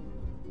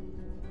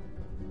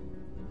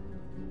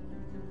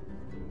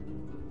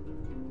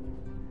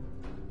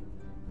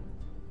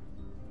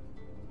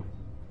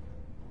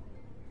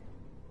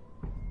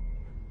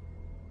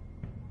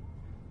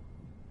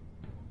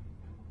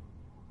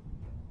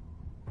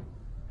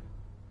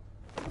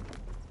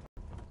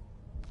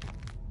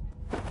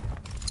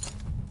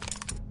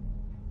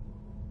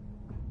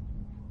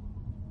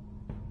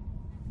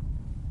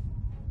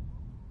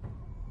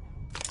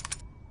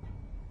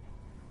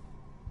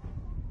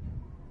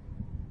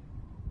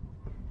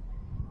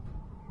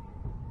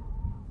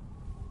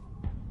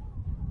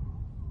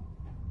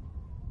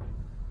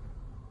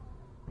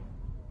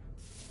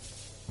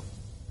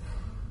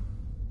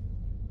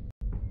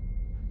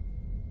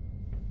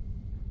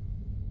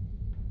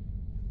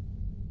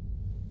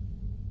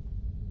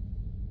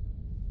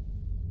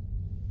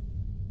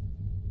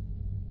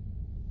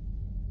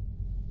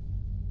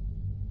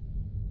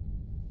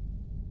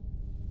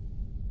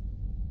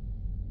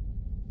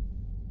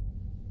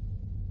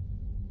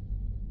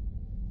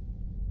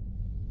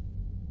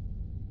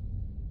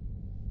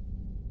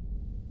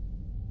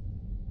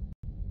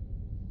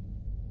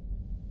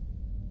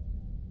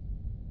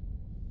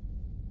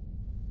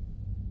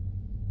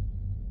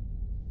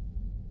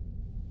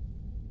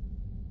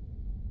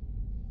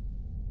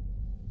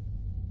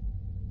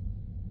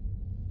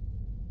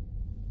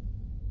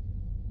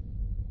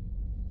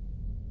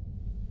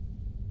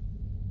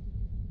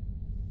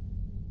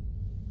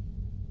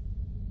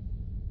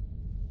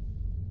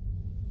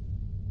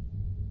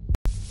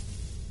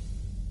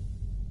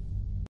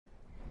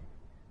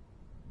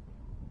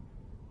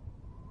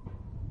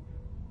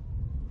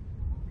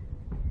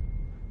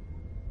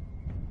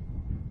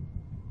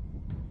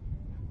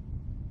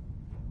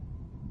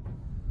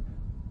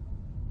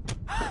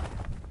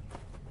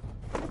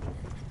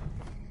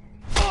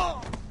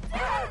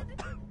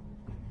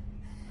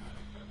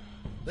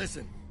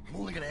 Listen, I'm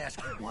only gonna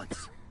ask you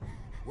once.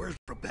 Where's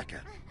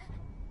Rebecca?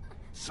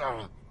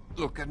 Sarah,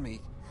 look at me.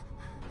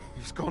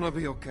 He's gonna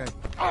be okay.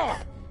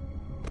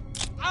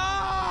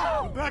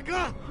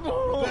 Rebecca!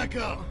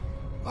 Rebecca!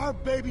 Our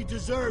baby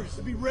deserves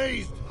to be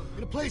raised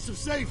in a place of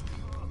safety.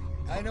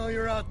 I know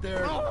you're out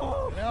there.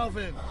 And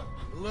Alvin,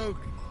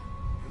 Luke,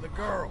 and the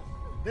girl.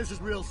 This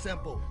is real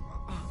simple.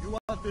 You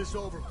want this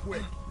over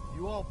quick.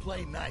 You all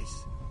play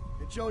nice.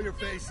 And show your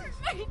faces.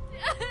 My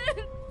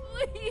dad,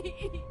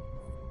 please.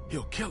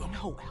 He'll kill him.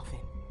 No,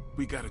 Alvin.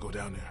 We gotta go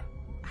down there.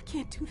 I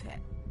can't do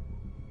that.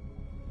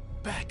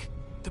 Beck,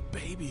 the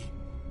baby.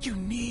 You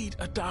need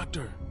a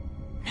doctor.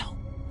 No.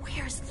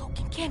 Where's Luke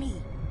and Kenny?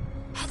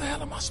 How the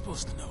hell am I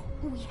supposed to know?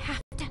 We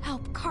have to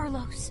help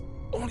Carlos.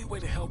 Only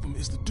way to help him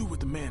is to do what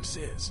the man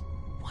says.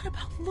 What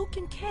about Luke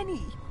and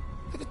Kenny?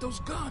 Look at those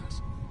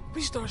guns. If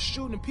we start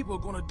shooting, people are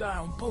gonna die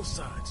on both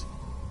sides.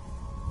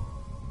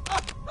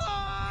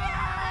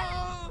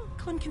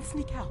 Clem can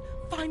sneak out.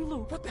 Find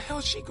Luke. What the hell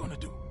is she gonna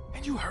do?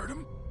 And you heard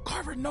him.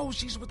 Carver knows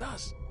she's with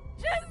us.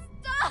 Just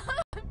stop!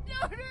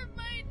 Don't hurt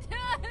my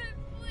dad,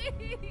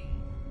 please!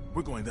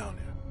 We're going down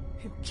there.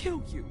 He'll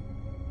kill you.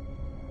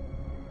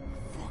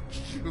 Fuck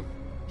you.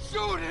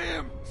 Shoot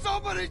him!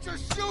 Somebody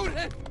just shoot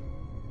him!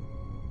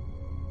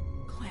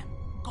 Clem,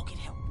 go get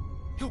help.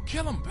 He'll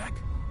kill him, Beck.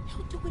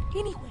 He'll do it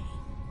anyway.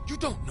 You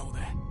don't know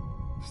that.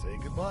 Say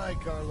goodbye,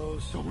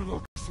 Carlos. Don't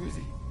look,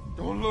 sweetie.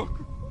 Don't look.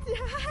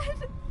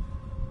 Dad!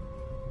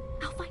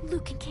 I'll find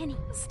Luke and Kenny.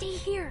 Stay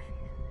here.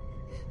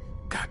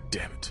 God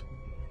damn it.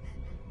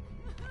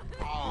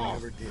 You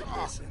never did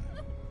listen.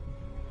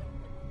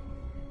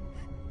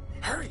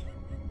 Hurry!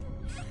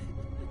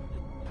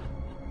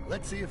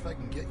 Let's see if I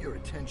can get your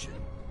attention.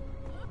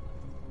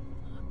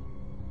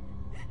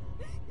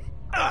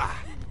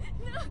 Ah!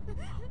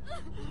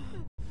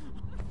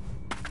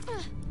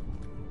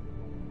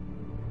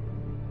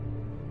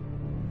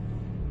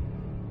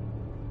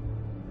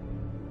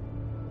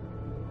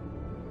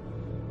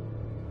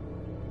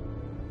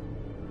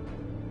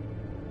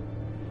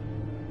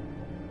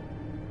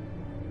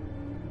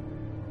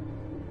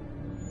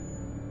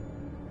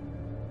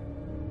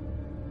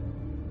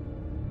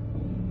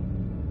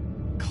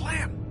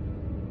 Clem!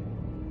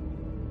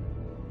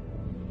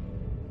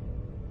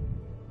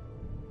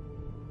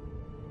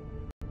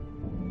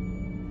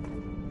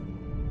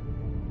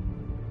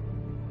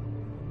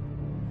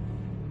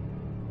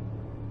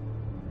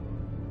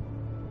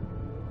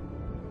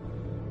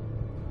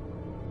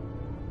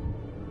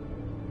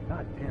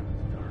 God damn,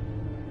 it's dark.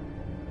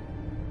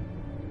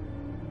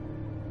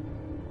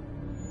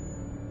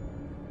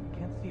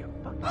 Can't see a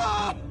fucking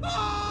thing.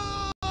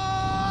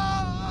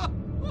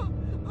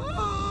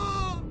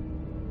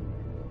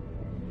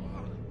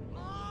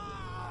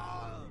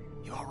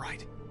 You all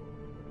right?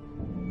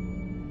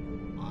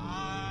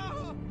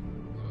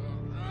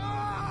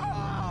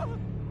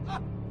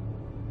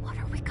 What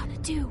are we gonna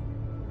do?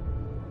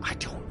 I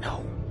don't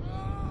know.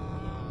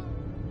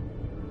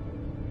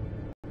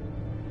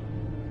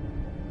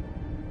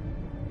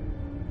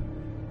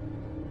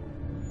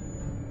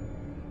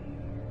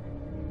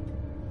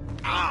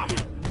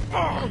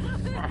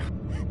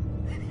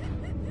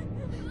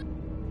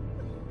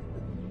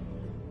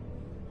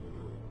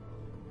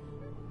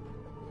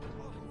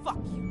 Fuck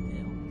you,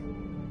 Bill.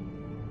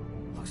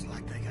 Looks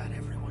like they got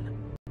everyone.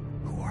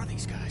 Who are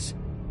these guys?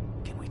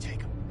 Can we take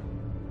them?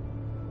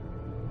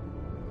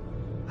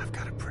 I've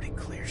got a pretty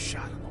clear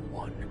shot on the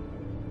one.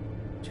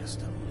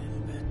 Just a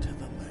little bit to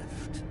the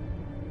left.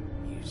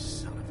 You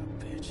son of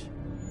a bitch.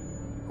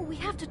 We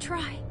have to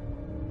try.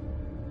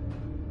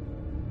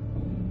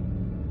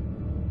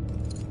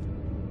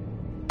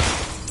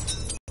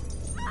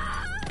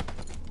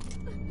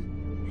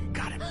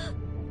 Got him.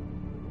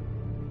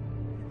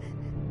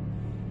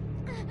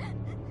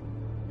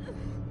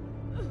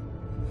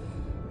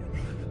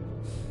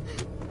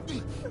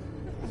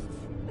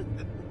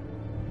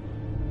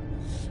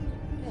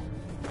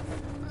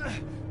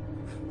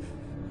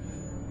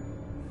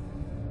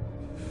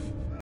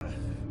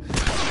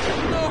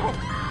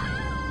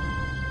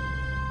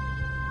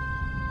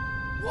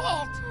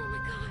 Walt! Oh my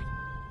god.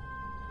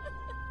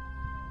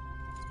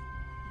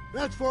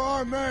 That's for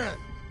our man.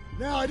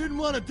 Now, I didn't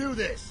want to do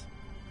this,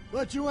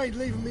 but you ain't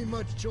leaving me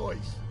much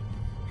choice.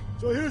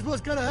 So here's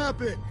what's gonna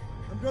happen.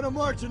 I'm gonna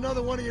march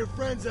another one of your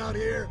friends out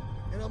here,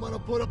 and I'm gonna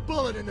put a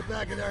bullet in the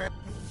back of their head.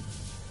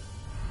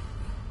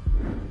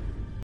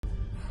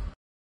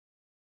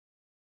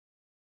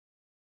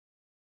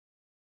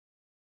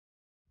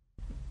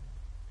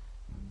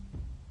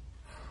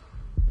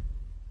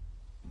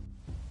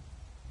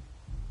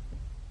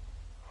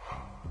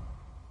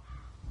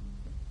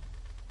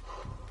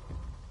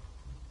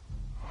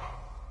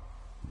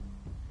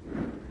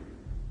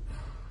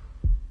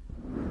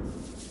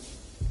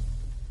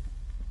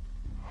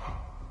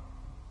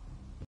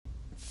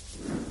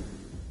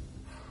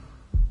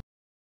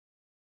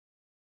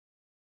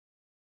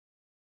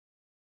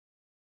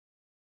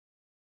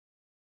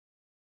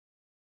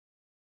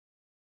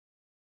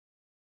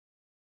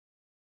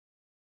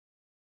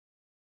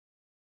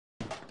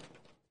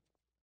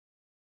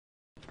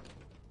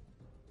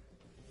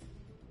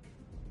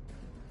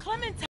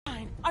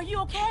 Clementine, are you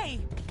okay?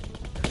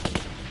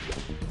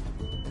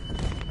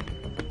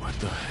 What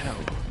the hell?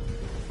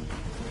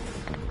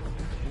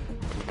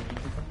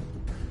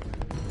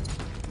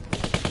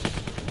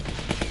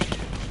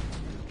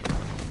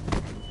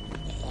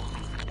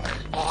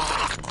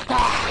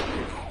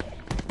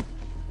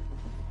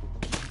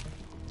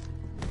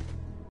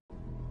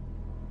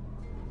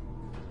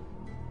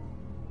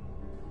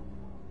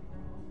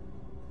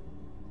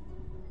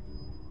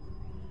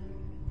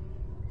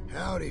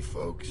 Howdy,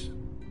 folks.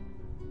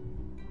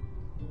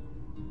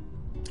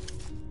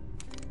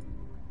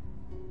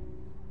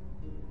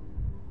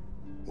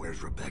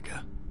 Where's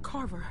Rebecca?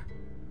 Carver.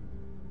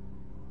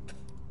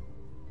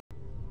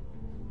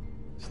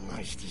 It's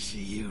nice to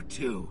see you,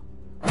 too.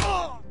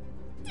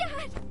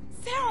 Dad!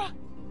 Sarah!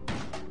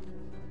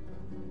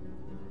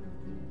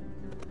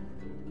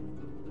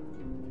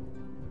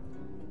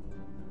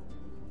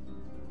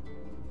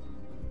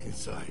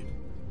 Inside.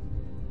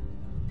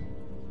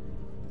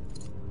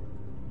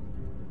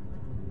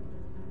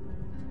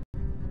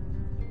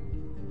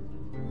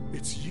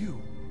 It's you.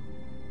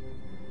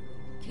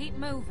 Keep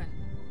moving.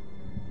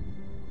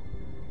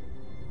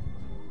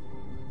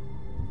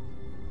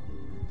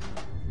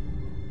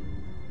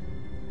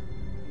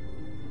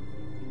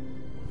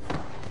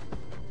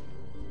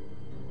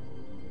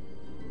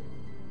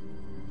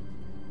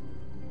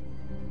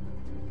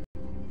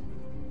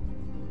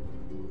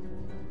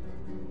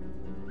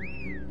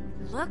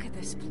 Look at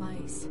this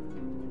place.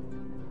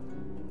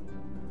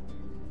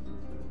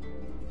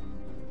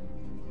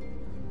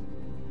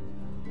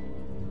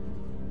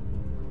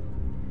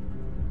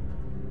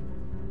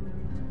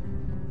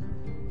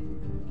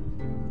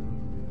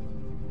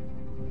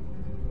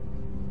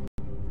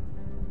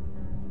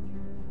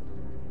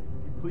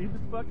 Believe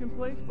this fucking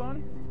place,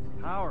 Bonnie?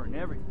 Power and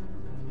everything.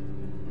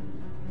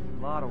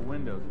 A lot of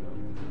windows, though.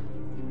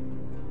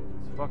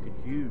 It's fucking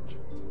huge.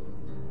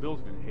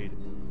 Bill's gonna hate it.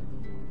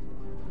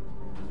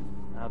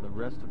 Now the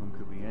rest of them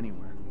could be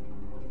anywhere.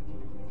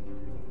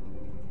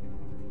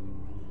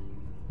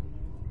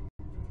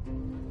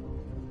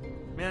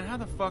 Man, how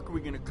the fuck are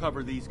we gonna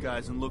cover these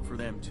guys and look for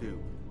them too?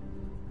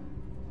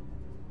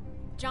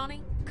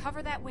 Johnny,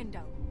 cover that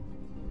window.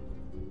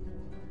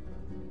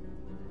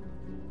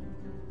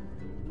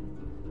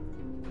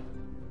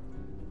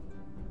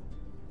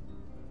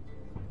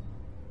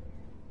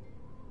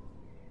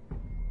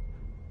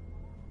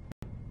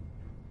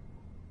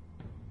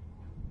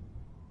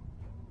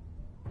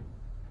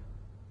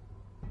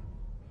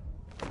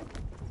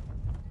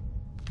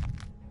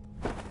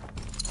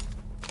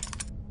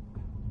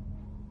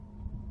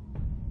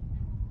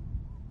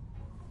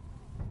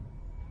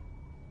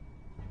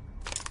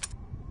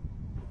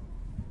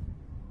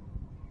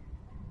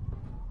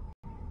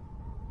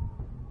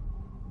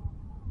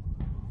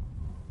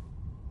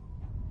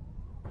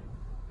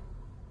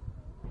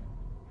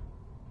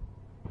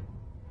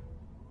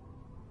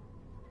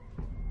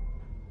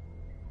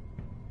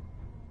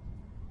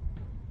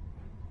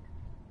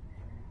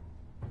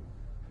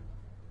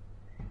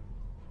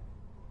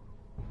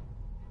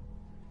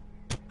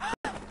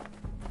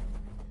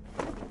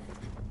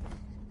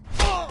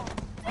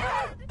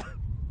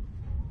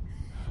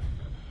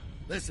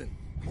 Listen,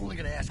 I'm only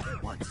gonna ask you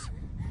once.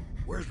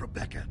 Where's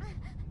Rebecca?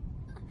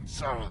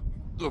 Sarah,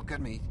 look at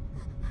me.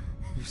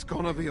 It's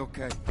gonna be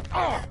okay.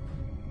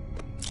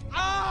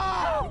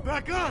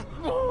 Rebecca!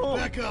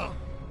 Rebecca!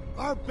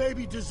 Our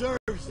baby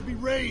deserves to be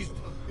raised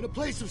in a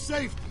place of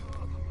safety.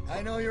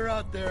 I know you're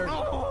out there.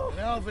 And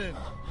Alvin,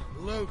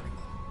 Luke,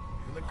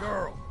 and the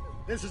girl.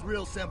 This is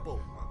real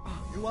simple.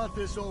 You want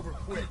this over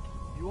quick.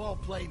 You all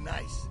play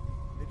nice.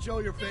 And show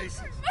your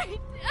faces. My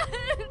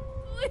dad,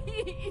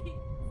 please.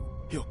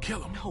 He'll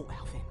kill him. No,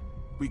 Alvin.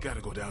 We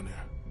gotta go down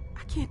there.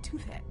 I can't do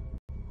that.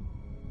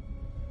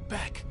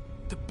 Beck,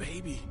 the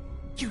baby.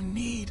 You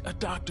need a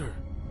doctor.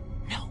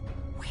 No.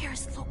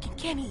 Where's Luke and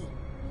Kenny?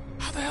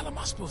 How the hell am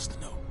I supposed to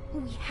know?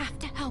 We have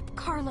to help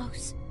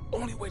Carlos.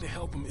 Only way to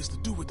help him is to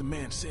do what the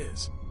man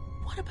says.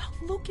 What about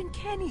Luke and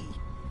Kenny?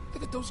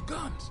 Look at those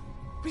guns.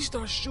 If we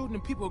start shooting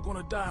and people are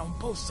gonna die on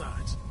both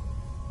sides.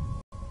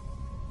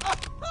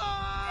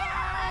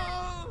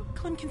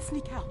 Clem can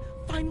sneak out.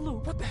 Find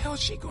Luke. What the hell is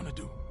she gonna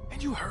do?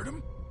 And you heard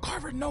him.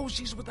 Carver knows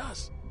she's with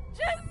us.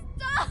 Just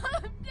stop!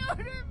 Don't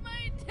hurt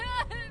my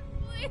dad,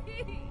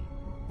 please!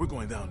 We're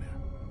going down there.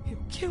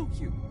 He'll kill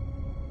you.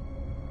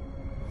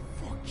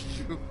 Fuck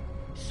you.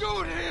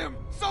 Shoot him!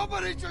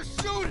 Somebody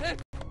just shoot him!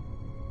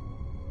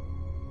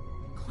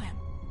 Clem,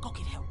 go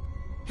get help.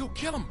 He'll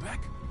kill him,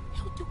 Beck.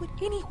 He'll do it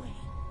anyway.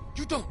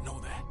 You don't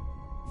know that.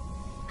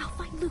 I'll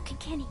find Luke and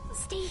Kenny.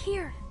 Stay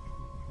here.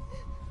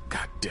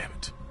 God damn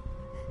it.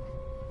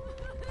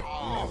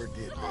 You never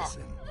did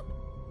listen.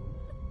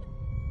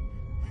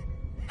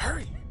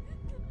 Hurry.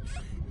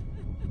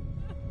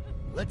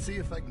 Let's see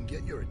if I can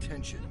get your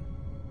attention.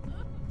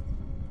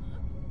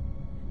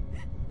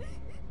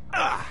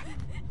 Ah!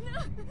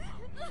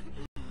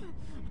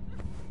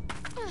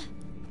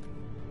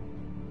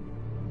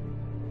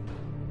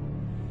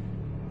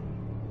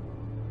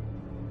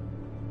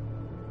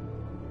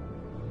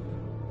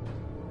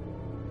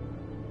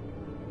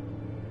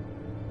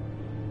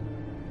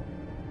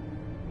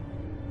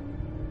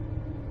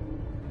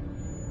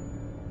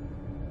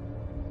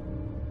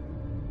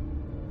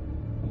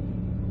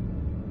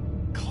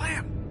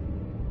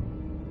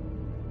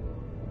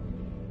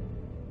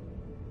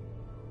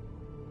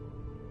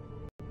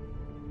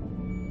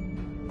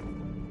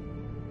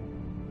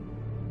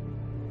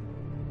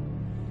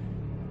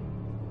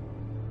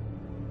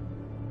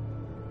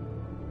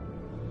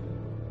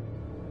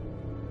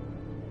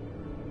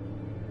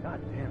 God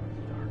damn,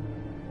 it's dark.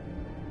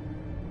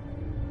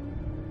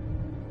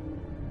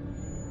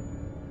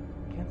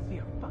 Can't see a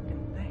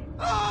fucking thing.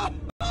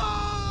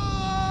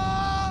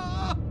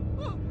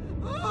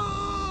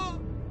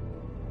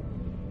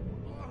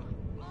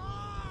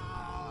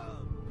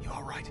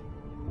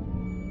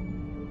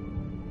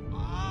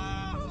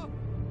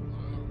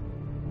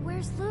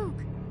 Where's Luke?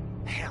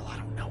 Hell, I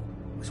don't know.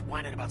 He was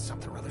whining about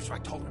something or other, so I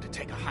told him to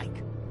take a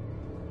hike.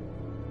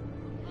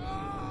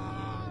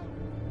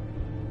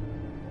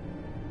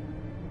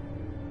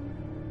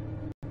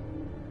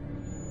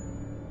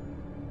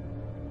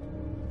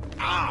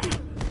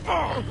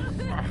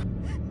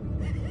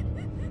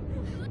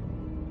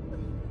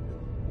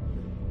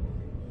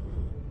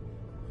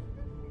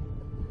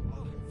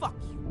 Fuck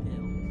you,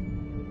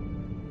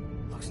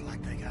 Bill. Looks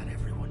like they got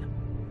everyone.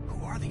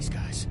 Who are these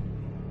guys?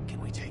 Can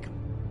we take them?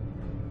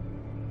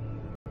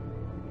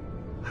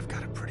 I've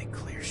got a pretty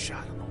clear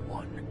shot on the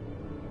one.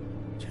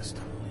 Just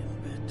a little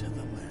bit to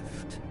the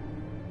left.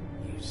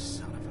 You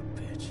son of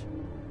a bitch.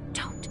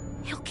 Don't.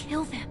 He'll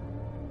kill them.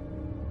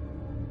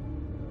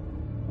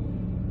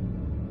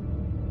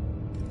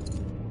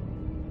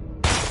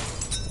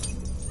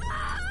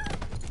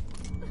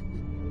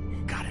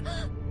 Got him.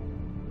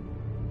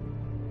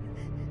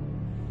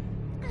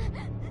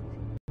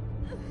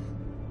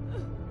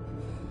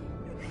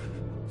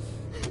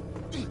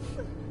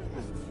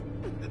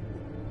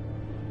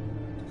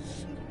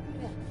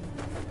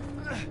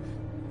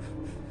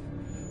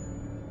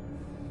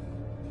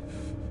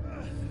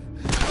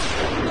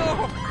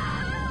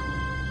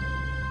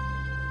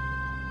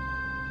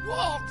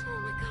 Walt! Oh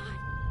my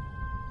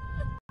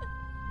god.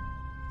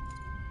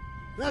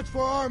 That's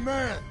for our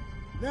man.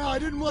 Now, I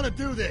didn't want to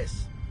do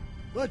this,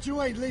 but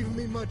you ain't leaving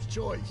me much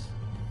choice.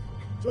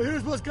 So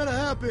here's what's gonna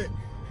happen.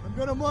 I'm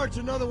gonna march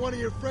another one of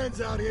your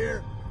friends out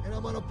here, and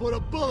I'm gonna put a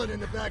bullet in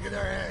the back of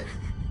their head.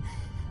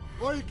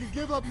 Or you can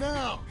give up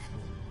now.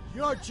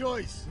 Your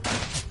choice.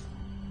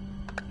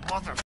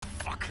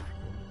 Motherfucker.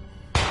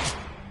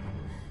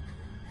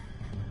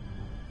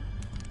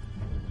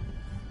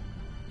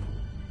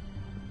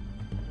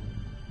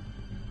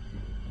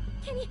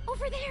 Kenny,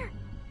 over there.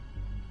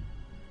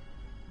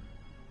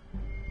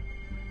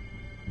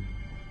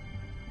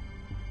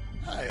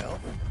 Hi, Elf.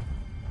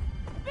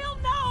 Bill,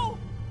 no!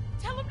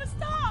 Tell him to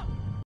stop!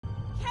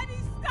 Kenny,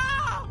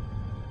 stop!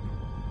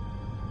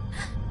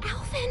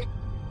 Alvin!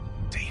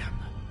 Damn.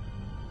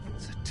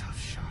 It's a tough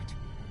shot.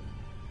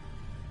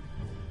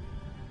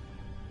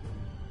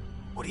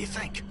 What do you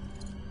think?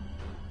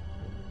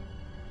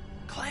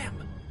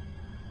 Clem!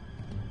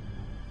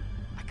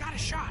 I got a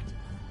shot.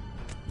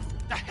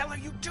 The hell are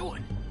you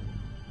doing?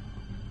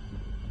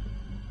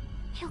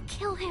 He'll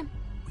kill him.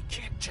 We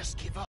can't just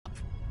give up.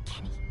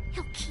 Kenny,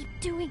 he'll keep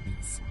doing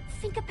this.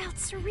 Think about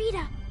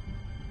Sarita.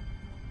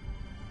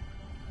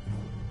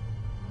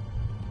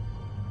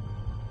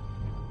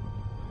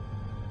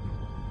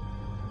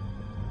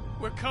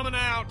 We're coming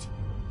out.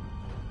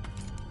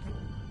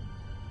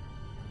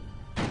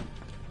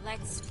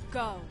 Let's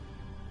go.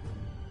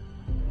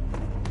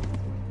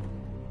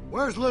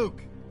 Where's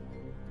Luke?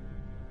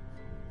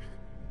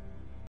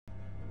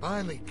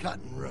 Finally cut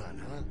and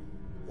run, huh?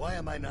 Why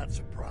am I not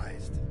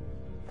surprised?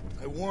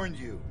 I warned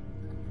you.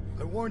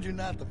 I warned you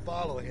not to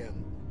follow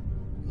him.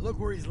 Look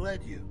where he's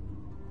led you.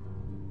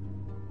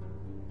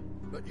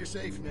 But you're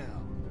safe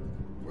now.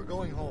 We're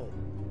going home.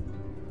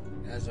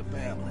 As a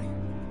family.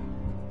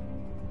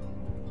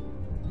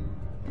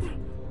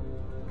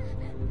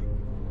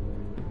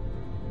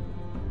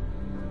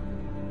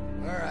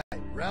 All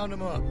right, round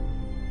them up.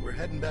 We're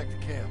heading back to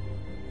camp.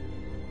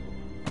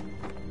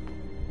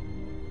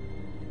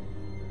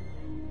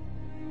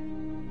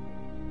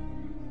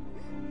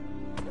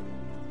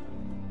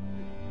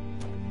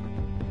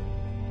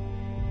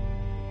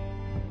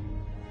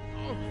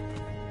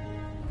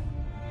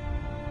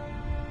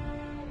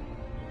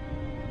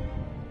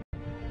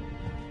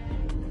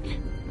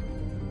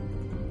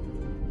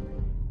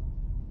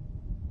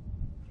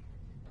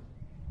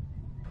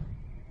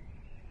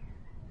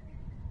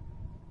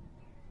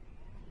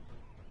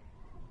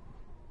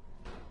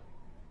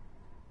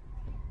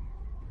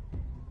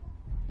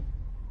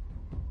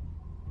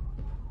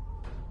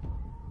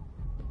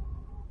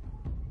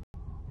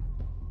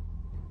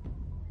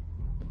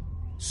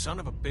 Son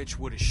of a bitch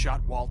would have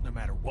shot Walt no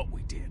matter what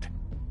we did.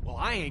 Well,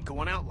 I ain't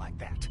going out like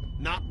that.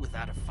 Not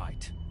without a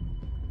fight.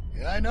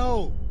 Yeah, I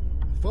know.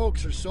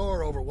 Folks are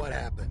sore over what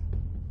happened.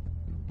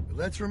 But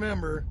let's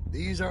remember,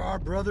 these are our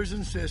brothers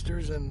and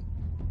sisters, and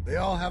they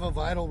all have a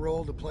vital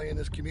role to play in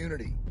this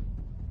community.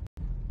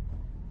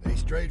 They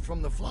strayed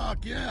from the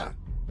flock, yeah.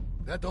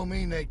 That don't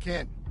mean they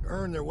can't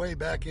earn their way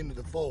back into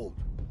the fold.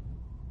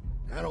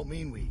 I don't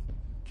mean we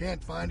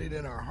can't find it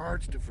in our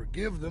hearts to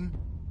forgive them,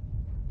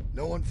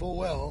 knowing full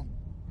well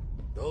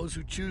those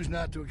who choose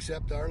not to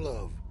accept our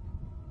love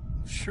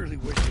surely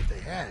wish that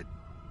they had.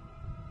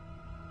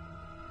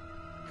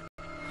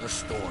 The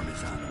storm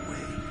is on the way.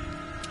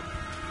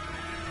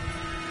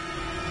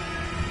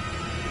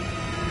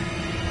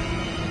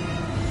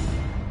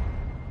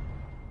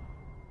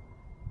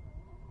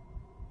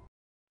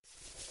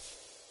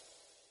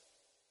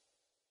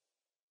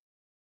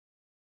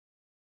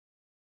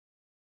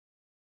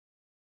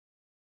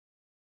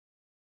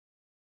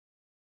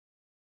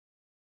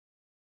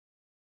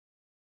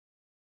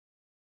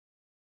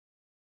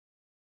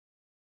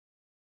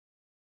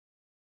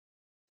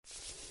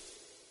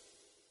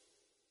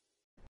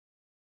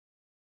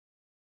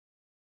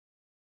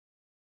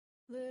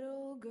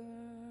 Little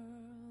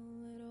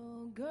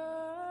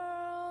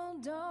girl,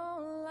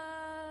 don't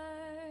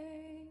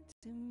lie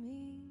to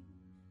me.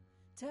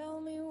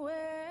 Tell me,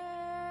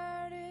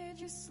 where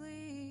did you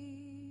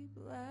sleep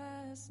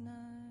last night?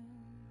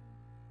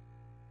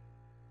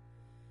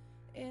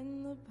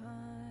 In the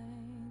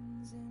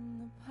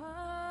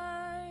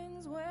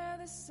pines where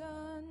the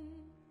sun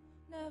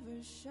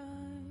never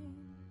shines.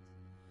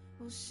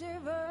 We'll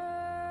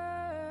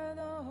shiver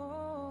the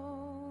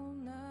whole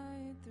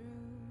night through.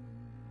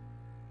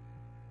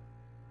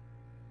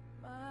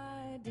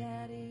 My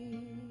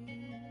daddy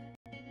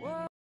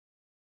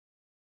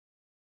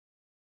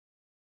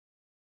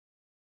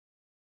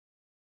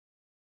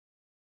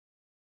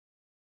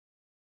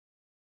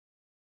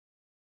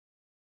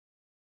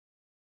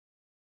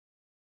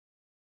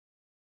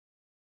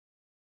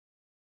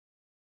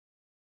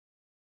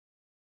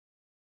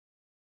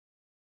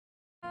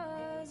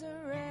was a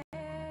railroad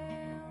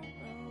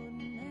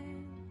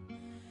man,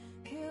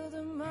 killed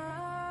a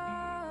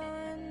mile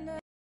and a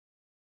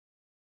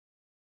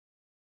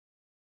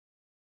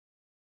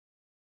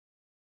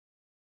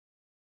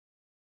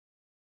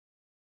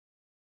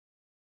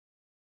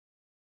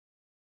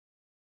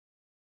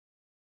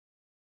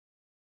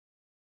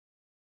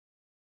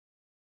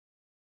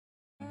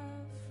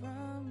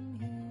from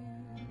here.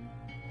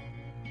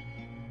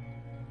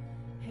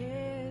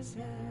 His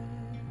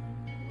head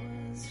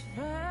was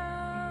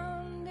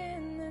found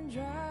in the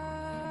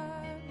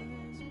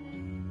driver's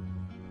wheel.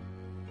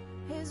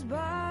 His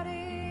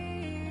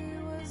body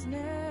was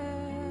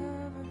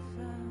never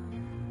found.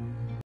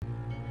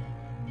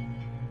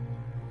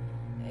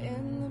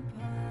 In the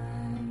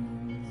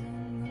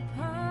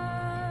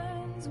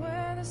pines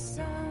where the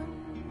sun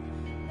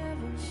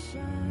never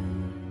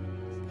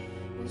shines,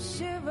 we'll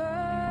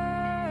shiver